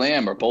CeeDee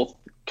Lamb are both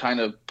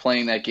kind of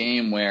playing that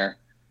game where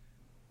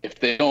if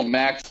they don't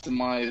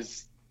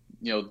maximize,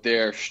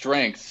 their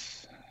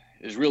strengths,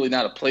 there's really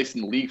not a place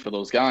in the league for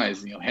those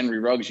guys. Henry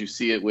Ruggs, you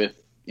see it with,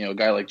 a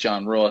guy like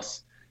John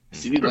Ross.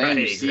 CeeDee Lamb,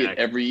 you see it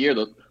every year.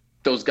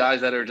 Those guys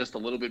that are just a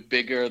little bit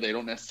bigger, they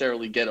don't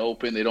necessarily get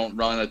open. They don't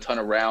run a ton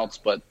of routes,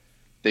 but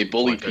they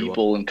bully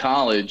people in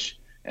college.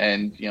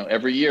 And,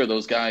 every year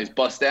those guys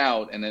bust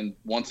out. And then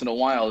once in a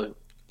while,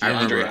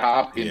 DeAndre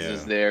Hopkins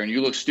is there. And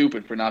you look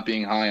stupid for not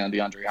being high on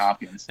DeAndre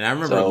Hopkins. And I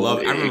remember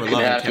loving Kevin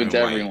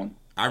White.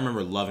 I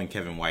remember loving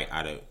Kevin White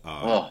out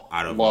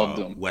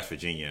of West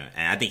Virginia.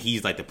 And I think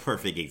he's like the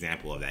perfect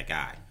example of that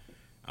guy.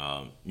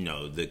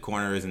 The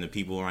corners and the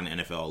people around the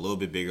NFL a little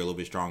bit bigger, a little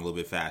bit stronger, a little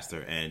bit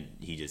faster, and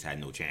he just had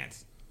no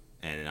chance.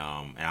 And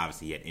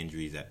obviously he had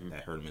injuries that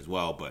hurt him as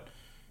well. But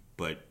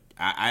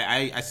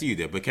I see you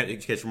there. But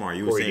Catch Lamar,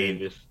 you were saying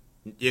Davis.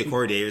 Yeah,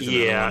 Corey Davis,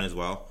 another one as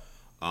well.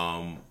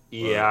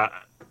 Yeah.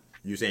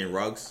 You saying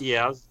Ruggs?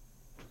 Yeah,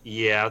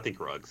 I think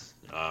Ruggs.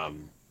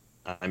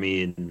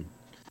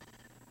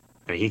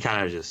 He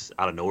kind of just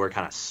out of nowhere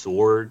kind of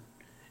soared.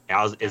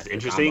 It's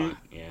interesting.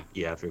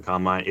 Through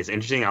Combine. It's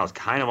interesting. I was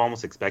kind of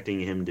almost expecting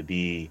him to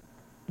be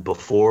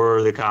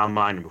before the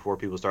Combine and before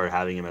people started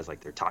having him as like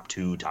their top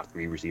 2, top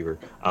 3 receiver.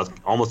 I was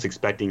almost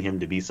expecting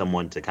him to be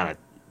someone to kind of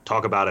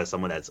talk about as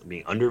someone that's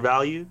being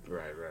undervalued.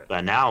 Right.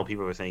 But now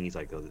people are saying he's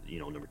like,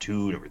 number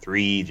 2, number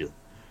 3, just,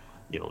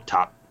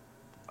 top.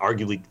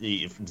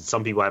 Arguably,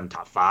 some people have him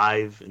top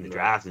 5 in the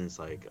draft, and it's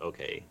like,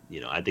 okay,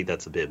 I think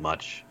that's a bit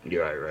much.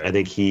 You're right. I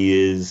think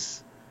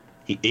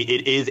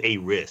it is a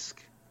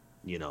risk.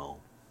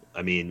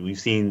 We've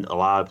seen a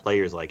lot of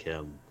players like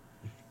him.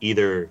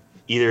 Either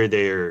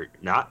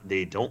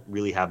they don't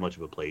really have much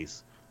of a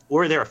place,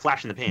 or they're a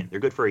flash in the pan.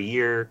 They're good for a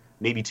year,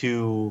 maybe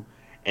 2,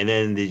 and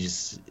then they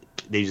just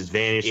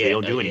vanish. They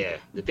don't do anything. Yeah.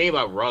 The thing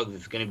about Ruggs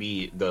is going to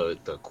be the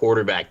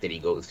quarterback that he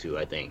goes to,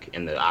 I think,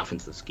 and the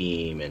offensive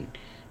scheme, and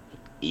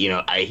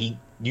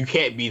you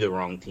can't be the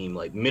wrong team.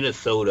 Like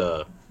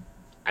Minnesota,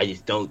 I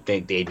just don't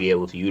think they'd be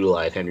able to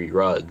utilize Henry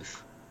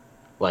Ruggs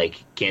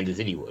like Kansas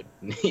City would,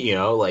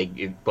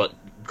 but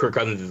Kirk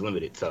Cousins is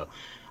limited. So,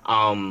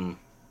 I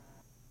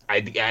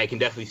can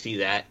definitely see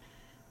that.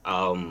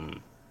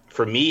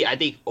 For me, I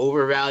think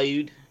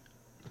overvalued.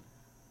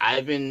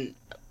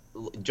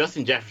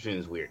 Justin Jefferson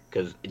is weird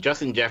because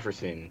Justin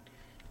Jefferson,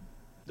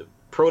 the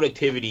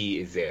productivity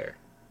is there.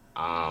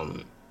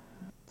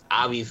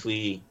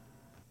 Obviously,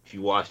 if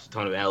you watch a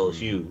ton of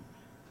LSU,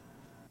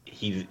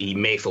 he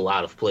makes a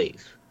lot of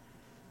plays.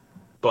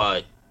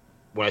 But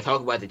when I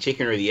talk about the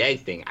chicken or the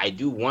egg thing, I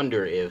do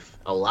wonder if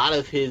a lot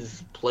of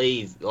the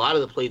plays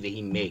that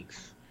he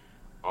makes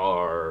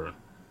are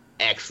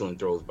excellent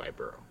throws by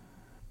Burrow.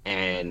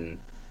 And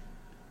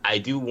I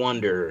do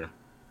wonder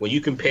when you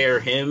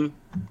compare him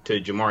to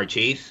Jamar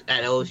Chase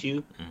at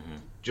LSU,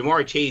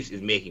 Jamar Chase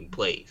is making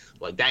plays.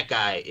 Like, that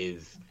guy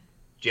is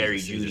Jerry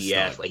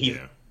Jeudy-esque. Like,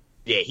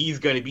 he's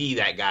going to be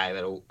that guy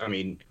that'll, I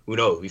mean, who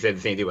knows? We said the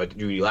same thing about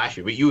Jeudy last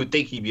year, but you would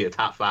think he'd be a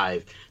top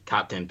 5,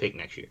 top 10 pick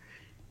next year.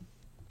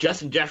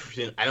 Justin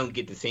Jefferson, I don't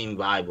get the same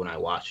vibe when I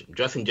watch him.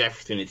 Justin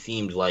Jefferson, it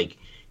seems like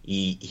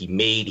he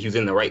was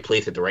in the right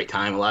place at the right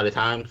time a lot of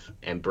times,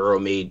 and Burrow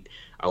made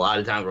a lot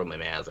of times where I'm like,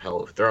 man, that was a hell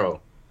of a throw.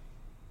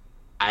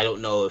 I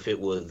don't know if it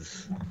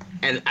was,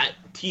 and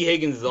T.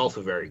 Higgins is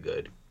also very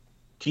good.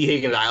 T.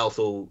 Higgins, I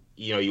also,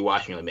 you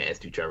watch me like, man,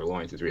 Trevor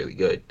Lawrence is really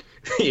good.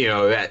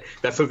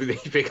 That's something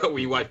that you pick up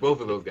when you watch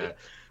both of those guys.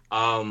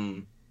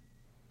 I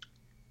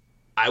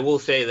will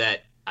say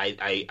that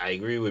I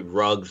agree with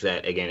Ruggs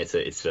that, again,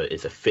 it's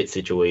a fit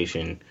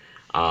situation.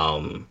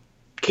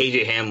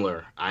 KJ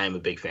Hamler, I am a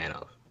big fan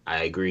of.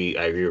 I agree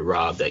with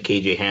Rob that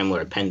KJ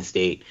Hamler at Penn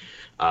State,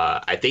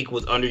 I think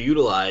was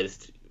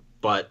underutilized,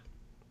 but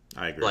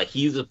I agree. Like,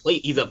 he's a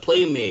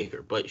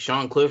playmaker, but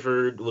Sean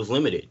Clifford was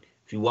limited.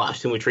 If you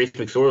watched him with Trace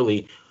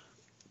McSorley,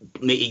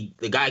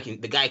 the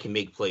guy can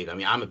make plays. I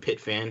mean, I'm a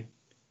Pitt fan,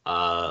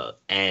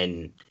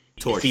 and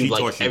it seems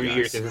like every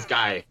year since this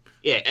guy,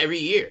 every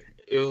year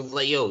it was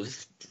like, yo,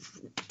 just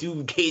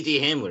do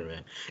KJ Hamler,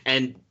 man.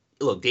 And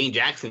look, Dane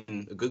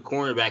Jackson, a good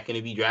cornerback, going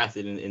to be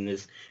drafted in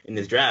this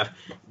draft.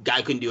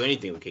 Guy couldn't do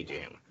anything with KJ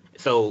Hamler,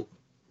 so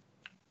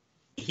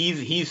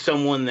he's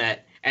someone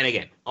that. And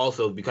again,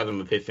 also because I'm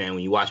a Pitt fan,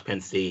 when you watch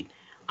Penn State,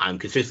 I'm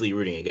consistently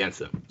rooting against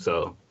them.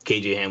 So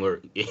KJ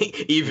Hamler, even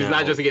if it's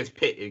not just against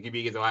Pitt, it could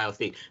be against Ohio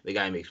State. The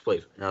guy makes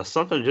plays. Now,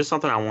 something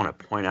I want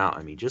to point out.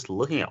 I mean, just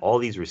looking at all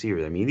these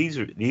receivers. I mean, these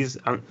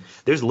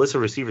there's lists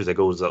of receivers that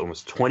goes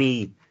almost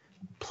 20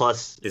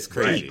 plus. It's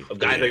crazy. Of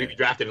guys that are going to be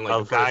drafted in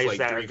like the first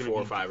 3,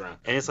 4, 5 rounds.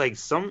 And it's like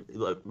some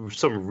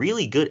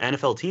really good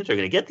NFL teams are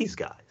going to get these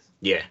guys.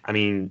 Yeah. I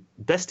mean,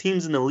 best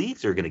teams in the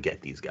leagues are going to get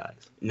these guys.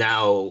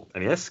 Now, I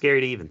mean, that's scary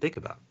to even think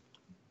about.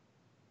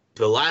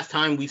 The last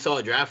time we saw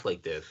a draft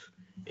like this,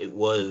 it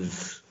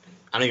was,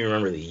 I don't even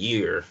remember the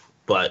year,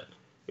 but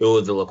it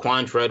was the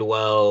Laquan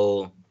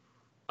Treadwell,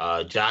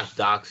 Josh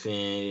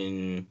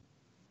Doxson,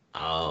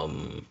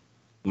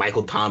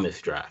 Michael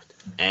Thomas draft.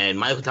 And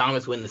Michael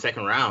Thomas went in the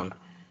second round,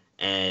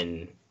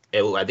 and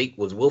I think,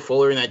 was Will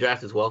Fuller in that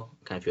draft as well?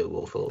 I kind of feel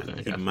Will Fuller was in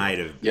that draft. It might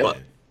have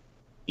been.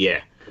 Yeah.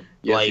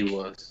 Yes, like, he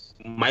was.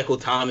 Michael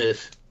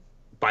Thomas,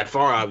 by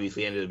far,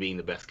 obviously ended up being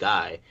the best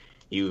guy.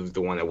 He was the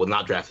one that was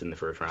not drafted in the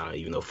first round,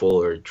 even though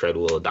Fuller,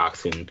 Treadwell,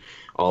 Doxson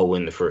all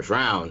win the first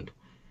round.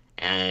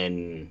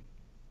 And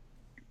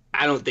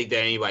I don't think that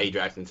anybody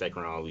drafted in the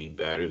second round will be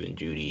better than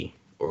Jeudy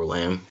or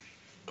Lamb.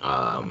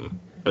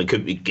 It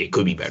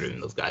could be better than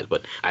those guys,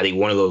 but I think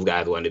one of those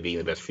guys will end up being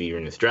the best receiver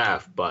in this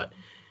draft. But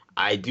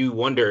I do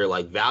wonder,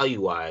 like,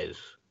 value-wise,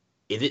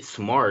 is it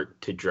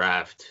smart to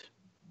draft?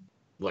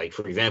 Like,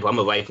 for example, I'm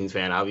a Vikings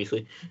fan,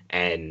 obviously,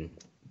 and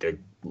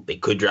they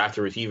could draft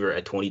a receiver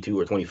at 22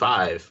 or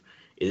 25.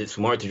 Is it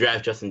smart to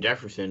draft Justin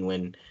Jefferson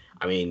when,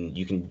 I mean,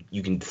 you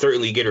can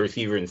certainly get a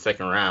receiver in the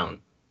second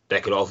round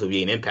that could also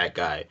be an impact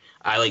guy?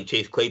 I like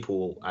Chase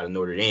Claypool out of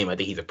Notre Dame. I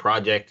think he's a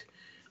project.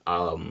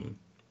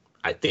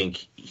 I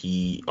think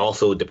he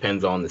also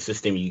depends on the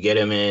system you get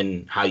him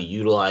in, how you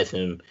utilize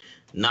him.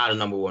 Not a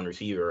number one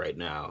receiver right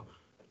now.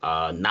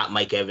 Not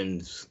Mike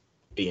Evans,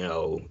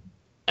 in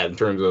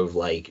terms of,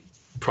 like,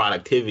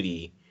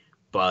 productivity,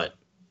 but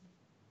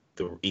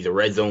he's a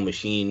red zone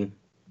machine.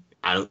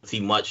 I don't see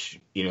much,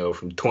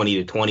 from 20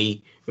 to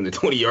 20, from the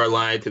 20-yard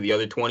line to the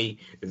other 20.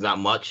 There's not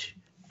much,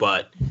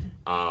 but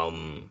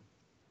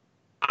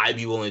I'd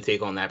be willing to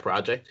take on that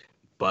project.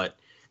 But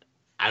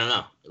I don't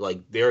know.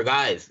 Like, there are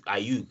guys,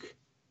 Ayuk.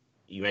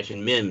 You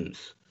mentioned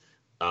Mims.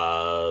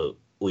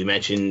 We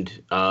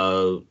mentioned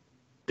the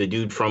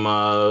dude from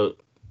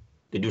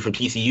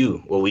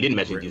TCU. Well, we didn't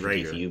mention the dude from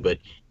TCU, but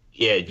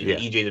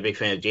EJ's a big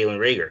fan of Jalen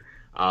Reagor.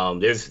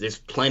 There's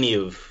plenty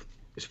of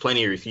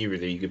receivers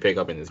that you could pick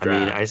up in this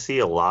draft. I mean, I see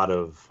a lot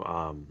of.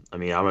 I'm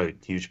a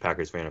huge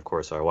Packers fan, of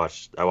course. So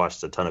I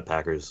watched a ton of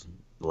Packers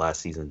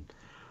last season.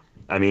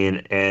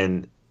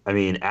 Alan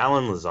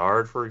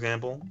Lazard, for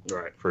example,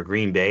 right, for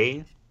Green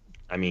Bay.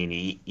 I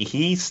mean,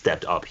 he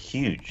stepped up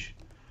huge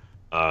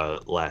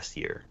last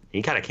year.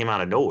 He kind of came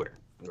out of nowhere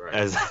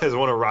as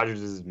one of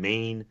Rodgers'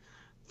 main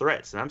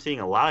threats. And I'm seeing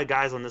a lot of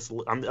guys on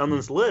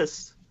this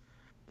list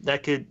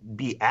that could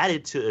be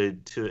added to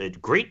a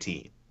great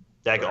team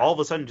that could all of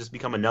a sudden just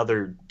become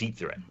another deep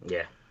threat.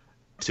 Yeah.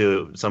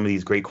 To some of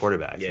these great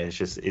quarterbacks. Yeah.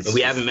 And and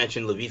we haven't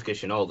mentioned Laviska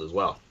Shenault as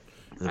well.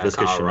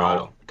 Laviska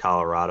Shenault,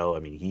 Colorado. I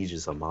mean, he's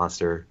just a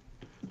monster,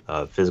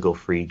 physical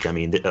freak. I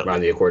mean,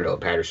 around the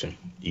Cordell Patterson.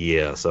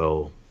 Yeah.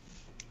 So.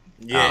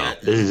 Yeah,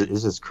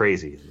 this is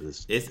crazy.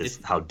 It's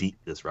how deep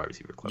this wide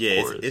receiver club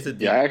is.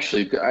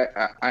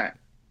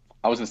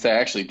 I was gonna say I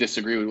actually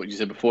disagree with what you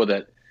said before.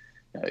 That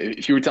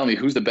if you were telling me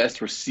who's the best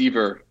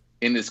receiver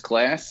in this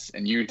class,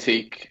 and you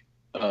take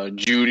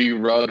Jeudy,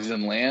 Ruggs,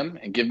 and Lamb,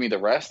 and give me the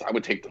rest, I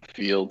would take the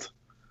field.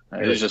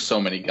 There's just so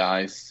many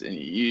guys, and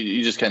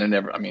you just kind of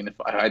never. I mean, if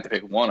I had to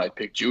pick one, I'd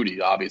pick Judy.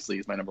 Obviously,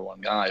 he's my number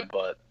one guy,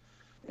 but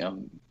you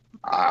know,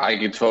 I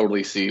could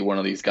totally see one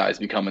of these guys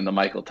becoming the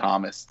Michael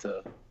Thomas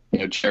to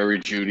Jerry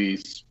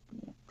Judy's.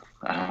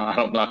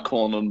 I'm not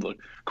calling him the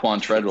Quan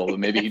Treadwell, but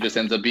maybe he just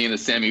ends up being a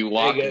Sammy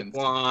Watkins.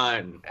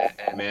 Quan.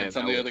 Man, and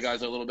some of the other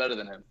guys are a little better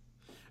than him.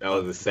 That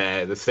was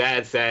a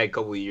sad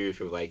couple of years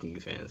for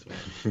Vikings fans,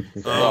 man.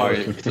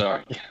 Sorry.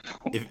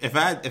 If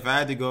I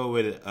had to go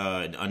with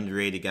an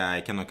underrated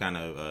guy, Kendall kind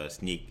of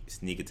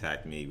sneak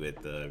attacked me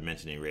with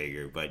mentioning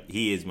Rager, but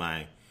he is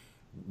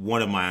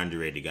one of my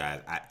underrated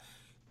guys.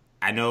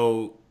 I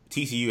know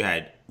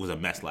TCU was a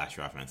mess last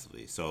year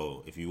offensively,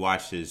 so if you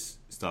watch his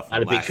stuff,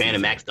 Not a big fan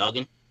of Max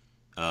Duggan.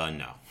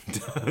 No,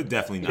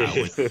 definitely not.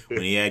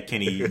 When he had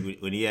Kenny,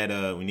 when he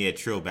had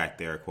Trill back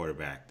there at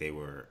quarterback,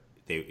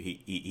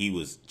 he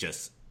was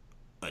just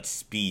a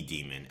speed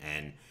demon,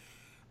 and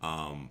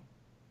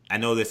I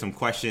know there's some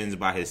questions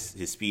about his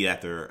speed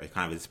after a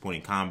kind of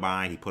disappointing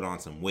combine. He put on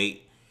some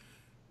weight,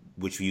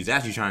 which he was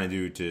actually trying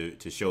to do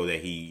to show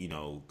that he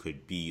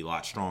could be a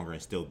lot stronger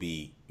and still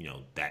be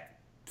that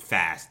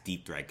fast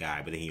deep threat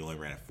guy. But then he only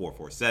ran a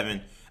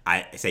 4.47.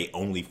 I say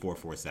only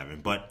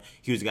 4.47, but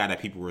he was a guy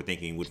that people were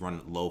thinking would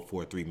run low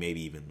 4.3,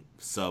 maybe even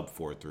sub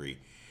 4.3.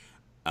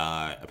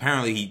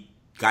 Apparently he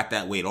got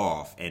that weight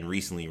off and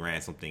recently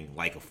ran something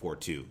like a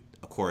 4.2.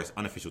 Of course,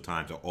 unofficial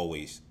times are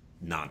always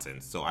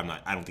nonsense, so I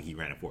don't think he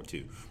ran a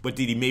 4.2. But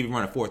did he maybe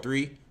run a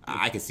 4.3?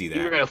 I could see that.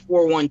 He ran a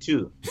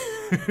 4.12.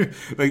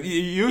 Like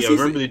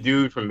remember the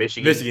dude from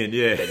Michigan?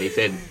 Yeah. That they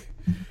said,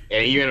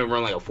 and he gonna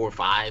run like a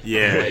 4.5.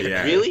 Yeah,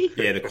 yeah. Really?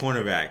 Yeah, the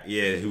cornerback.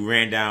 Yeah, who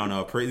ran down.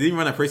 Did he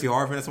run a Percy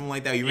Harvin or something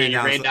like that? He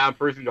ran down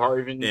Percy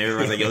Harvin. Yeah,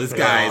 everyone's like, yo, this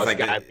guy is like.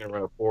 This guy's gonna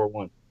run a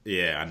 4.1.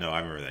 Yeah, I know.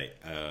 I remember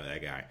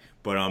that guy.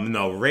 But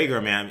no,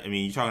 Rager, man. I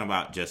mean, you're talking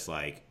about just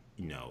like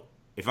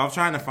if I'm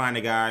trying to find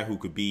a guy who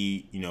could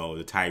be the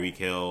Tyreek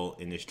Hill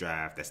in this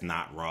draft, that's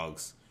not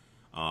Ruggs.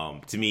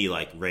 To me,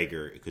 like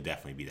Rager could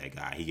definitely be that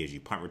guy. He gives you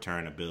punt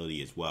return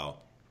ability as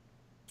well.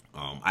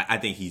 I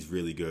think he's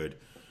really good.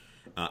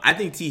 I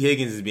think T.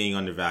 Higgins is being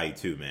undervalued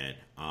too, man.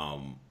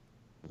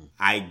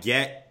 I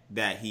get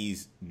that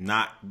he's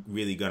not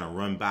really going to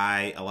run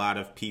by a lot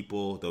of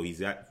people, though he's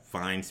got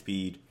fine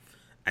speed.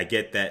 I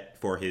get that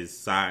for his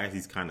size,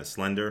 he's kind of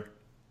slender.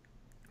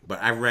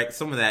 But I read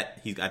some of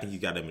that. I think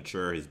he's got to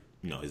mature his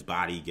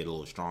body, get a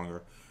little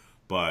stronger.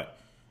 But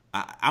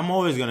I'm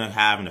always going to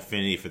have an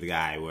affinity for the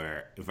guy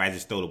where if I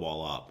just throw the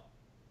ball up,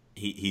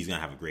 he's going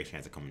to have a great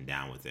chance of coming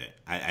down with it.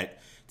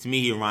 To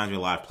me, he reminds me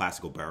a lot of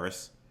Plaxico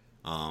Burress.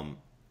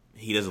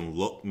 He doesn't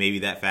look maybe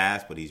that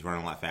fast, but he's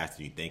running a lot faster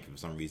than you think. For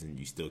some reason,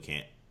 you still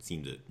can't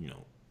seem to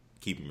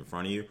keep him in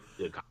front of you.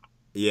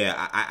 Yeah,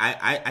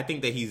 I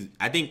think that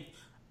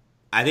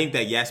I think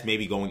that yes,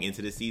 maybe going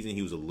into the season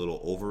he was a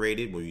little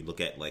overrated when you look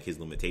at like his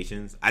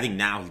limitations. I think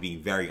now he's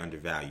being very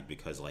undervalued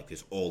because like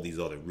there's all these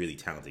other really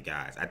talented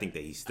guys. I think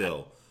that he's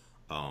still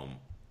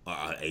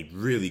a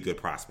really good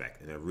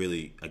prospect and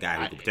a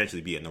guy who could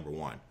potentially be a number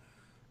one.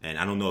 And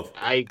I don't know if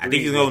I think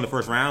he's going to go in the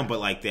first round, but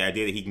like the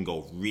idea that he can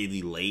go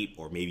really late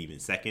or maybe even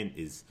second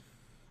is,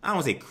 I don't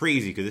want to say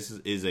crazy because this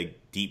is a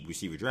deep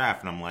receiver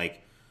draft, and I'm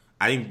like,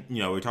 I think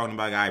we're talking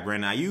about a guy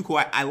Brandon Ayuk who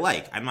I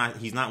like.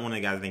 He's not one of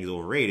the guys I think is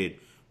overrated,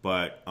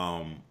 but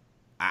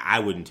I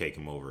wouldn't take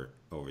him over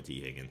T.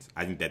 Higgins.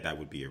 I think that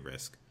would be a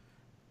risk.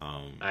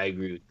 I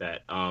agree with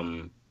that.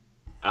 I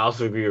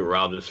also agree with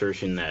Rob's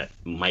assertion that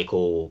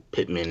Michael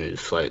Pittman is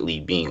slightly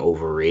being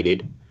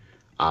overrated.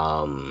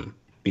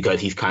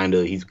 Because he's kind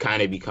of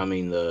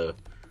becoming the,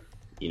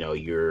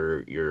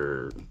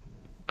 your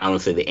I don't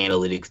say the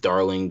analytics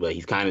darling, but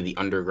he's kind of the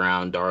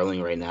underground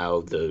darling right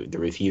now. The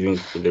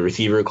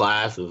receiver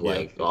class is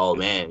like, oh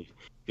man, if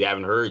you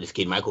haven't heard, this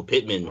kid Michael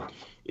Pittman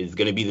is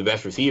going to be the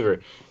best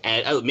receiver,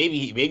 and maybe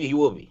he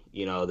will be.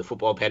 The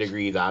football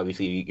pedigree is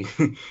obviously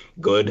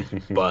good,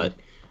 but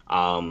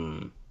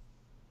the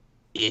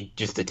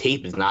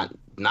tape is not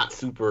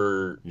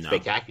super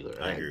spectacular,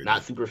 right?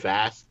 Not super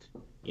fast.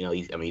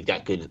 He's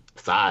got good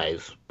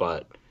size,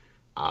 but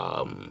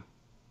I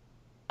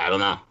don't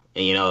know.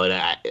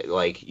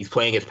 And he's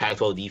playing against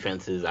Pac-12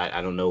 defenses.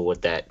 I don't know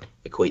what that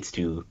equates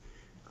to.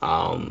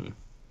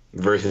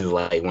 Versus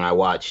like when I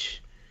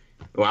watch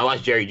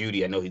Jerry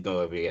Jeudy, I know he's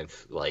going up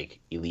against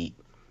like elite,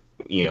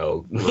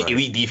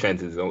 elite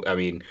defenses. I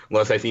mean,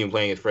 unless I see him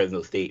playing against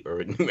Fresno State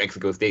or New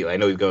Mexico State, I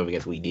know he's going up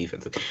against elite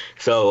defenses.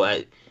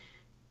 So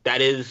that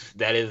is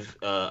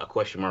a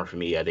question mark for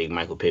me. I think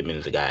Michael Pittman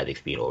is a guy I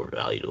think's being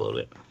overvalued a little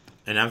bit.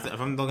 And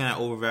if I'm looking at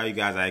overvalued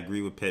guys, I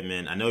agree with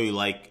Pittman. I know you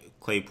like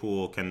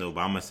Claypool, Kendall,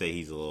 but I'm gonna say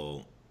he's a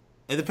little.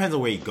 It depends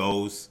on where he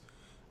goes.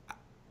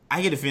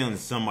 I get a feeling that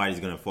somebody's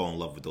gonna fall in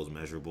love with those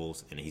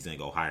measurables, and he's gonna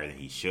go higher than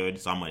he should.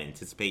 So I'm gonna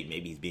anticipate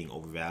maybe he's being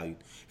overvalued.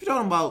 If you're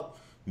talking about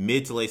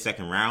mid to late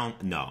second round,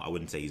 no, I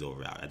wouldn't say he's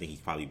overvalued. I think he's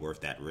probably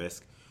worth that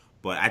risk.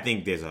 But I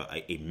think there's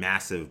a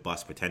massive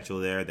bust potential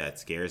there that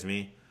scares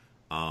me.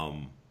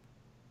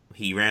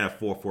 He ran a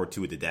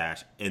 4.42 at the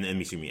dash, and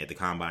at the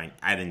combine.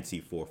 I didn't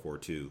see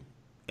 4.42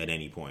 at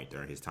any point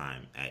during his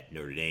time at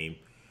Notre Dame.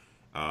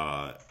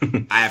 I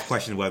have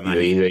questions whether or not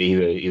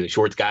he's a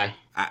short guy.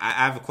 I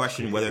have a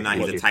question whether or not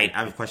he's a tight. I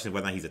have a question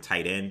whether or not he's a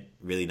tight end,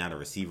 really not a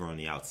receiver on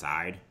the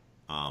outside.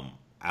 I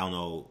don't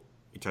know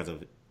in terms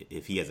of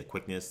if he has a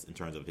quickness in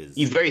terms of his.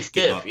 He's very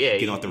stiff.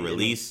 Getting off the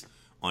release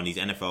on these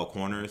NFL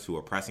corners who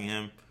are pressing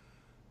him.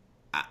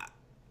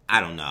 I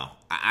don't know.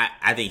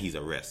 I think he's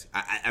a risk.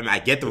 I mean, I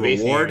get the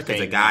reward because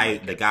the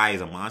guy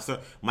is a monster.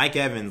 Mike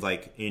Evans,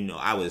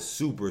 I was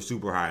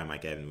super high on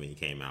Mike Evans when he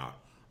came out.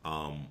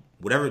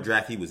 Whatever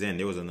draft he was in,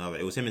 there was another.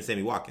 It was him and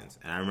Sammy Watkins,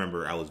 and I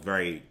remember I was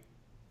very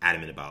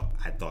adamant about.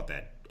 I thought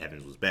that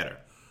Evans was better.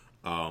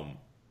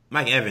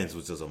 Mike Evans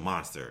was just a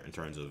monster in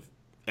terms of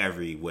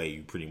every way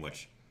you pretty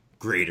much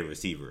grade a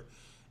receiver,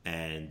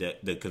 and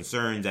the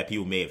concerns that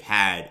people may have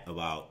had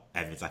about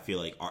Evans, I feel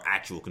like, are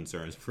actual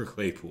concerns for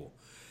Claypool.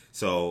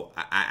 So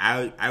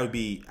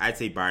I'd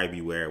say buyer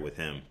beware with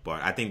him,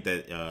 but I think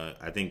that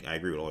I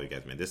agree with all you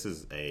guys, man. This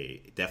is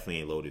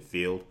definitely a loaded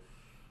field.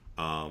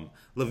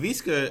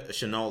 Laviska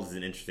Shenault is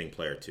an interesting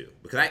player too,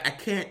 because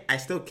I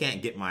still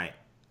can't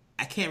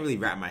really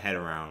wrap my head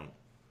around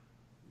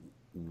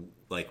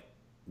like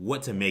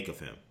what to make of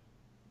him,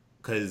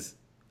 because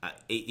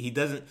he's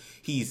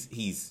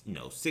 6'2",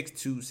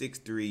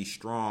 6'3",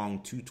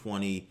 strong,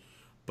 220,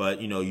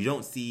 but you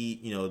don't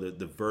see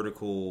the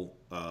vertical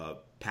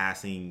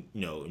passing,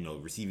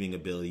 receiving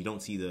ability. You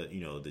don't see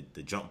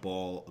the jump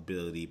ball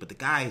ability, but the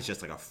guy is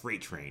just like a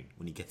freight train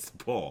when he gets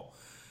the ball.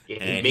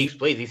 Yeah, he makes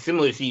plays. He's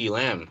similar to CeeDee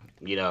Lamb,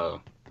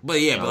 But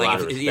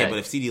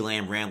if CeeDee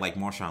Lamb ran like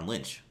Marshawn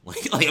Lynch,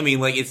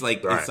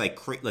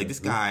 this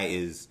guy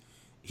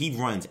he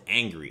runs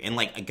angry, and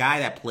like a guy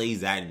that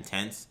plays that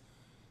intense,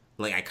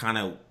 like I kind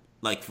of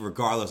like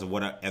regardless of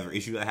whatever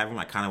issue I have with him,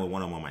 I kind of would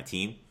want him on my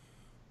team.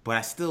 But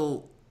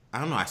I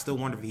don't know. I still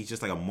wonder if he's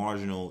just like a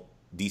marginal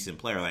decent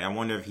player. Like I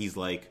wonder if he's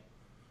like,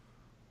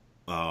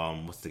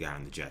 what's the guy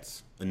on the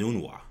Jets?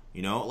 Enunwa.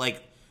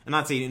 I'm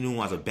not saying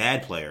Enunwa's a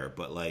bad player,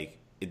 but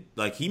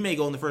he may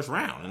go in the first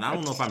round, and I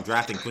don't know if I'm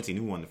drafting Quincy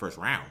Enunwa in the first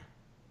round.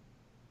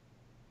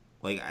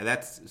 Like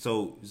that's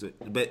so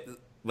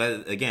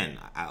but again,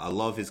 I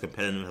love his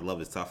competitiveness. I love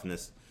his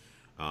toughness.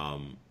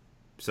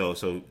 So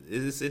it's an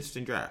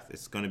interesting draft.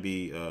 It's going to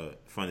be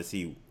fun to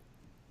see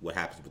what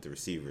happens with the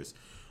receivers.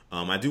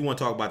 I do want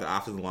to talk about the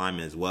offensive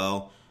linemen as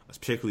well,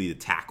 particularly the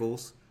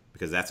tackles,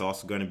 because that's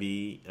also going to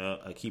be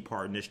a key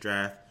part in this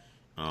draft.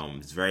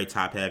 It's very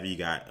top heavy. You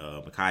got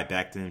Mekhi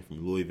Becton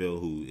from Louisville,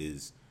 who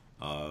is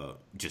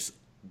just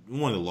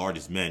one of the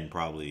largest men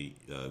probably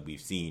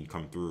we've seen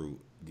come through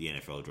the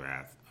NFL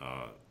draft.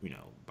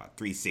 About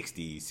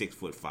 360,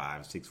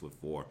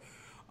 6'5",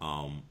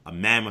 6'4", a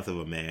mammoth of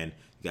a man.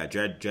 You got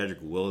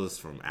Jedrick Wills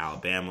from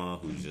Alabama,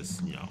 who's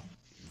just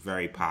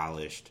very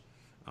polished,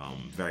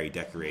 very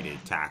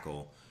decorated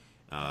tackle.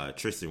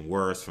 Tristan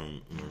Wirfs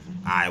from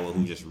Iowa,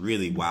 who just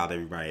really wowed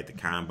everybody at the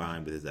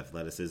combine with his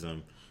athleticism,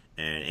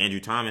 and Andrew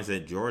Thomas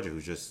at Georgia,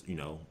 who's just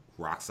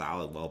rock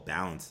solid, well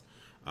balanced.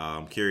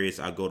 I'm curious.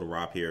 I'll go to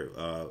Rob here.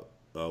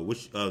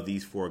 Which of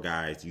these four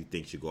guys do you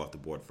think should go off the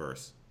board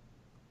first?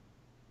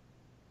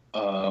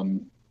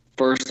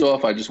 First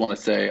off, I just want to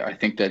say I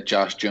think that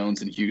Josh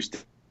Jones in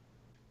Houston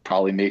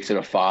probably makes it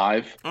a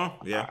 5. Oh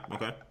yeah,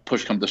 okay.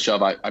 Push comes to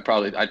shove, I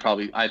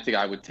think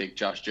I would take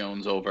Josh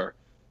Jones over.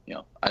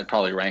 I'd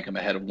probably rank him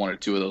ahead of one or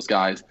two of those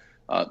guys.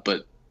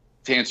 But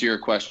to answer your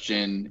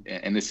question,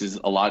 and this is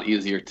a lot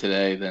easier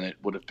today than it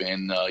would have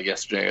been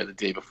yesterday or the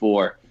day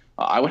before,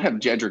 I would have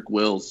Jedrick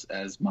Wills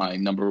as my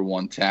number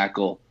one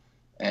tackle,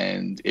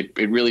 and it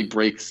really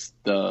breaks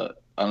the.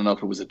 I don't know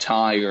if it was a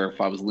tie or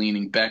if I was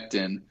leaning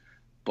Becton,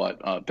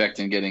 but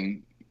Becton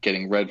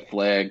getting red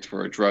flagged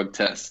for a drug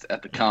test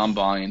at the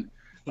combine.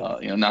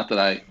 Not that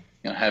I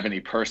have any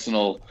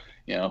personal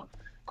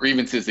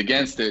grievances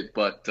against it,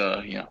 but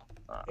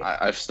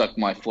I've stuck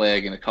my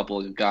flag in a couple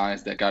of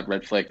guys that got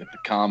red flagged at the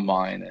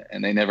combine,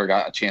 and they never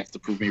got a chance to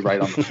prove me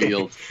right on the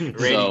field.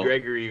 Randy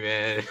Gregory,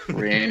 man.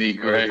 Randy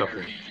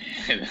Gregory,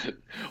 man. It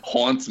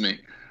haunts me.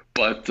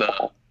 But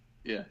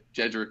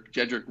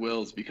Jedrick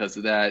Wills, because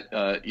of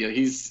that,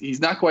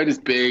 he's not quite as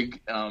big.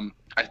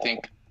 I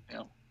think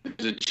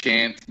there's a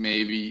chance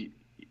maybe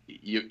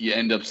you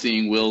end up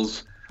seeing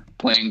Wills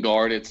playing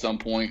guard at some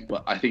point,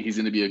 but I think he's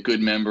going to be a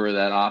good member of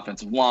that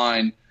offensive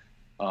line.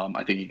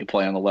 I think he can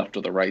play on the left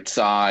or the right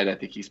side. I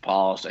think he's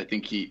polished. I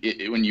think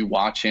when you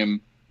watch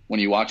him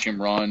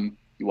run,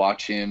 you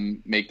watch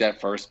him make that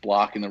first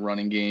block in the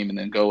running game and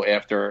then go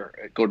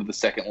to the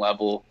second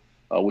level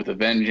with a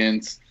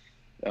vengeance.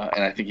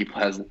 And I think he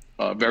has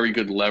very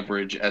good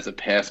leverage as a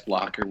pass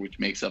blocker, which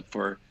makes up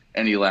for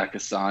any lack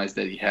of size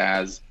that he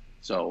has.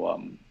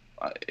 So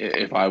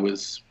if I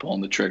was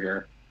pulling the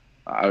trigger,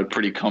 I would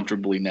pretty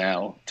comfortably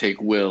now take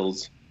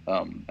Wills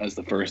as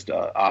the first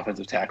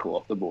offensive tackle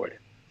off the board.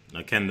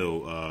 Now,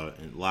 Kendall,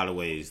 in a lot of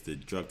ways, the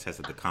drug test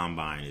at the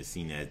combine is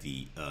seen as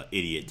the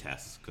idiot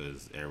test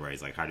because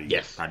everybody's like, how do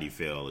you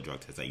fail a drug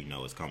test that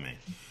is coming?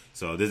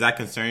 So does that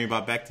concern you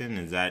about Becton?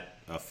 Does that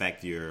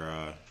affect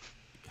your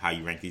how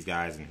you rank these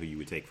guys and who you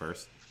would take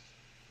first?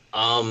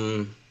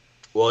 Well,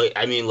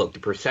 I mean, look, the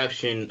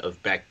perception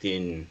of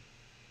Becton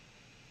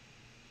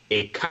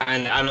it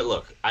kind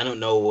of, I don't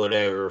know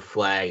whatever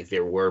flags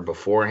there were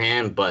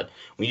beforehand, but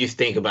when you just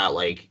think about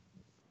like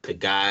the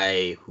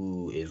guy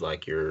who is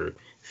like your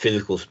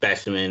physical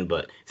specimen,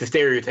 but it's a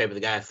stereotype of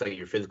the guy that's like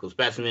your physical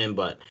specimen,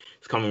 but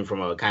it's coming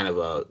from a kind of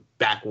a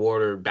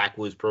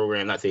backwoods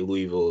program. Not say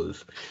Louisville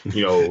is,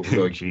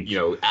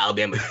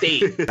 Alabama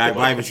State.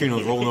 Ryan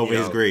Petrino's rolling over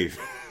his grave.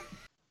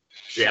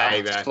 Yeah,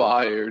 exactly.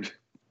 Fired.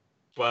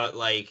 But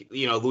like,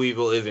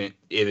 Louisville isn't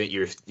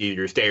your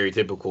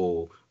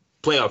stereotypical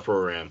playoff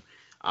program.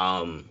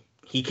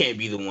 He can't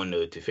be the one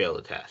to fail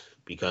the test,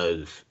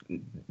 because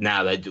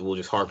now that will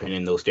just harpen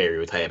in those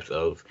stereotypes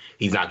of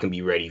he's not going to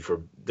be ready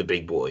for the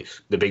big boy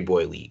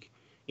league.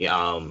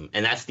 And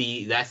that's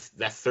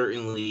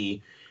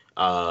certainly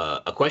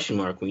a question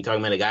mark when you're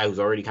talking about a guy who's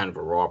already kind of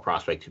a raw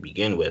prospect to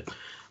begin with.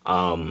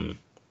 I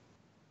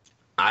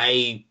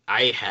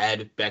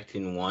had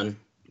Becton 1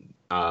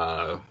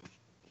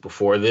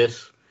 before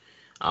this.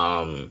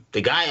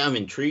 The guy I'm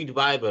intrigued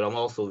by, but I'm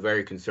also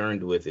very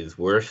concerned with, is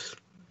Wirfs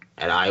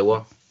at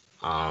Iowa.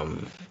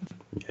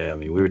 Yeah, I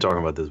mean, we were talking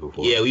about this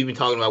before. Yeah, we've been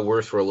talking about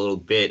Wirfs for a little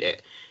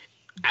bit.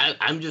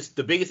 I'm just,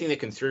 the biggest thing that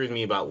concerns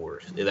me about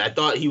Wirfs is I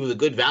thought he was a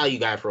good value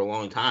guy for a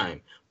long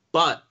time,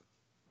 but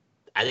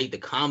I think the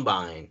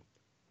combine,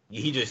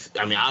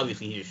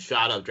 obviously he just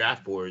shot up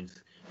draft boards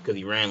because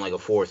he ran like a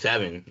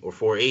 4.7 or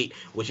 4.8,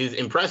 which is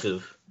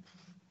impressive.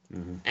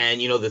 Mm-hmm.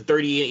 And, the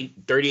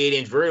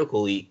 38-inch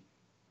vertical leap,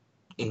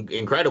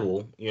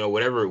 incredible,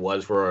 whatever it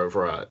was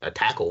for a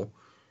tackle.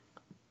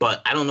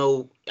 But I don't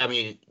know. I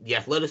mean, the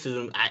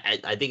athleticism,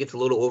 I think it's a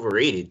little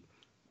overrated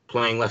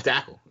playing left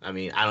tackle. I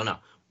mean, I don't know.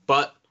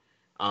 But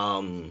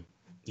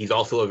he's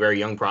also a very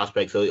young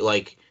prospect. So,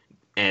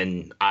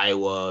 and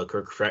Iowa,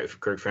 Kirk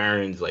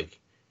Ferentz,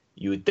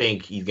 you would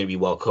think he's going to be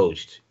well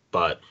coached.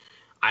 But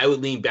I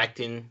would lean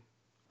Becton,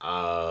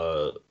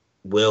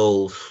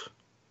 Wills,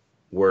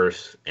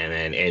 Wirfs, and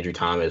then Andrew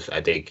Thomas.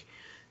 I think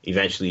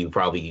eventually would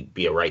probably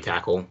be a right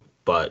tackle,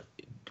 but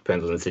it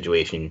depends on the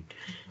situation.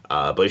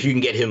 But if you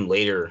can get him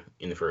later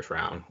in the first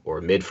round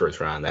or mid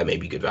first round, that may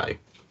be good value.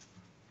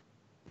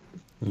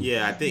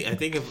 Yeah, I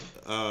think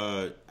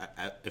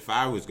if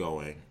I was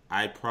going,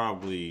 I'd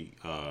probably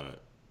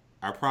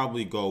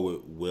go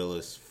with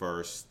Willis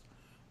first.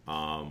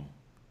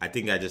 I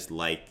think I just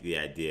like the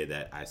idea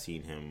that I've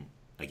seen him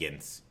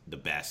against the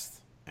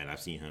best, and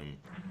I've seen him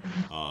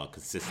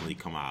consistently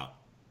come out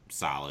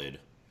solid.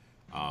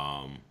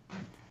 I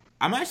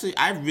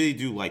really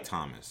do like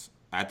Thomas.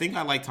 I think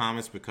I like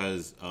Thomas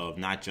because of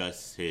not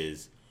just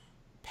his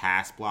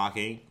pass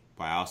blocking,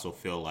 but I also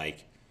feel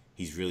like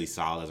he's really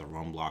solid as a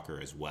run blocker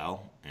as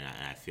well. And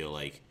I feel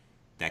like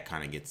that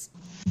kind of gets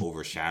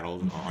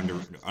overshadowed or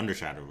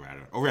undershadowed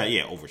rather.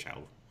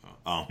 Overshadowed.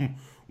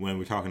 When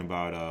we're talking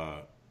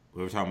about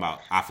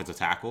offensive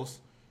tackles.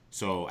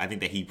 So I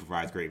think that he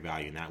provides great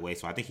value in that way.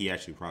 So I think he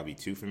actually probably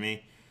 2 for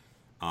me.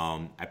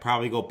 I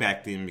probably go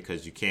back to him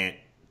because you can't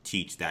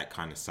teach that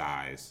kind of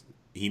size.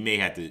 He may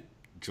have to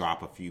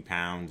drop a few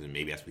pounds, and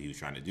maybe that's what he was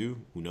trying to do.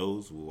 Who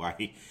knows why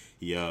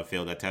he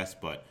failed that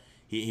test, but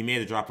he may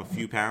have to drop a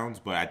few pounds.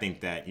 But I think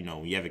that,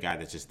 when you have a guy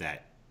that's just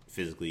that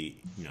physically,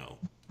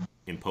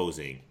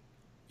 imposing,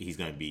 he has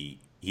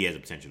the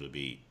potential to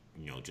be,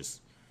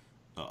 just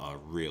a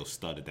real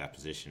stud at that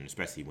position,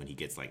 especially when he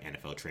gets like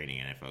NFL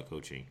training, NFL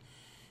coaching.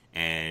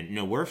 And,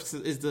 Wirfs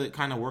is the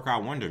kind of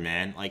workout wonder,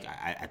 man. Like,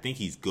 I think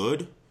he's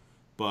good,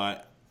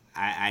 but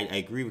I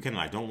agree with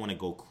Kendall. I don't want to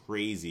go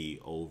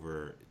crazy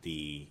over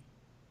the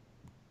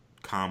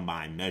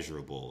combine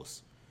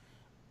measurables,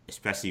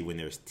 especially when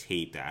there's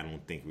tape that I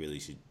don't think really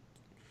should.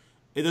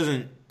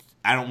 When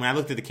I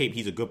looked at the tape,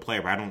 he's a good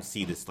player, but I don't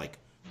see this like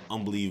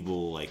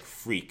unbelievable like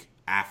freak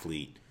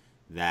athlete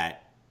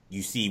that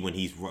you see when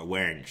he's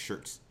wearing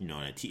shirts, in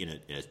a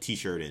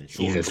t-shirt and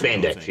shorts. He's in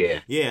spandex,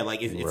 yeah. Yeah,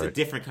 like it's right. A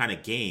different kind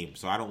of game,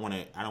 so I don't want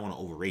to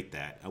overrate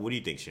that. What do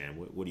you think, Shan?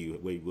 What would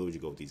you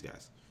go with these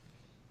guys?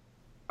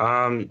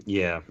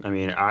 Yeah, I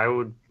mean, I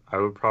would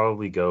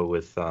probably go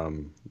with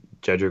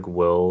Jedrick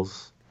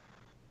Wills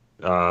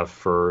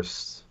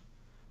first.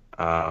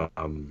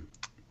 And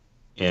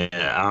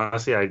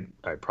honestly,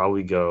 I'd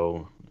probably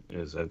go,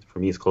 for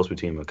me, it's close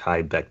between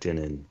Mekhi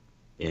Becton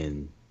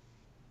and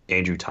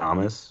Andrew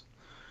Thomas.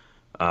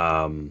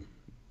 I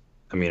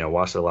mean, I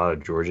watched a lot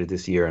of Georgia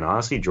this year, and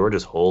honestly,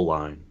 Georgia's whole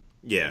line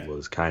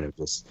was kind of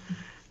just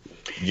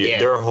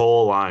their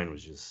whole line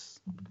was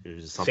just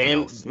something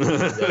else.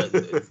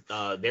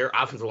 Their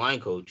offensive line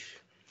coach,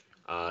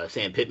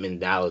 Sam Pittman,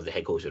 now is the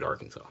head coach at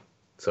Arkansas.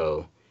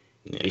 So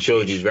it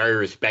shows he's very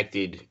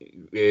respected.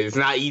 It's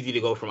not easy to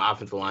go from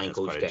offensive line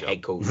coach to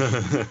head coach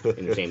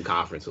in the same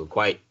conference. So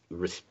quite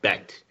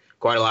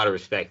a lot of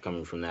respect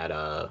coming from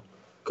that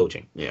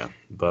coaching. Yeah,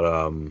 but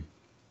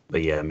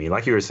yeah, I mean,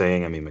 like you were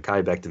saying, I mean,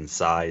 Mekhi Becton's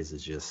size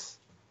is just,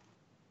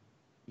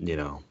 I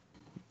mean,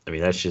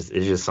 it's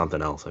just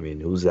something else. I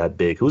mean, who's that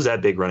big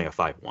running a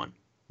 5'1"?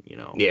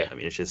 Yeah. I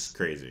mean, it's just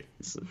crazy.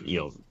 It's,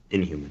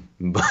 inhuman.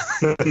 But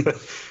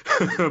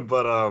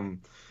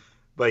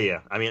But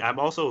yeah, I mean, I'm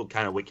also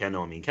kind of with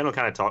Kendall. I mean, Kendall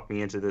kind of talked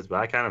me into this, but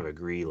I kind of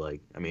agree.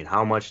 Like, I mean,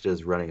 how much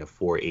does running a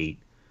 4.8?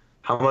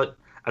 How much?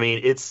 I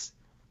mean, it's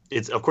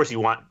of course you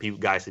want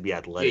guys to be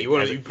athletic.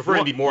 Yeah, you prefer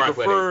to be more athletic.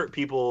 You prefer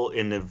people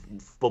in the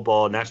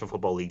National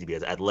Football League to be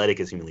as athletic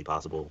as humanly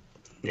possible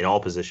in all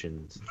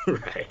positions.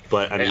 Right.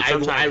 But I mean,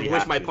 I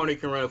wish my pony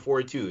can run a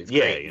 4.2. It's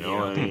great, you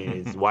know, I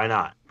mean, why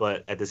not?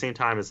 But at the same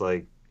time, it's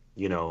like,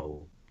 you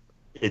know,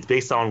 it's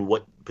based on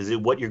what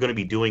you're going to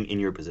be doing in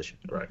your position.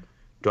 Right.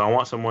 Do I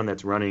want someone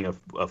that's running a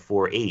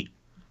 4.8,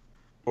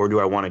 or do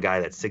I want a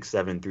guy that's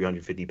 6'7",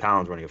 350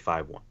 pounds running a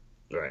 5'1"?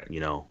 Right. You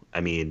know, I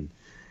mean,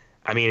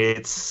 you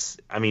kind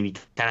of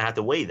have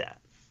to weigh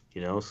that,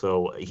 you know.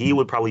 So he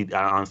would probably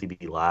honestly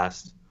be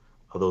last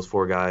of those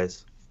four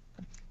guys.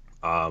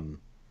 But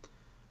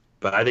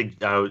I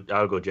think I would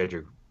go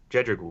Jedrick.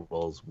 Jedrick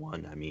Wills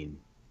one. I mean,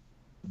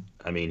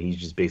 he's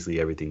just basically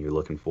everything you're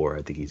looking for.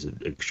 I think he's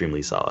an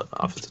extremely solid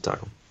offensive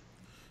tackle.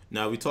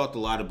 Now, we talked a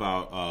lot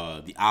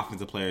about the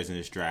offensive players in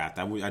this draft.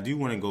 I do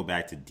want to go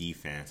back to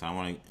defense. I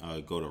want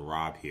to go to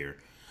Rob here.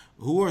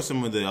 Who are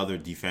some of the other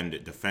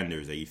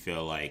defenders that you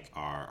feel like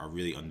are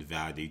really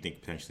undervalued that you think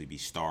potentially be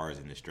stars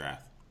in this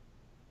draft?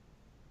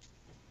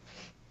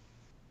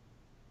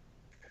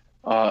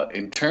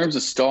 In terms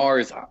of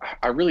stars,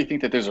 I really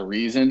think that there's a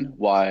reason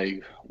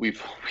why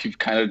we've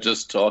kind of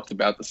just talked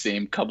about the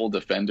same couple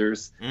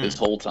defenders this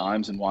whole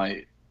time, and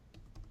why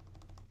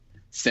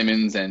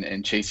Simmons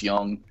and Chase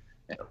Young.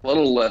 A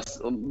little less.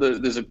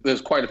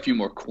 There's quite a few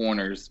more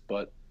corners,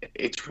 but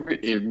it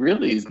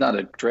really is not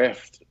a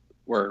draft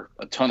where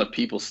a ton of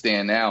people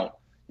stand out.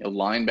 You know,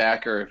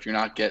 linebacker. If you're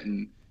not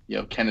getting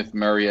Kenneth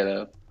Murray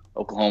at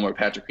Oklahoma or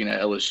Patrick Queen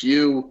at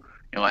LSU,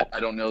 I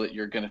don't know that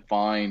you're going to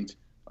find.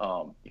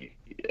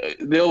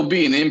 There'll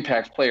be an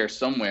impact player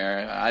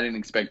somewhere. I didn't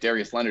expect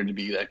Darius Leonard to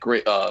be that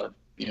great.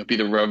 Be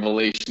the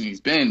revelation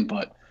he's been,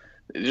 but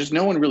there's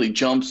no one really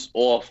jumps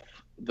off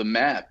the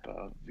map.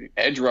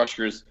 Edge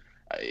rushers.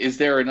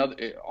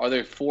 Are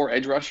there four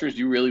edge rushers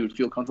you really would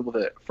feel comfortable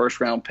with a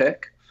first round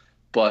pick?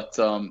 But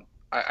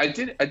I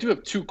do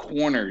have two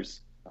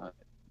corners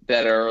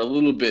that are a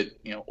little bit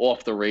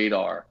off the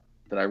radar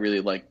that I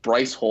really like.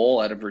 Bryce Hall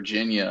out of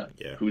Virginia,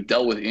 who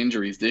dealt with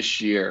injuries this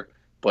year,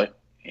 but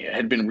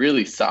had been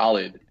really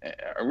solid,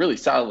 a really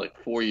solid like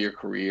 4-year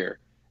career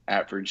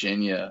at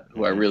Virginia,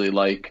 who I really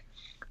like.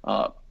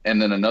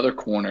 And then another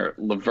corner,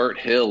 Lavert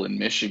Hill in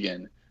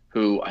Michigan,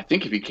 who I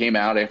think if he came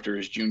out after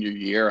his junior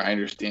year, I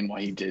understand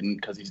why he didn't,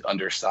 because he's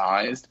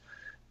undersized,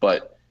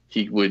 but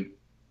he would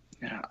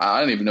 – I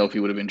don't even know if he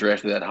would have been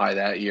drafted that high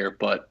that year,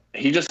 but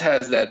he just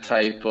has that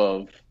type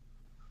of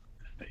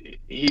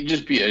 – he'd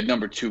just be a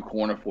number 2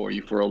 corner for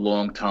you for a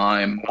long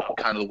time,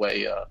 kind of the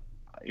way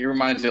he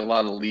reminds me a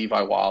lot of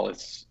Levi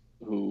Wallace,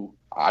 who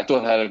I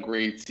thought had a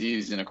great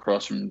season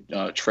across from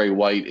Trey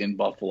White in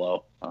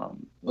Buffalo.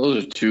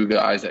 Those are two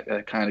guys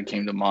that kind of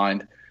came to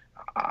mind.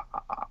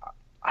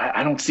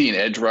 I don't see an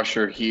edge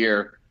rusher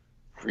here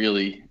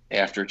really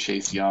after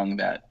Chase Young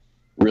that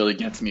really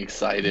gets me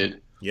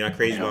excited. You're not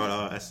crazy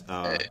about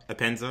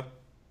Epenesa?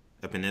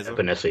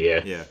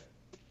 Epenesa, yeah.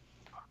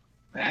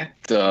 That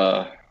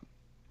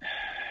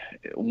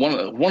one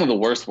of the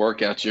worst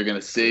workouts you're going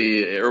to see.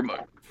 It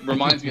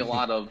reminds me a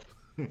lot of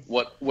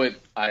what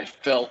I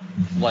felt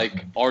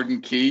like Arden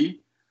Key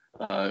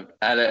out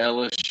of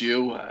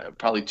LSU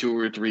probably 2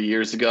 or 3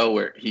 years ago,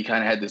 where he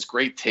kind of had this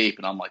great tape,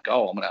 and I'm like,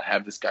 I'm going to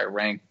have this guy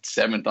ranked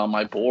 7th on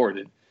my board.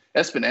 And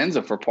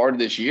Epenesa for part of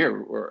this year,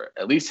 or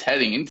at least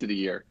heading into the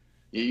year,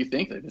 you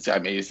think that this guy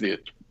may be a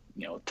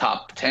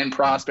top 10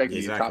 prospect,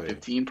 maybe a top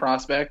 15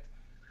 prospect,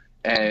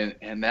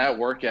 and that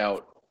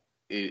workout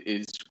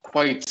is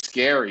quite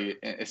scary,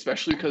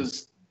 especially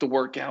because the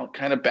workout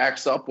kind of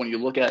backs up when you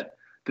look at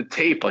the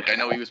tape. Like, I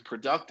know he was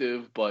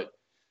productive, but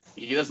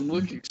he doesn't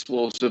look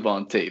explosive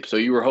on tape. So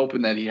you were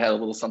hoping that he had a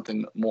little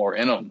something more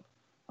in him.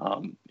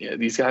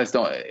 These guys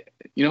don't.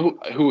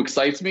 Who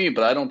excites me,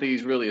 but I don't think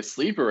he's really a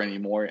sleeper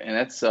anymore. And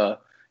that's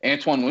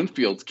Antoine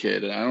Winfield's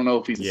kid. And I don't know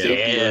if he's a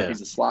safety or if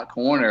he's a slot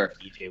corner.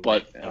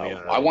 But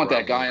I want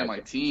that guy on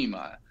my team.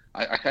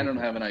 I kind of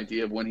don't have an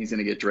idea of when he's going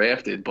to get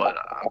drafted, but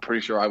I'm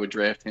pretty sure I would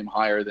draft him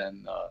higher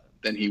than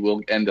he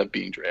will end up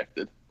being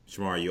drafted.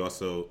 Shamar, you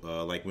also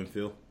like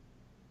Winfield?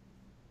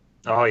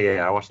 Oh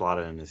yeah, I watched a lot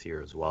of him this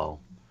year as well.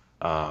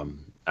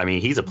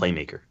 He's a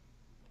playmaker.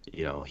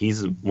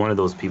 He's one of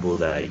those people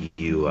that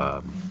you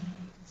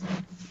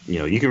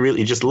can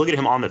really just look at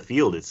him on the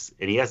field.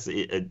 He has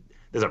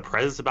there's a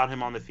presence about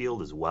him on the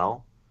field as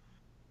well.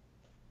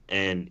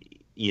 And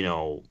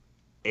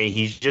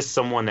he's just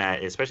someone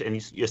that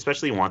you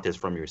especially want this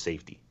from your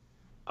safety.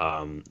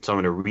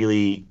 Someone to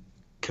really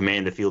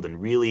command the field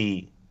and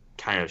really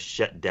kind of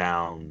shut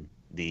down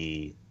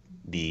the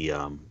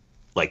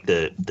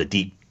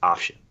deep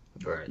option.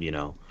 Right.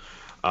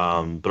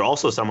 But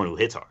also someone who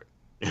hits hard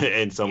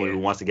and someone who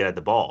wants to get at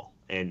the ball.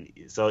 And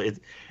so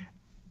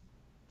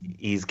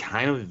he's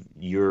kind of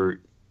your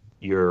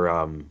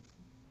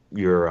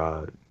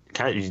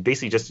he's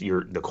basically just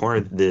the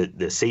corner,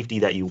 the safety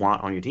that you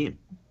want on your team.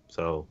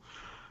 So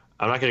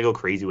I'm not going to go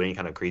crazy with any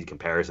kind of crazy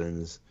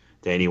comparisons.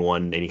 to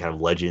anyone, any kind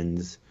of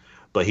legends.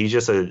 But he's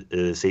just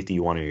a safety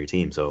you want on your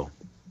team. So,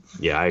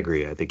 yeah, I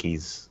agree. I think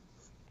he's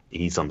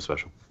something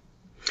special.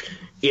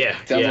 Yeah.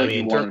 Sounds like I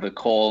mean, you wanted to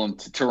call him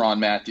to Tyrann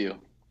Mathieu.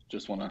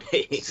 Just want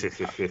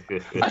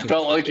to. I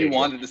felt like you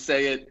wanted to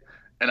say it,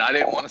 and I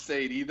didn't want to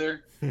say it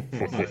either.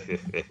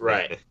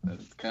 Right.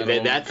 That's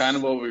kind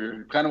of what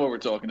we're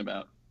talking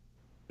about.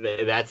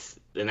 That's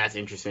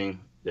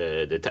interesting.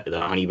 The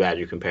Honey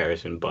Badger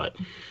comparison, but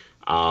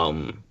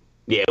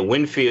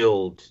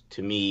Winfield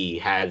to me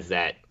has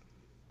that.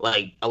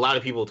 Like, a lot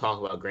of people talk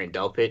about Grant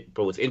Delpit,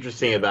 but what's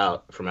interesting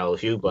about from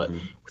LSU, but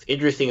what's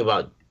interesting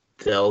about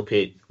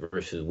Delpit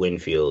versus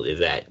Winfield is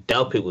that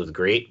Delpit was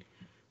great,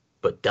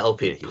 but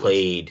Delpit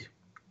played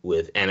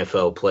with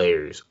NFL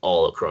players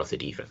all across the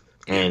defense.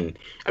 And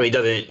a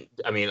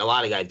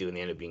lot of guys do and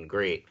they end up being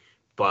great,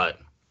 but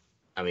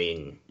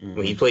when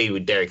he played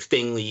with Derek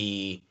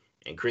Stingley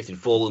and Kristen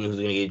Fulton, who's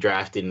going to get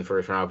drafted in the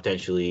first round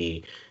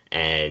potentially,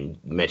 and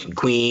you mentioned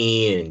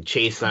Queen and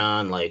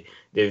Chason, like,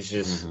 there's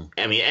just,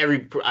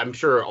 I'm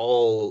sure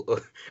all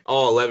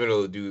 11 of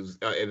those dudes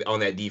on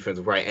that defense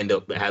will probably end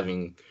up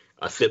having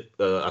a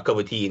cup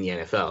of tea in the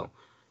NFL.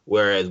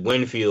 Whereas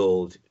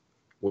Winfield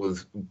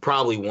was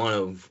probably one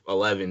of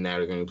 11 that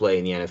are going to play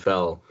in the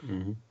NFL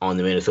on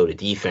the Minnesota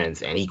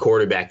defense. And he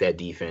quarterbacked that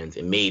defense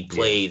and made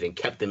plays and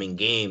kept them in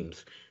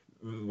games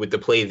with the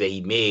plays that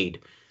he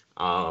made.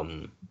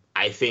 I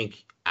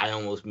think I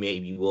almost may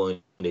be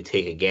willing to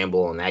take a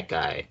gamble on that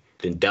guy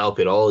than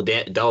Delpit.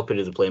 Delpit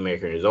is a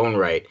playmaker in his own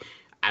right.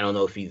 I don't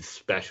know if he's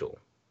special.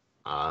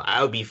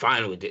 I would be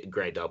fine with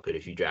Grant Delpit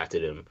if you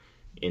drafted him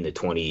in the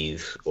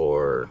 20s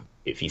or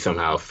if he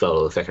somehow fell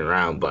to the second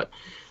round. But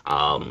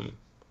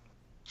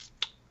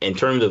in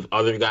terms of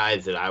other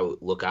guys that I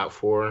would look out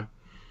for,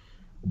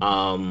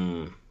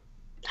 again,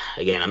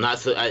 I'm not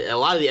so. A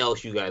lot of the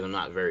LSU guys,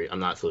 I'm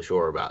not so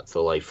sure about.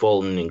 So like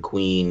Fulton and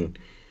Queen,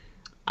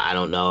 I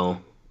don't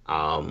know.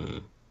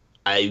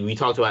 We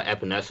talked about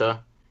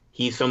Epinesa.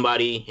 He's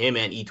somebody. Him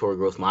and Yetur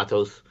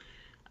Gross-Matos,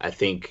 I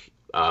think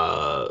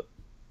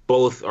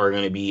both are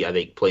going to be, I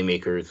think,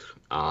 playmakers.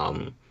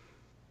 I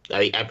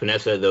think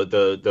Epinesa,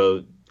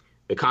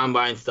 the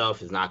combine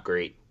stuff is not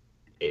great.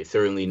 It's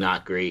certainly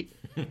not great.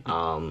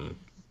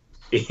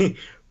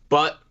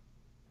 But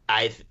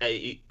I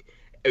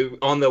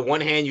on the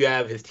one hand, you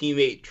have his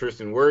teammate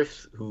Tristan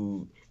Wirfs,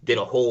 who did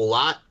a whole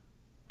lot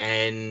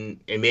and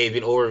it may have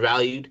been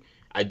overvalued.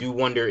 I do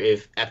wonder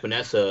if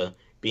Epinesa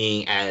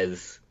having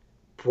as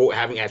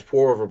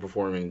poor of a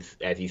performance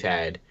as he's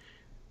had,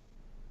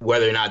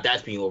 whether or not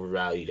that's being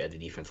overvalued at the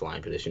defensive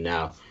line position.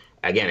 Now,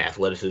 again,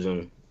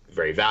 athleticism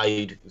very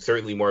valued,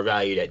 certainly more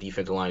valued at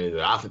defensive line than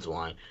the offensive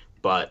line.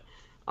 But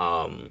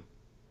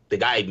the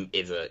guy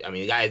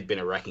has been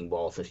a wrecking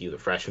ball since he was a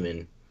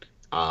freshman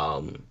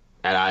at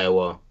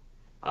Iowa.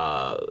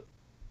 I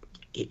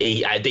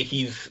think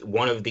he's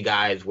one of the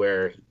guys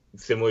where,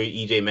 similar to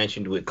EJ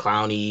mentioned with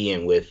Clowney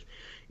and with,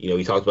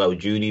 we talked about with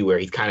Judy, where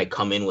he's kind of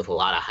come in with a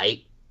lot of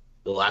hype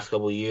the last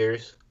couple of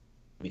years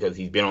because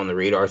he's been on the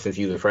radar since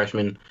he was a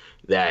freshman,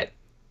 that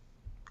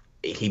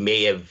he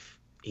may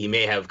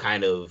have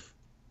kind of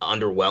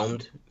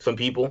underwhelmed some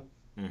people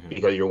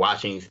because you're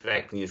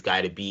expecting this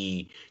guy to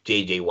be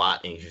J.J.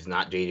 Watt, and he's just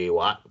not J.J.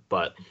 Watt.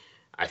 But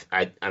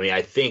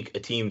I think a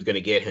team's going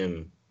to get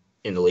him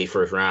in the late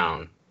first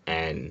round,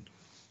 and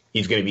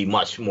he's going to be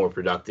much more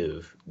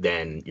productive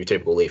than your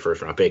typical late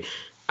first round pick.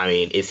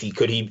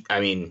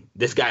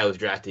 This guy was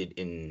drafted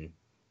in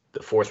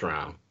the fourth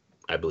round,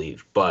 I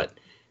believe, but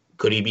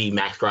could he be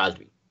Max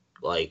Crosby?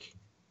 Like,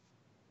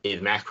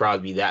 is Max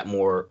Crosby that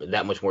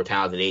much more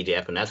talented than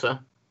AJ Epinesa?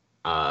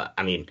 I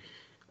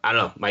don't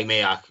know. Mike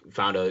Mayock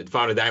found a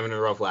diamond in the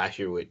rough last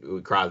year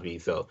with Crosby,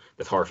 so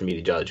that's hard for me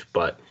to judge.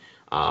 But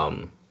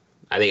I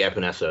think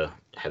Epinesa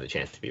has a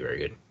chance to be very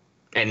good,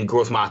 and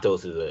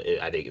Gross-Matos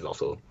is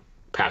also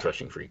pass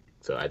rushing freak,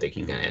 so I think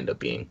he's going to end up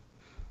being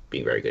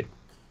very good.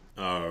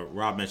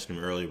 Rob mentioned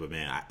him earlier, but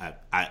man,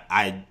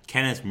 I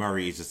Kenneth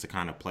Murray is just the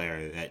kind of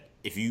player that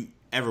if you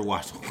ever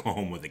watch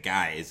Oklahoma, the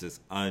guy is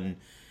just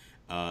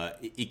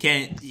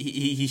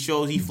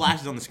he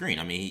flashes on the screen.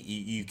 I mean,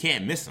 you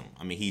can't miss him.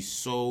 I mean, he's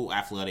so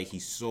athletic,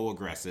 he's so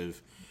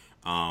aggressive.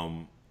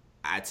 To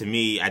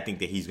me, I do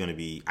think he's going to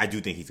be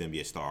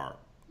a star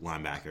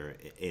linebacker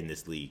in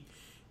this league.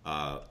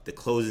 The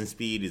closing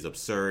speed is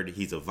absurd.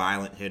 He's a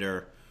violent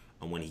hitter,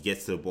 and when he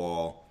gets to the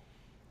ball,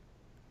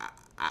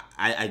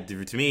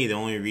 to me, the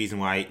only reason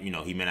why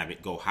he may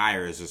not go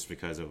higher is just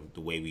because of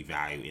the way we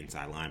value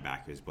inside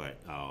linebackers.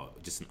 But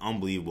just an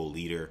unbelievable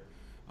leader,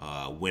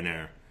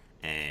 winner,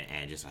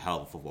 and just a hell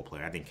of a football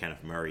player. I think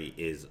Kenneth Murray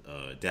is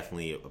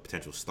definitely a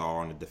potential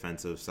star on the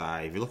defensive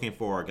side. If you're looking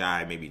for a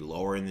guy maybe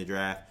lower in the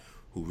draft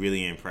who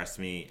really impressed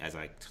me as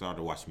I started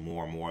to watch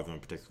more and more of them,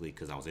 particularly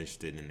because I was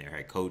interested in their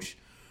head coach,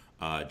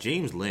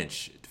 James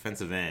Lynch,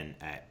 defensive end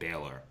at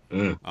Baylor,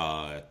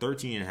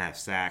 13.5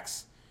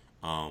 sacks.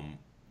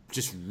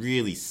 Just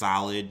really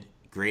solid,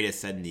 great at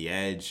setting the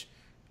edge,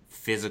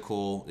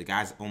 physical. The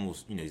guy's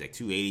almost, he's like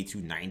 280,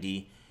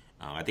 290.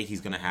 I think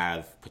he's going to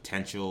have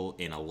potential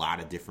in a lot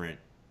of different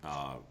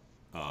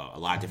a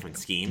lot of different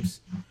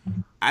schemes.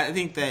 I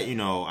think that,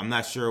 I'm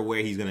not sure where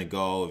he's going to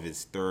go, if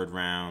it's third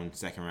round,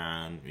 second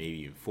round, maybe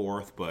even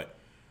fourth. But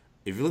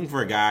if you're looking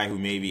for a guy who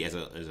maybe as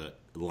a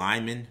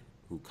lineman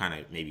who kind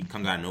of maybe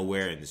comes out of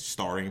nowhere and is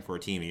starting for a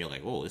team and you're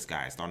like, oh, this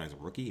guy is starting as a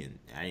rookie and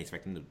I didn't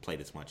expect him to play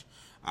this much,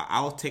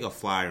 I'll take a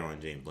flyer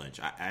on James Lynch.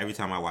 Every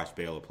time I watch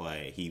Baylor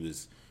play, he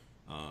was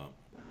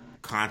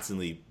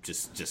constantly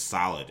just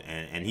solid.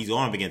 And he's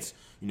going up against,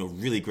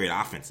 really great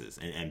offenses.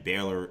 And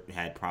Baylor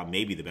had probably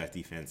maybe the best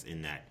defense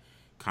in that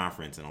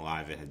conference, and a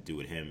lot of it had to do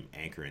with him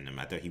anchoring them.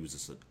 I thought he was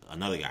just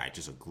another guy,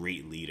 just a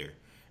great leader,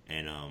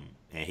 and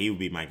he would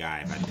be my guy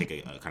if I had to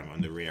take a kind of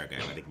under the radar guy.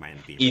 I think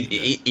might be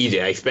easy.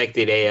 I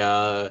expected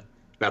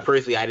now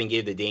personally I didn't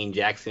give the Dane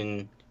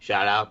Jackson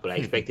shout out, but I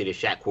expected a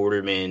Shaq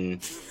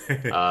Quarterman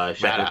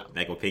shout out.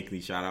 Michael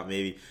Pinkley shout out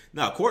maybe.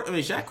 No,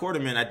 Shaq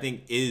Quarterman I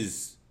think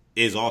is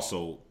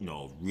also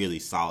a really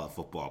solid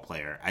football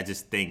player. I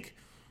just think.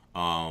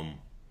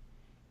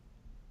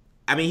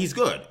 He's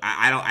good.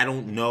 I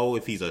don't know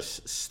if he's a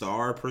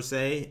star per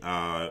se,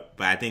 but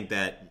I think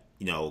that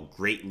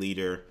great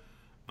leader,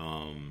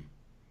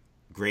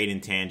 great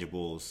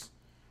intangibles,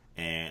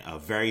 and a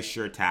very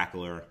sure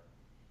tackler.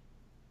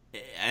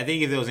 I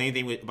think if there was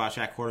anything about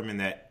Shaq Quarterman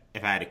that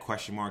if I had a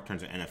question mark in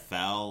terms of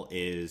NFL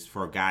is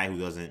for a guy who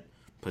doesn't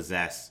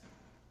possess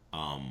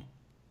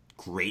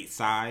great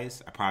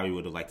size, I probably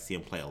would have liked to see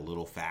him play a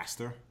little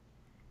faster,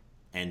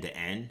 end to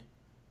end.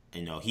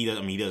 He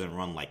doesn't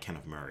run like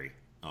Kenneth Murray.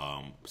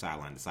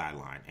 Sideline to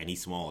sideline, and he's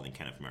smaller than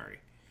Kenneth Murray.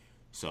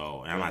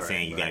 So, and I'm not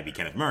saying you got to be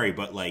Kenneth Murray,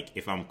 but like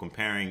if I'm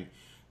comparing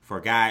for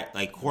a guy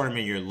like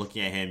Quarterman, you're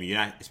looking at him, you're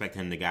not expecting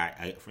him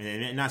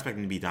not expecting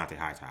him to be Dante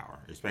Hightower.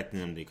 You're expecting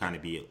him to kind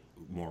of be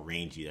more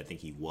rangy than I think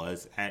he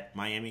was at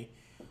Miami.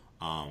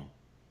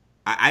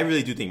 I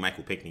really do think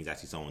Michael Pinckney is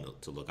actually someone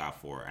to look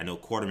out for. I know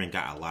Quarterman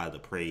got a lot of the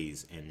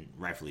praise, and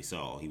rightfully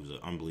so. He was an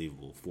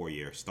unbelievable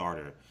 4-year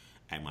starter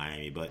at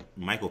Miami, but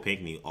Michael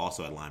Pinckney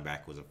also at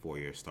linebacker was a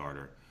 4-year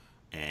starter.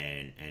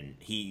 And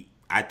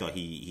I thought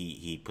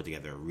he put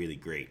together a really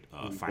great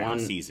final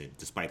season,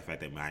 despite the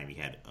fact that Miami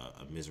had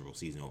a miserable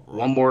season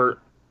overall.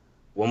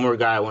 One more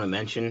guy I want to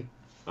mention.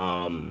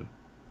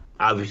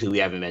 Obviously, we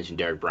haven't mentioned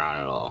Derek Brown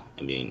at all.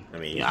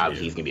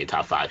 Obviously he's gonna be a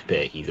top 5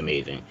 pick. He's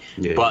amazing.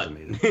 Yeah, but he's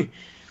amazing.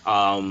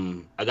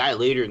 A guy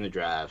later in the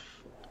draft,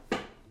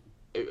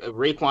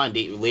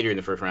 later in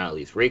the first round at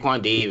least,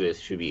 Raekwon Davis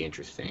should be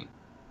interesting.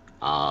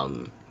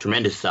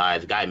 Tremendous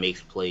size, guy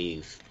makes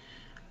plays.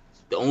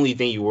 The only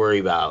thing you worry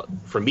about,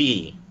 for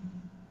me,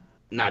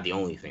 not the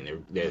only thing,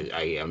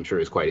 I'm sure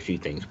there's quite a few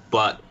things,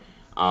 but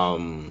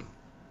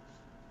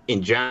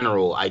in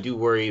general, I do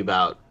worry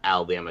about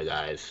Alabama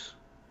guys.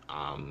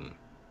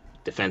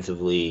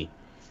 Defensively,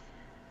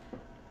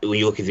 when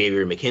you look at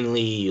Xavier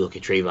McKinley, you look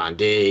at Trayvon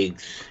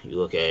Diggs, you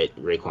look at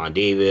Raekwon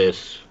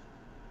Davis,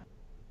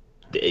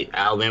 the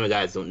Alabama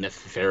guys don't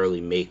necessarily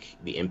make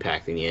the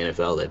impact in the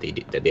NFL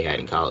that they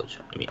had in college.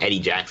 Eddie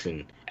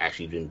Jackson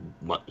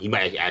he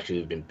might actually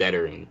have been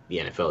better in the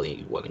NFL than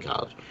he was in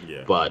college.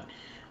 Yeah. But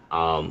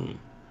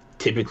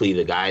typically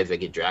the guys that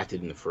get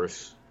drafted in the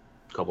first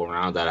couple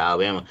rounds out of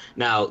Alabama,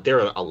 now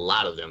there are a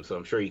lot of them, so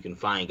I'm sure you can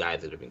find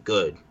guys that have been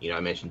good. I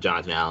mentioned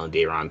Jonathan Allen,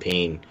 Daron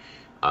Payne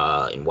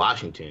in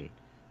Washington,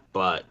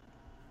 but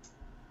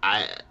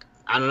I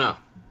don't know.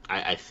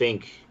 I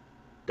think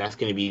that's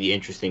going to be the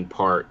interesting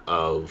part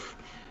of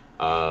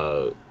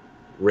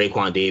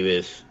Raekwon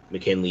Davis,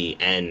 McKinley,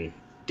 and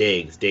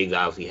Diggs. Diggs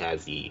obviously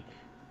has the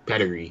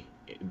pedigree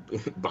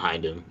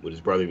behind him with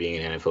his brother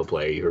being an NFL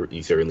player.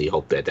 You certainly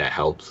hope that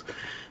helps.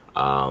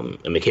 And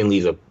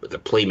McKinley's a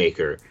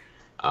playmaker.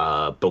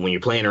 But when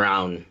you're playing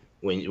around,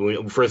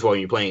 first of all, when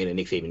you're playing in a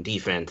Nick Saban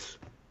defense,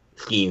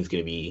 scheme's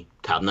going to be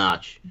top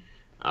notch.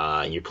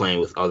 And you're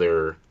playing with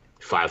other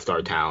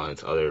 5-star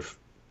talents, other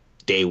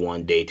day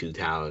 1, day 2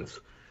 talents.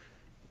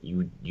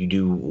 You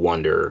do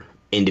wonder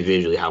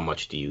individually how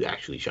much do you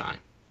actually shine.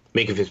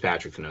 Minka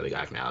Fitzpatrick's another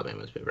guy from Alabama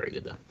has been very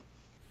good though.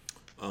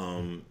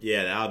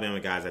 The Alabama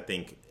guys, I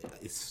think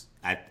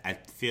I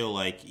feel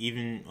like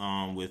even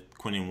with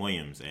Quinnen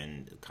Williams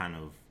and kind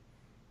of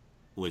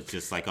was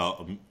just like I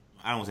don't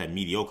want to say a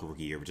mediocre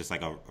rookie year, but just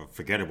like a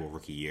forgettable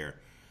rookie year.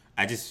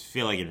 I just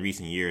feel like in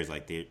recent years,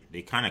 like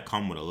they kind of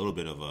come with a little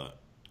bit of I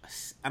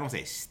don't want to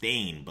say a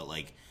stain, but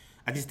like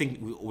I just think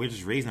we're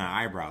just raising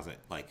our eyebrows at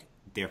like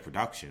their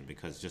production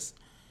because just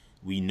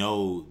we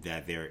know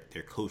that they're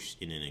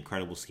coached in an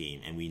incredible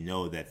scheme, and we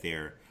know that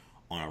they're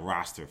on a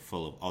roster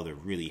full of other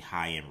really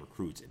high-end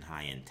recruits and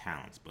high-end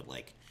talents. But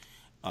like,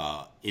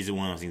 is it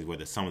one of those things where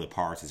the sum of the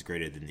parts is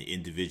greater than the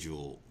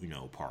individual,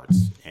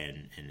 parts?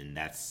 And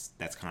that's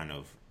kind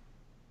of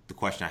the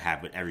question I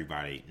have with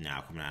everybody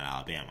now coming out of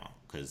Alabama,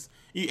 because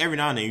every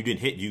now and then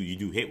you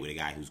do hit with a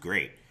guy who's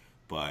great,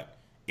 but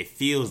it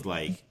feels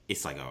like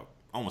it's like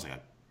almost like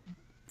a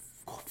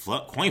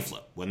coin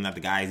flip whether or not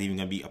the guy is even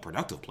going to be a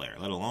productive player,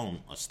 let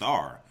alone a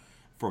star,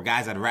 for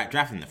guys that are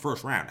drafted in the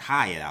first round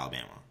high at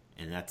Alabama.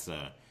 And that's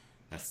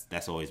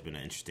always been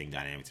an interesting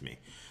dynamic to me.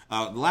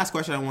 The last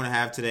question I want to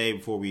have today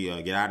before we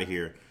get out of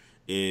here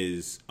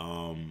is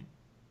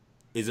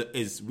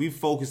is we've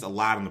focused a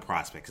lot on the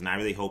prospects, and I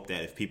really hope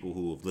that if people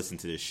who have listened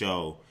to this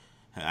show,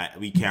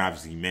 we can't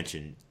obviously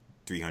mention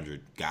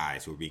 300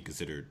 guys who are being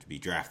considered to be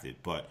drafted,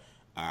 but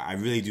I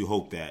really do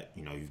hope that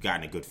you've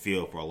gotten a good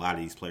feel for a lot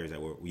of these players that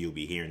you'll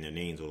be hearing their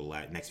names over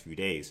the next few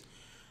days.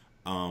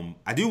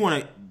 I do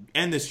want to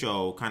end this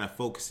show kind of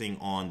focusing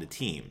on the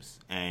teams,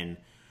 and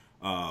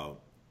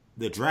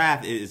the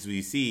draft, as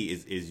we see,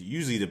 is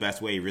usually the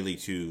best way really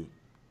to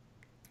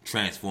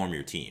transform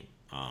your team.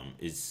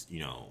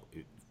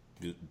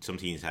 Some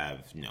teams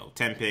have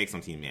 10 picks,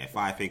 some teams may have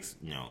 5 picks.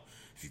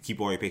 If you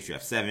keep all your picks, you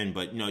have 7.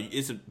 But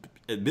it's an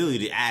ability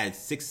to add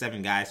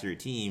 6-7 guys to your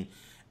team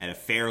at a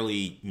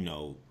fairly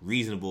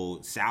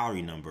reasonable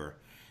salary number,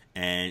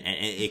 and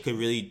it could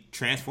really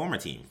transform a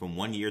team from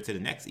one year to the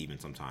next, even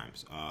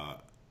sometimes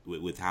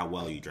with how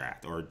well you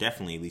draft, or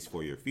definitely at least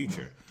for your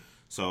future.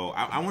 So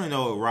I want to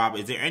know, Rob,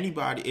 is there any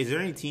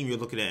team you're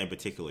looking at in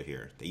particular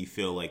here that you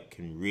feel like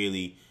can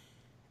really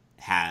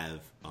have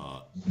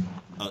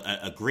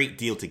a great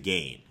deal to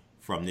gain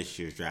from this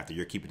year's draft that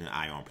you're keeping an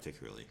eye on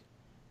particularly?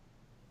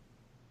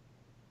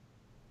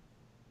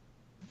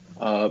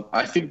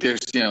 I think there's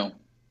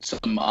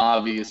some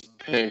obvious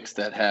picks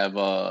that have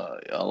a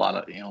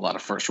lot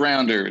of first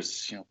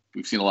rounders.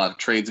 We've seen a lot of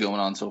trades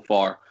going on so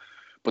far,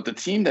 but the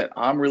team that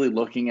I'm really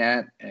looking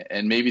at,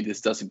 and maybe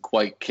this doesn't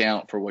quite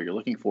count for what you're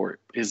looking for,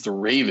 is the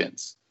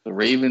Ravens. The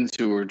Ravens,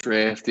 who are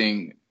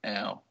drafting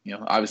now,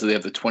 obviously they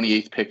have the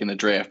 28th pick in the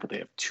draft, but they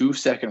have 2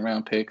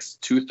 second-round picks,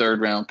 2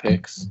 third-round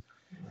picks,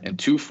 and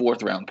 2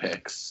 fourth-round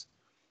picks.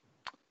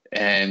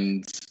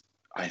 And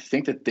I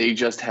think that they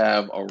just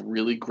have a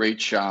really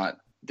great shot.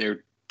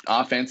 Their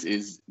offense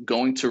is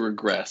going to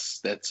regress.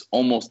 That's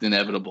almost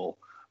inevitable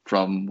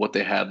from what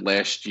they had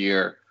last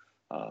year.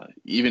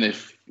 Even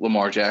if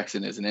Lamar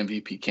Jackson is an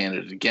MVP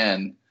candidate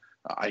again,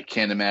 I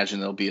can't imagine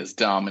they'll be as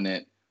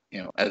dominant,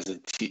 as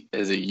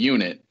a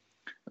unit.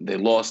 They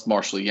lost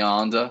Marshall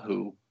Yanda,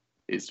 who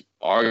is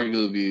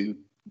arguably,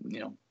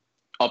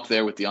 up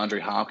there with DeAndre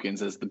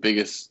Hopkins as the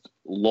biggest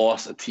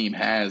loss a team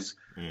has,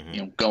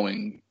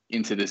 going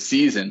into this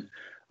season.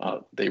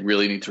 They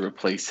really need to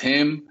replace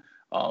him.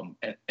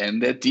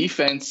 And that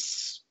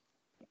defense,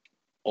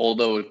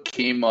 although it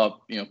came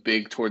up,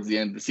 big towards the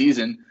end of the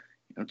season,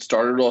 it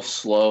started off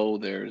slow.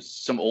 There's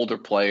some older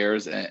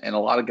players, and a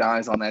lot of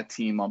guys on that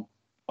team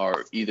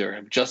are either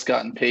have just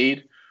gotten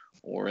paid,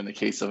 or in the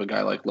case of a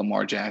guy like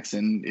Lamar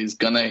Jackson, is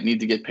going to need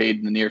to get paid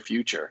in the near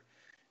future.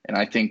 And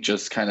I think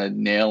just kind of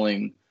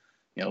nailing,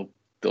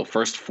 the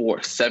first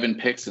 7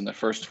 picks in the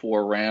first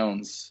 4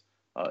 rounds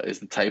is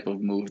the type of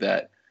move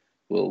that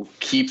will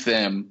keep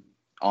them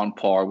on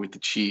par with the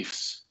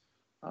Chiefs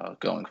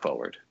going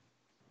forward.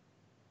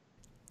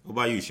 What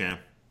about you, Sham?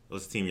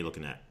 What's the team you're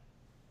looking at?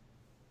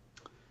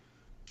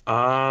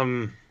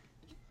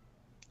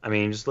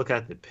 Just look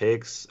at the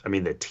picks.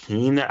 The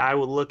team that I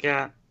would look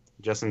at,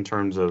 just in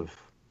terms of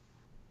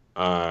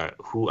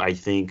who I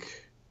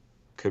think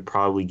could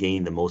probably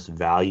gain the most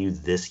value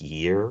this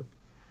year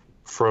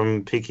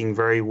from picking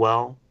very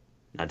well.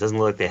 Now, it doesn't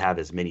look like they have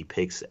as many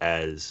picks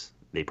as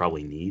they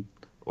probably need,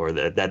 or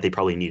that they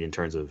probably need in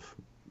terms of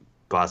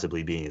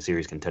possibly being a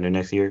serious contender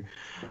next year.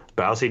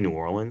 But I'll say New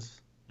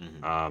Orleans.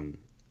 Mm-hmm.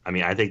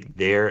 I think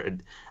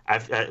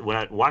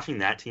when watching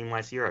that team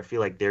last year, I feel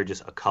like they're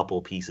just a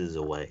couple pieces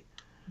away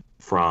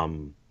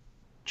from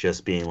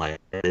just being like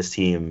this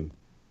team,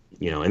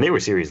 and they were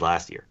serious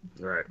last year.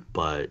 Right.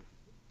 But,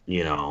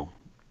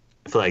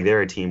 I feel like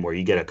they're a team where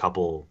you get a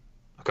couple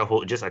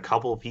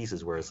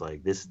pieces where it's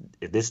like this.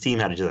 If this team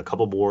had just a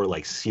couple more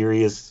like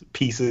serious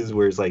pieces,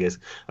 where it's like it's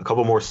a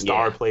couple more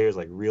star players,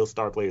 like real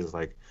star players, it's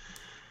like.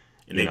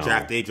 And they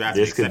drafted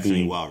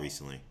exceptionally well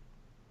recently.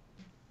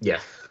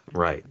 Yes.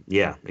 Right.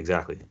 Yeah.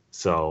 Exactly.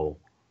 So,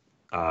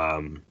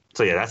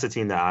 that's a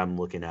team that I'm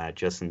looking at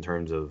just in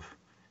terms of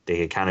they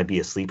could kind of be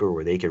a sleeper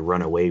where they could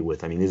run away with.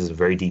 This is a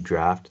very deep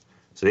draft,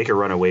 so they could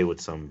run away with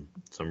some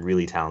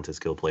really talented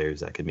skill players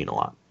that could mean a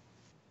lot.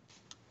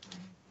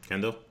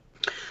 Kendall?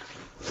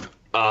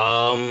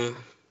 I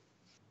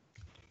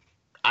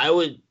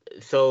would.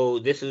 So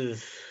this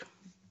is.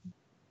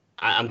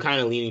 I'm kind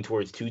of leaning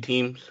towards 2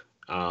 teams.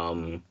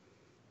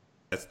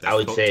 That's I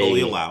would say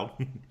totally allowed.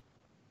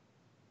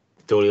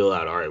 Totally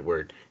allowed. All right,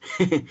 word.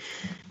 2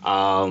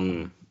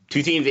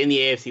 teams in the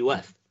AFC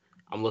West.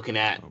 I'm looking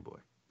at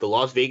the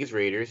Las Vegas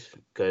Raiders,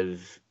 because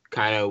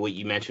kind of what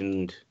you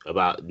mentioned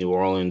about New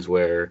Orleans,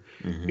 where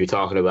you're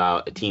talking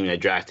about a team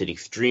that drafted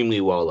extremely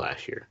well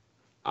last year.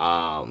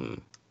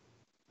 And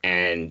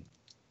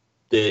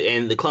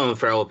the Clelin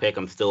Ferrell pick,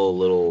 I'm still a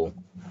little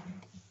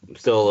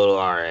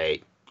all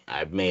right.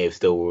 I may have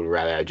still would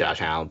rather have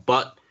Josh Allen,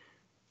 but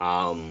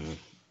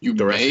you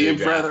may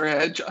have rather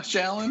had Josh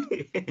Allen.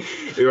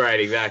 Right,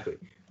 exactly.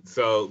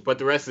 So, but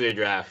the rest of their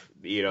draft,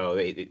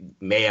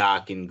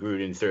 Mayock and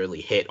Gruden certainly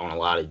hit on a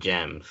lot of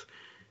gems.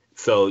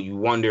 So you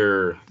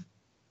wonder,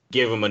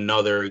 give them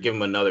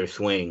another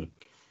swing.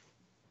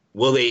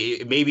 Will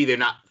they? Maybe they're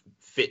not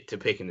fit to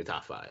pick in the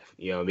top 5.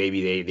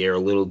 Maybe they're a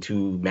little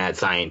too mad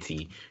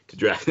sciencey to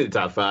draft in the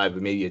top 5,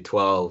 but maybe at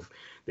 12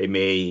 they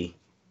may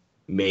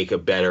make a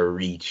better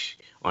reach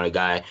on a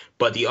guy.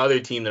 But the other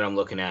team that I'm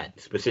looking at,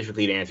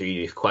 specifically to answer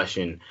your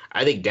question,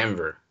 I think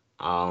Denver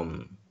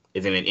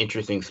is in an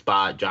interesting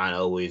spot. John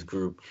Elway's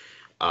group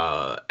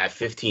at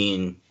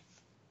 15.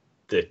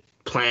 The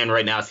plan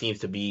right now seems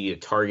to be to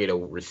target a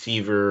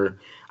receiver.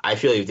 I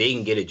feel if they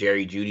can get a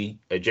Jerry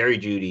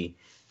Jeudy,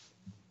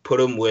 put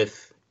him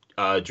with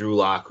Drew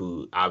Lock,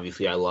 who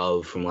obviously I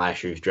love from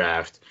last year's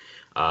draft,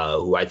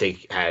 who I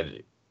think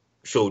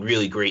showed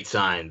really great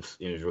signs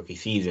in his rookie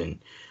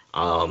season.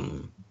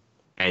 And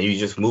you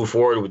just move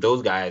forward with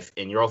those guys,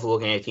 and you're also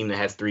looking at a team that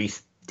has three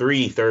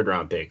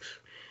third-round picks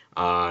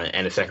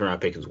and a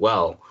second-round pick as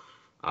well.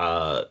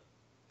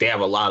 They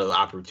have a lot of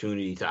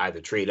opportunity to either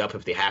trade up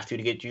if they have to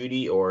get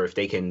Jeudy, or if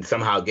they can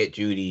somehow get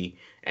Jeudy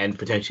and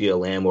potentially a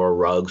Lamb or a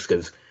Ruggs,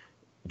 because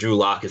Drew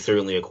Lock is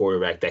certainly a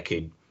quarterback that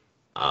could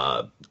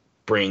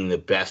bring the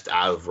best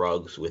out of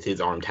Ruggs with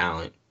his arm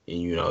talent.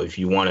 And, if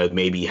you want to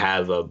maybe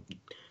have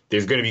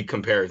there's going to be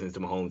comparisons to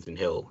Mahomes and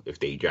Hill if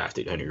they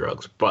drafted Henry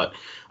Ruggs. But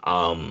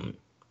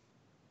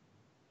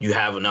you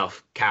have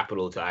enough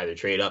capital to either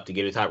trade up to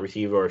get a top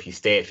receiver, or if you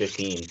stay at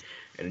 15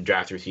 and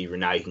draft a receiver,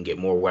 now you can get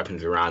more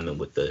weapons around them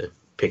with the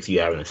picks you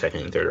have in the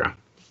second and third round.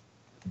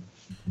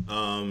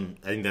 I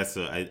think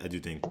I do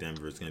think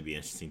Denver is going to be an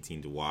interesting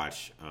team to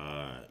watch.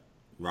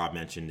 Rob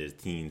mentioned there's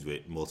teams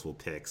with multiple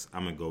picks.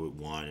 I'm going to go with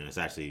one, and it's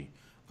actually,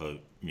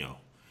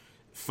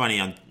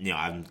 funny.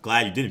 I'm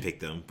glad you didn't pick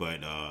them,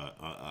 but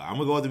I'm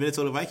gonna go with the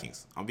Minnesota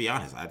Vikings. I'll be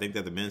honest. I think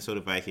that the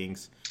Minnesota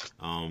Vikings,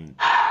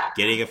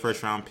 getting a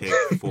first round pick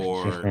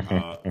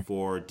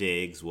for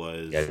Diggs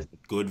was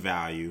good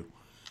value.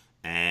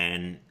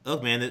 And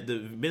look, man, the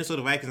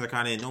Minnesota Vikings are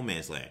kind of in no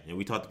man's land.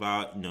 We talked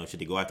about, should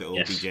they go after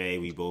OBJ? Yes.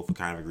 We both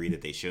kind of agree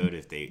that they should,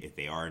 if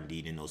they are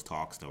indeed in those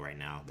talks. Though right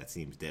now, that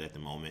seems dead at the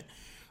moment.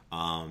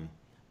 I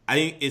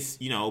think it's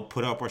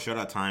put up or shut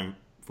out time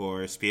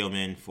for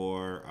Spielman, for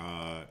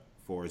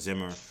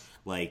Zimmer.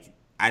 Like,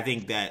 I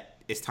think that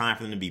it's time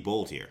for them to be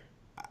bold here.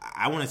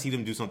 I want to see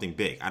them do something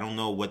big. I don't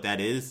know what that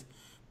is,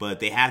 but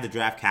they have the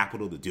draft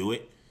capital to do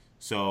it.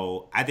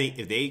 So I think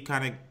if they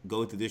kind of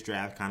go through this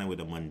draft kind of with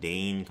a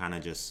mundane, kind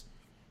of just,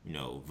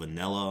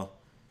 vanilla,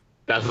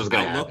 that's what's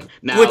going to happen.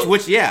 Now,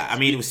 which, yeah, I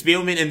mean, with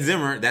Spielman and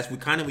Zimmer, that's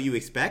kind of what you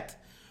expect.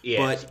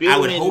 Yeah, but Spielman I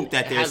would hope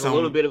that there's a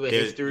little bit of a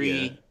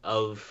history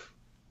of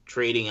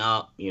trading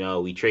up.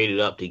 We traded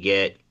up to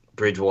get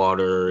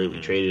Bridgewater. Mm-hmm.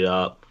 We traded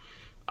up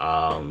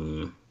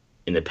in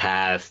the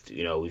past.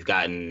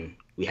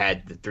 We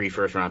had the 3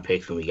 first-round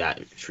picks when we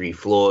got Shreve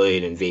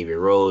Floyd and Xavier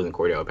Rhodes and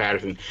Cordell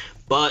Patterson.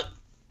 But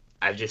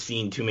I've just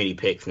seen too many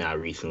picks now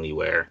recently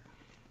where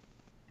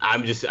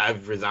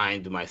I've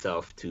resigned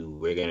myself to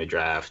we're going to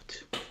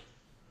draft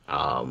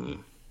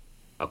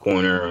a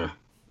corner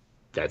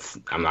that's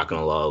I'm not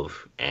going to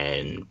love,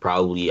 and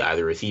probably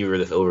either receiver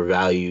that's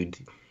overvalued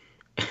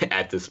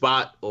at the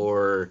spot,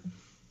 or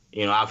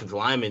offensive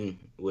lineman,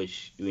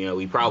 which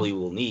we probably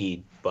will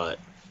need, but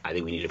I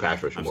think we need a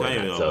pass rusher more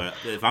than that. So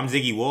if I'm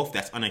Ziggy Wolf,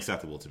 that's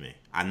unacceptable to me.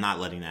 I'm not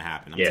letting that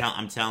happen.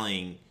 I'm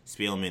telling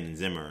Spielman and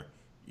Zimmer,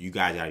 you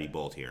guys got to be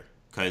bold here.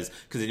 Because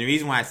the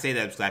reason why I say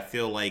that is because I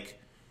feel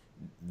like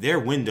their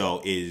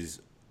window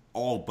is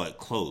all but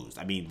closed.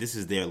 I mean, this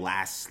is their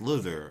last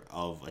slither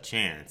of a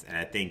chance, and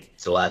I think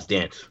it's the last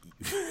dance.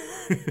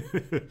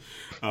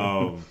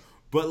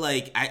 But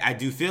I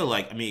do feel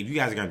like, if you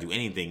guys are gonna do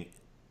anything,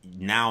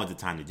 now is the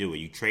time to do it.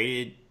 You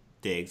traded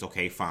Diggs,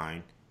 okay,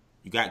 fine.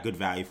 You got good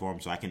value for him,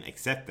 so I can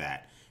accept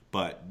that.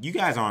 But you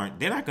guys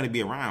they're not going to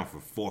be around for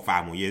 4 or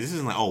 5 more years. This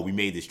isn't like, we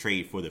made this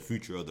trade for the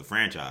future of the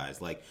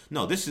franchise.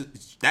 No, that should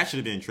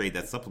have been a trade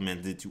that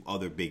supplemented to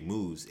other big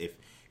moves if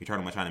you're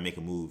talking about trying to make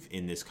a move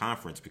in this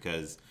conference,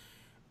 because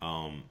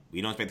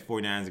we don't expect the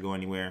 49ers to go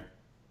anywhere.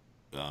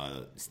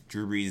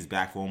 Drew Brees is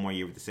back for one more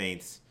year with the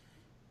Saints.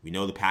 We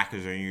know the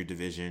Packers are in your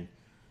division.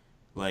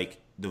 The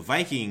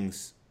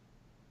Vikings,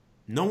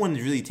 no one's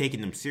really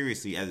taking them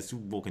seriously as a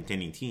Super Bowl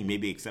contending team,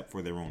 maybe except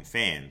for their own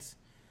fans.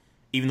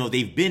 Even though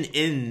they've been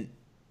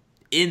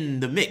in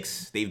the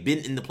mix, they've been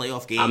in the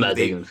playoff games. I'm not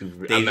taking them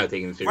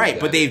seriously. Right,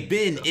 but they've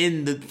been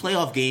in the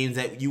playoff games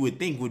that you would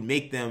think would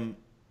make them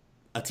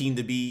a team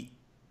to be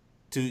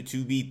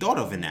thought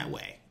of in that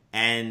way.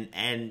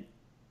 And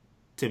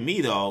to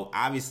me, though,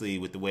 obviously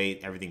with the way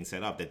everything's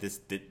set up, that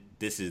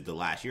this is the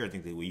last year, I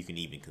think that you can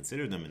even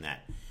consider them in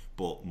that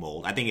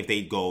mold. I think if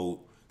they go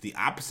the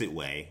opposite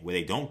way, where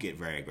they don't get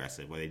very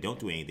aggressive, where they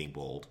don't do anything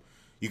bold,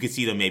 you could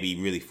see them maybe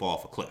really fall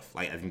off a cliff.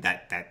 I think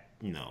that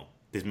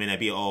this may not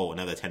be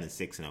another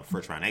 10-6 and a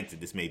first round exit.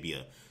 This may be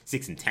a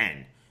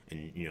 6-10,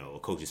 and a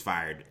coach is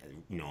fired,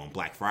 on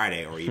Black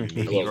Friday, or even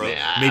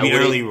maybe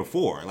early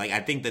before. I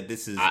think that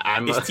this is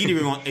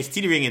it's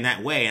teetering in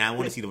that way, and I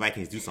want to see the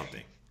Vikings do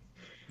something.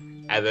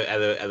 As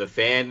a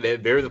fan,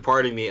 there's a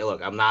part of me.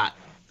 Look, I'm not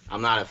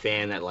a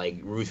fan that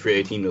roots for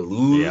their team to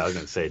lose. Yeah, I was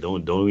gonna say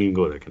don't even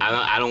go there.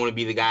 I don't want to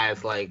be the guy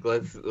that's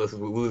let's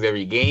lose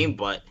every game,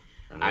 but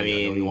I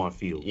mean, you want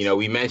Fields.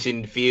 We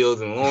mentioned Fields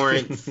and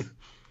Lawrence.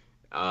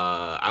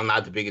 I'm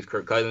not the biggest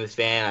Kirk Cousins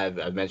fan.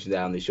 I've mentioned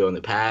that on the show in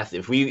the past.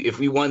 If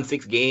we won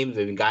 6 games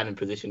and gotten in a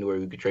position where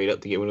we could trade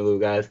up to get one of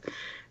those guys,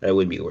 that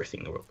wouldn't be the worst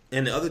thing in the world.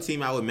 And the other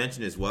team I would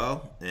mention as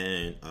well,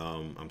 and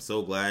I'm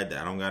so glad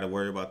that I don't got to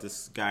worry about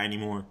this guy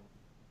anymore,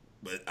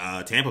 but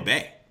Tampa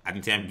Bay. I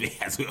think Tampa Bay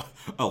has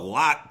a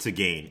lot to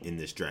gain in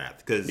this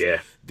draft because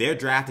they're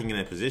drafting in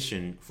a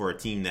position for a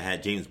team that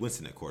had Jameis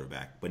Winston at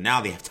quarterback, but now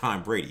they have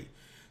Tom Brady.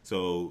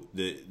 So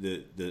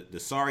the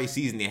sorry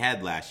season they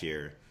had last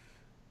year,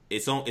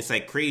 it's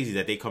like crazy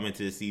that they come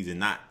into the season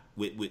not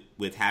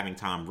with having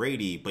Tom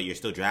Brady, but you're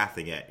still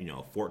drafting at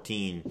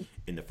 14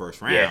 in the first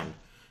round.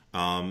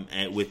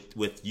 And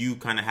with you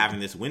kind of having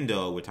this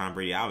window with Tom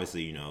Brady,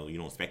 obviously you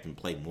don't expect him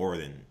to play more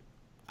than.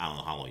 I don't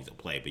know how long he's gonna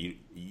play, but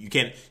you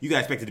gotta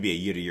expect it to be a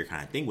year-to-year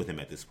kind of thing with him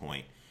at this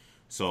point.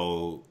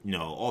 So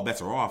all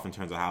bets are off in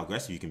terms of how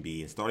aggressive you can be.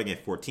 And starting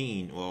at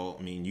 14, well,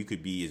 I mean, you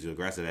could be as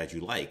aggressive as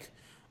you like,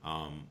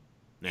 and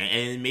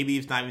maybe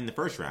it's not even the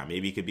first round.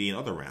 Maybe it could be in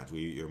other rounds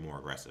where you're more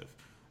aggressive.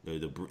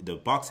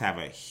 The Bucks have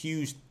a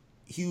huge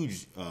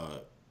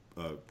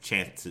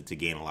chance to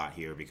gain a lot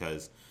here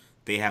because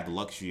they have the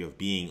luxury of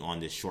being on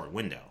this short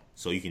window,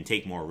 so you can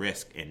take more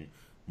risk and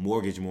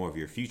mortgage more of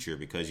your future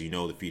because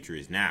the future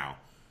is now.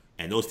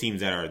 And those teams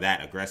that are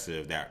that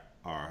aggressive, that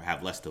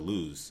have less to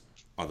lose,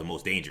 are the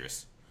most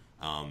dangerous.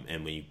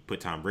 And when you put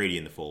Tom Brady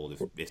in the fold,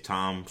 if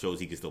Tom shows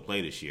he can still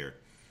play this year,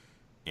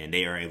 and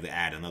they are able to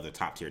add another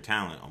top-tier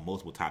talent or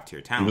multiple top-tier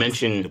talents,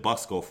 the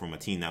Bucks go from a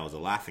team that was a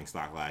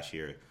laughingstock last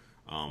year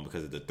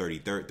because of the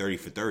 30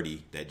 for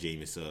 30 that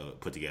Jameis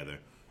put together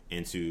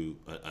into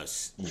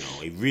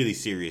a really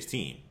serious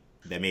team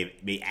that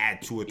may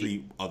add 2 or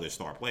 3 other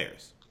star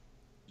players.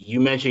 You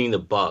mentioning the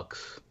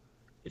Bucks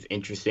is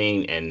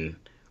interesting, and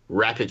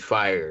rapid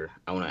fire,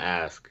 I want to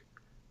ask,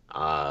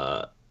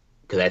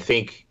 because I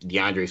think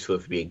DeAndre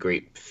Swift would be a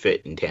great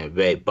fit in Tampa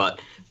Bay,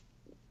 but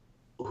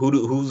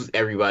who's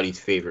everybody's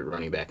favorite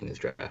running back in this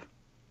draft?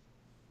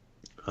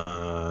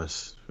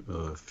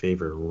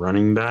 Favorite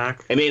running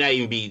back? It may not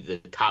even be the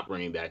top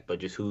running back, but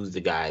just who's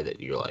the guy that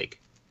you're like,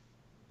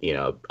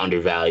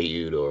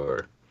 undervalued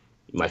or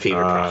my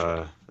favorite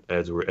prospect?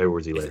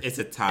 Edwards-Helaire. It's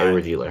a tie.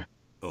 Edwards-Helaire.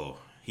 Oh,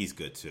 he's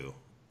good too.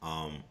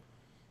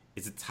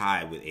 It's a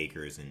tie with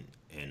Akers and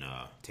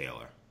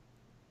Taylor.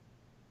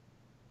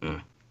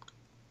 I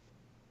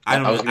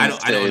don't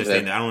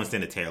understand that. I don't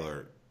understand the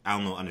Taylor. I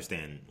don't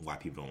understand why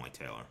people don't like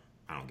Taylor.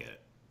 I don't get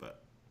it.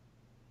 But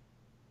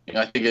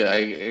I think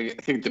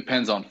it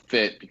depends on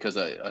fit because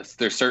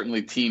there's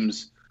certainly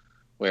teams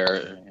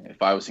where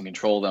if I was in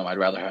control of them, I'd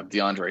rather have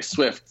DeAndre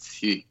Swift.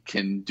 He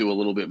can do a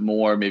little bit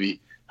more,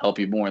 maybe help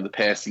you more in the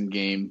passing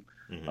game.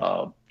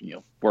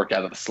 Work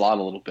out of the slot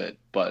a little bit.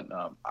 But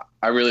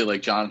I really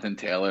like Jonathan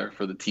Taylor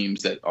for the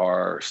teams that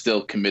are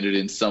still committed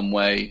in some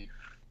way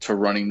to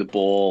running the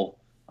ball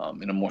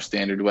in a more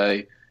standard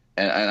way.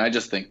 And I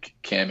just think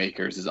Cam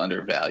Akers is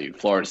undervalued.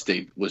 Florida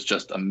State was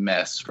just a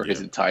mess for his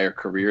entire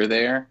career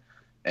there.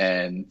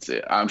 And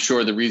I'm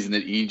sure the reason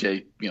that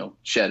EJ,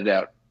 shouted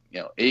out,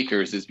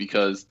 Akers is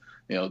because,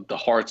 the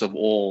hearts of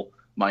all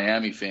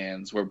Miami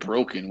fans were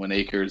broken when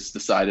Akers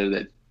decided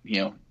that,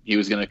 he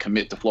was going to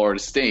commit to Florida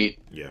State.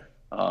 Yeah.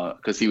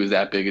 Because he was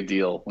that big a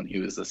deal when he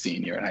was a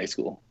senior in high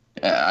school.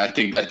 I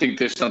think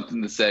there's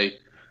something to say.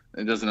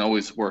 It doesn't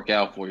always work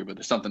out for you, but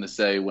there's something to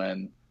say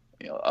when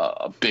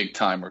a big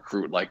time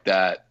recruit like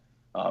that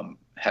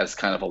has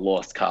kind of a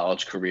lost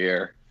college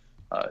career.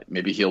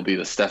 Maybe he'll be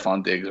the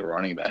Stephon Diggs of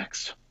running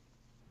backs.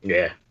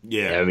 Yeah.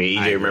 I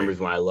mean, EJ remembers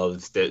when I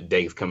loved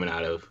Diggs coming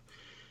out of,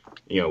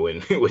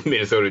 when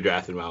Minnesota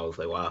drafted him. I was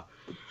like, wow.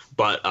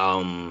 But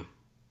I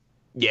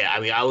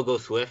mean, I would go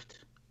Swift.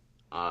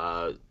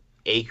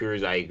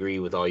 Akers, I agree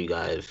with all you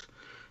guys.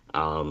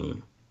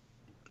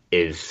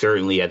 Is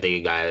certainly, I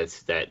think, a guy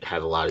that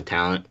has a lot of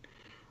talent.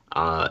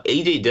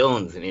 A.J.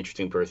 Dillon's an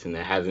interesting person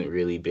that hasn't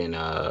really been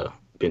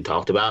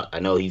talked about. I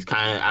know he's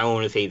kind of, I don't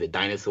want to say the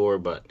dinosaur,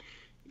 but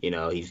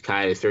he's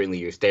kind of certainly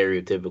your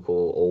stereotypical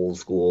old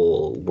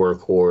school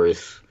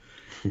workhorse.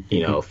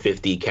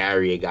 50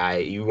 carry a guy.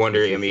 You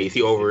wonder, I mean, is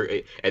he over?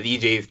 As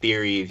EJ's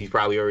theory is, he's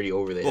probably already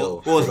over the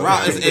hill. Well, it's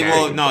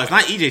Rob. No, it's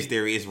not EJ's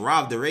theory. It's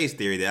Rob DeRay's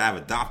theory that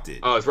I've adopted.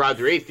 Oh, it's Rob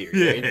DeRay's theory.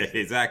 Yeah,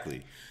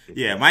 exactly.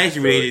 Yeah, my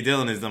issue with AJ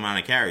Dillon is the amount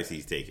of carries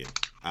he's taken.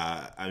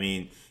 I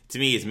mean, to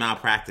me, it's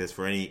malpractice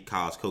for any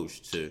college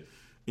coach to,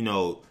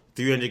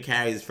 300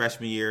 carries his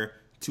freshman year,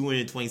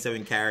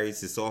 227 carries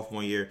his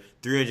sophomore year,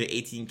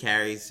 318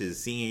 carries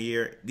his senior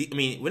year. I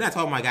mean, we're not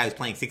talking about a guy who's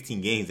playing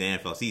 16 games in the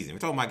NFL season. We're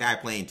talking about a guy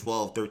playing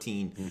 12,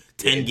 13,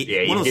 10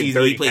 games. One of those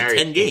seasons he played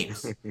carries. 10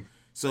 games.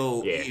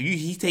 So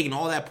he's taking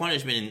all that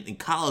punishment in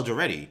college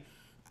already.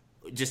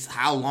 Just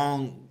how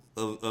long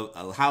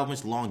how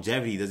much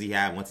longevity does he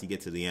have once he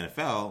gets to the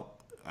NFL?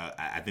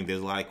 I think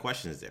there's a lot of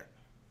questions there.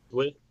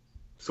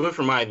 Swift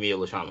reminds me of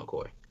LaShawn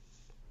McCoy.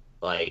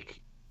 Like,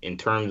 in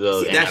terms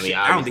of...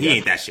 I don't think he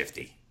ain't that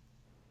shifty.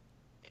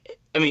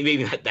 I mean,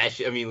 maybe not that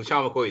shit. I mean,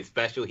 LaShawn McCoy is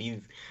special.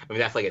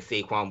 That's like a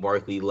Saquon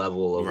Barkley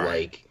level of,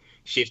 like,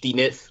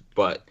 shiftiness.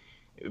 But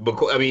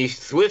Because I mean,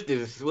 Swift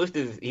is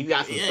he's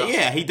got some stuff.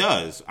 Yeah, he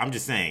does. I'm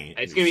just saying.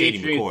 It's gonna be Shady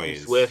interesting McCoy to see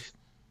is Swift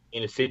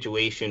in a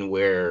situation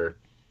where,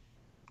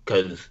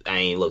 because I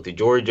mean, look, the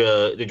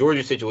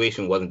Georgia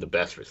situation wasn't the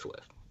best for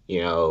Swift.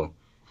 You know,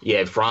 you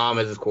had Fromm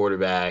as his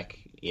quarterback.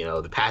 You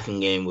know, the passing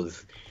game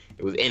was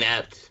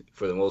inept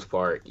for the most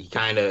part. He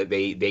kind of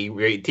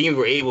teams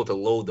were able to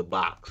load the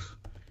box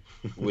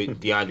with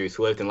DeAndre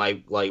Swift, and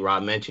like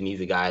Rob mentioned, he's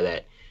a guy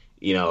that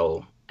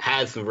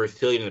has some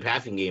versatility in the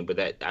passing game, but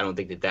that I don't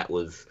think that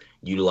was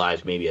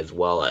utilized maybe as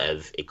well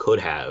as it could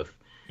have.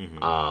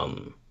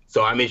 Mm-hmm.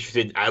 So I'm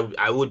interested.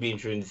 I would be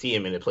interested to see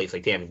him in a place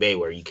like Tampa Bay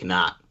where you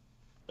cannot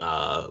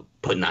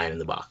put 9 in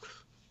the box.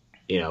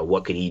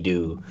 What could he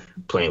do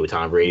playing with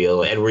Tom Brady?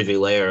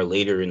 Edwards-Helaire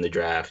later in the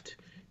draft,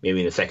 maybe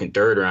in the second,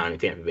 third round in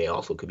Tampa Bay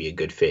also could be a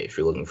good fit if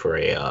you're looking for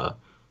a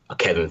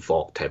Kevin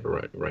Falk type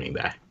of running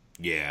back.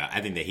 Yeah, I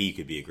think that he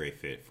could be a great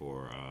fit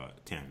for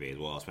Tampa Bay as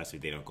well, especially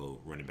if they don't go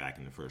running back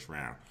in the first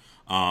round.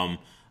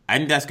 I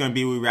think that's going to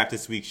be where we wrap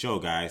this week's show,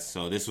 guys.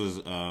 So this was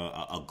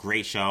a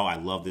great show. I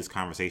love this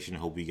conversation. I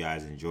hope you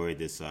guys enjoyed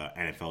this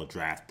NFL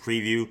draft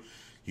preview.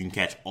 You can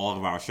catch all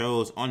of our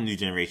shows on the New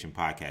Generation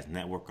Podcast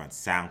Network on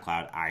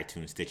SoundCloud,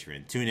 iTunes, Stitcher,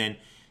 and TuneIn.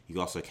 You can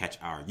also catch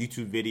our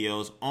YouTube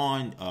videos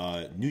on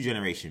New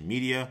Generation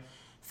Media.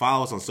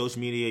 Follow us on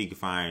social media. You can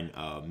find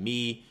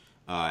me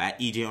at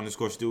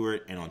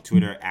EJ_Stewart and on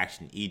Twitter,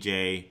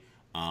 ActionEJ. You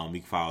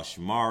can follow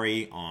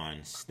Shamari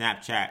on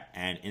Snapchat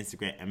and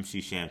Instagram,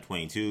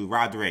 MCSham22.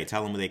 Rob DeRay,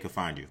 tell them where they can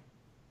find you.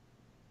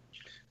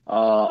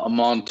 I'm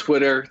on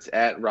Twitter. It's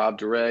at Rob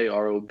DeRay,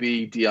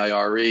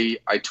 ROBDIRE.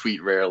 I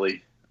tweet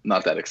rarely.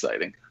 Not that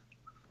exciting.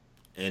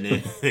 And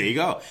then, there you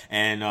go.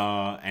 And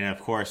of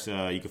course,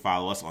 you can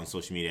follow us on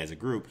social media as a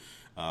group.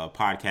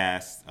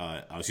 Podcast,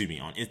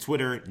 on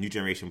Twitter, New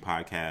Generation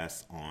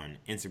Podcast. On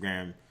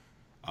Instagram,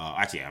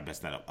 I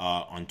messed that up.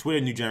 On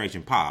Twitter, New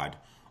Generation Pod.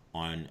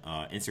 On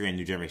Instagram,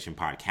 New Generation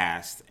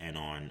Podcast. And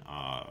on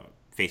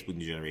Facebook,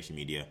 New Generation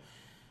Media.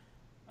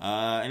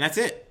 And that's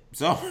it.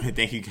 So,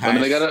 thank you guys. I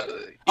mean, they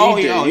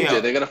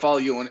gotta follow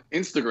you on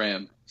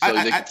Instagram so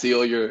they can see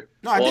all your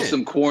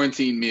awesome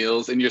quarantine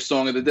meals and your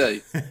song of the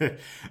day.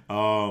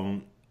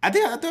 I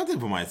did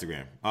put my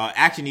Instagram.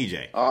 Action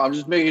EJ. I'm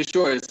just making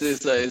sure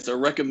it's a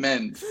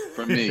recommend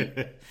from me.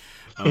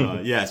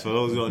 Yes, for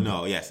those who don't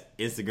know, yes,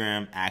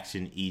 Instagram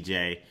Action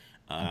EJ.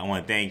 I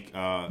want to thank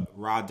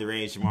Rob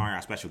DeRay and Shamari,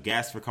 our special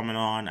guests, for coming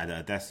on.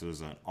 This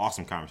was an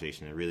awesome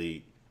conversation. I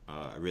really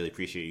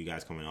appreciate you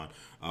guys coming on.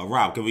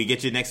 Rob, can we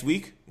get you next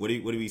week? What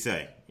do we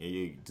say?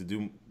 To do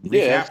recap?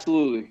 Yeah,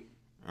 absolutely.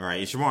 All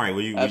right, Shamari,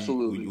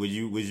 would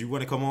you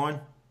want to come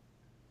on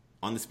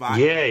the spot?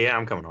 Yeah,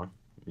 I'm coming on.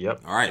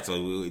 Yep. All right, so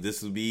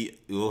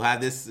we'll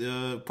have this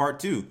part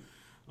 2.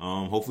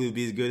 Hopefully it'll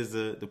be as good as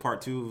the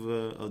part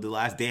 2 of The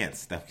Last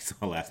Dance that we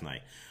saw last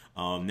night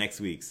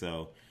next week.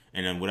 So,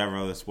 and then whatever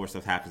other sports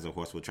stuff happens, of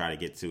course, we'll try to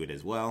get to it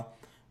as well.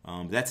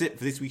 That's it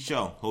for this week's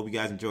show. Hope you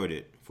guys enjoyed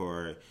it.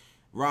 For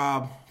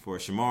Rob, for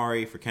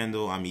Shamari, for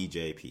Kendall, I'm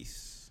EJ.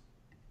 Peace.